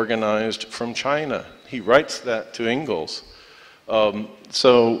counter-revolution be organized from China? He writes that to Engels.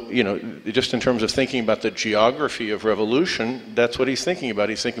 So, just in terms of thinking about the geography of revolution, that's what he's thinking about.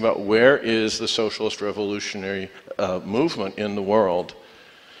 He's thinking about where is the socialist revolutionary movement in the world.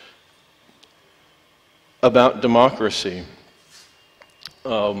 About democracy.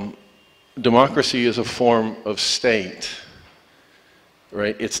 Democracy is a form of state.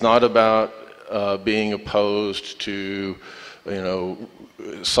 Right? It's not about being opposed to,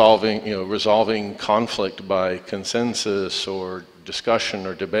 resolving conflict by consensus or discussion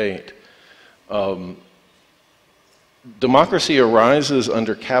or debate. Democracy arises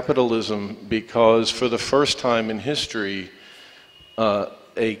under capitalism because for the first time in history,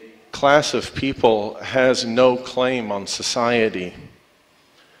 a class of people has no claim on society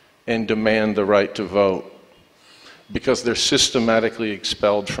and demand the right to vote, because they're systematically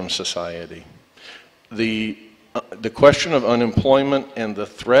expelled from society. The question of unemployment and the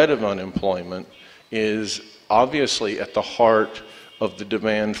threat of unemployment is obviously at the heart of the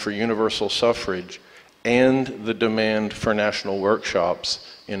demand for universal suffrage and the demand for national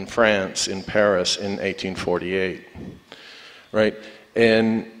workshops in France, in Paris in 1848, right?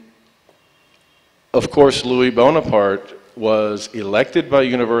 And of course, Louis Bonaparte was elected by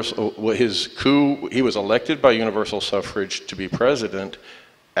he was elected by universal suffrage to be president.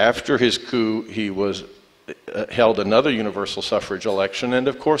 After his coup, he was held another universal suffrage election, and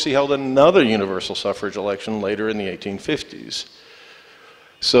of course he held another universal suffrage election later in the 1850s.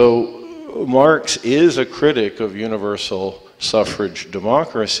 So Marx is a critic of universal suffrage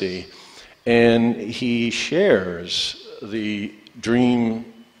democracy, and he shares the dream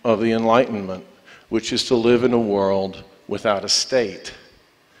of the Enlightenment, which is to live in a world without a state,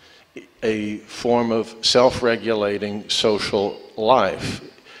 a form of self-regulating social life.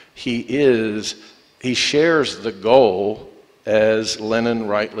 He shares the goal, as Lenin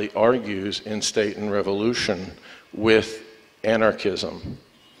rightly argues in State and Revolution, with anarchism.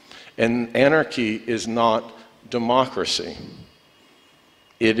 And anarchy is not democracy.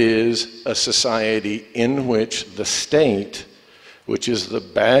 It is a society in which the state, which is the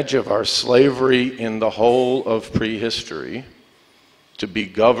badge of our slavery in the whole of prehistory, to be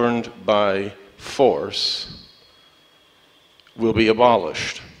governed by force, will be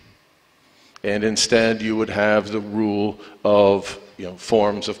abolished. And instead you would have the rule of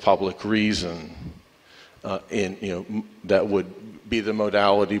forms of public reason, that would be the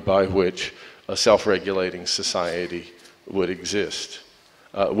modality by which a self-regulating society would exist.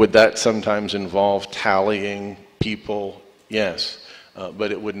 Would that sometimes involve tallying people? Yes,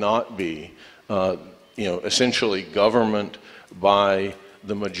 but it would not be, essentially government by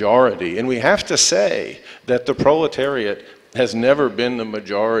the majority. And we have to say that the proletariat has never been the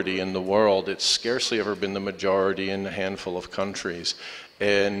majority in the world. It's scarcely ever been the majority in a handful of countries.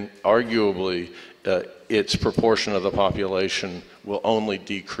 And arguably, its proportion of the population will only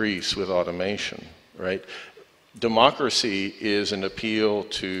decrease with automation, right? democracy is an appeal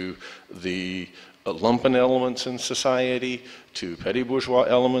to the lumpen elements in society, to petty bourgeois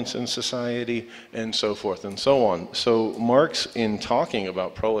elements in society, and so forth and so on. So Marx, in talking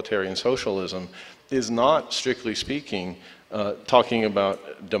about proletarian socialism, is not, strictly speaking, talking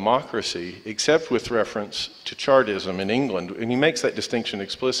about democracy, except with reference to Chartism in England. And he makes that distinction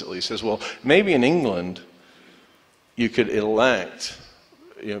explicitly. He says, well, maybe in England you could elect,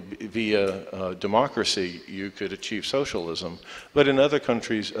 via democracy, you could achieve socialism. But in other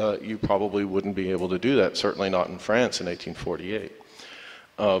countries, you probably wouldn't be able to do that, certainly not in France in 1848.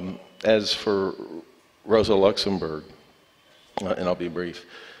 As for Rosa Luxemburg, and I'll be brief,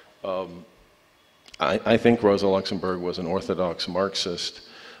 I think Rosa Luxemburg was an orthodox Marxist.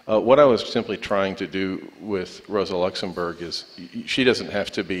 What I was simply trying to do with Rosa Luxemburg is, she doesn't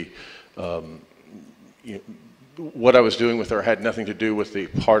have to be, what I was doing with her had nothing to do with the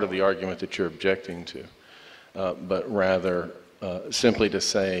part of the argument that you're objecting to, but rather simply to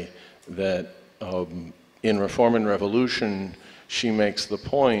say that in Reform and Revolution, she makes the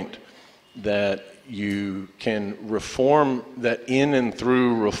point that you can reform, that in and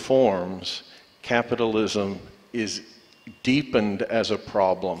through reforms, capitalism is deepened as a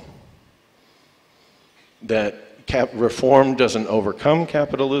problem. That reform doesn't overcome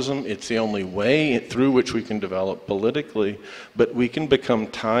capitalism, it's the only way through which we can develop politically, but we can become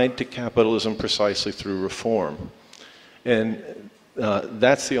tied to capitalism precisely through reform. And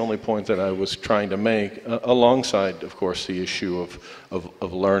that's the only point that I was trying to make, alongside, of course, the issue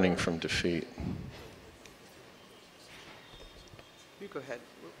of learning from defeat. You go ahead.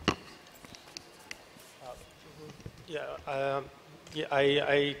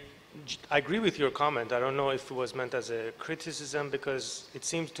 I agree with your comment. I don't know if it was meant as a criticism, because it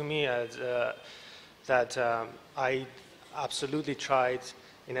seems to me as, that I absolutely tried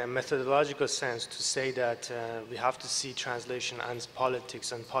in a methodological sense to say that we have to see translation as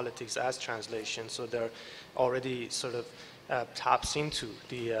politics and politics as translation. So there already sort of taps into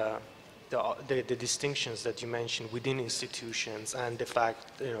the distinctions that you mentioned within institutions, and the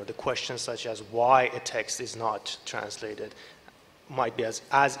fact, the questions such as why a text is not translated might be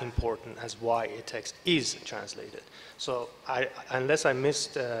as important as why a text is translated. So unless I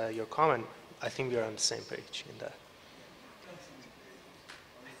missed your comment, I think we are on the same page in that.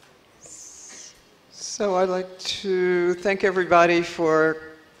 So I'd like to thank everybody for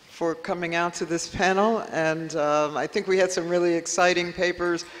coming out to this panel, and I think we had some really exciting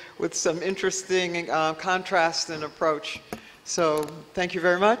papers with some interesting contrast and approach. So thank you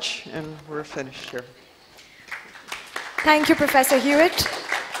very much, and we're finished here. Thank you, Professor Hewitt.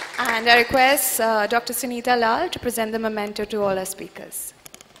 And I request Dr. Sunita Lal to present the memento to all our speakers.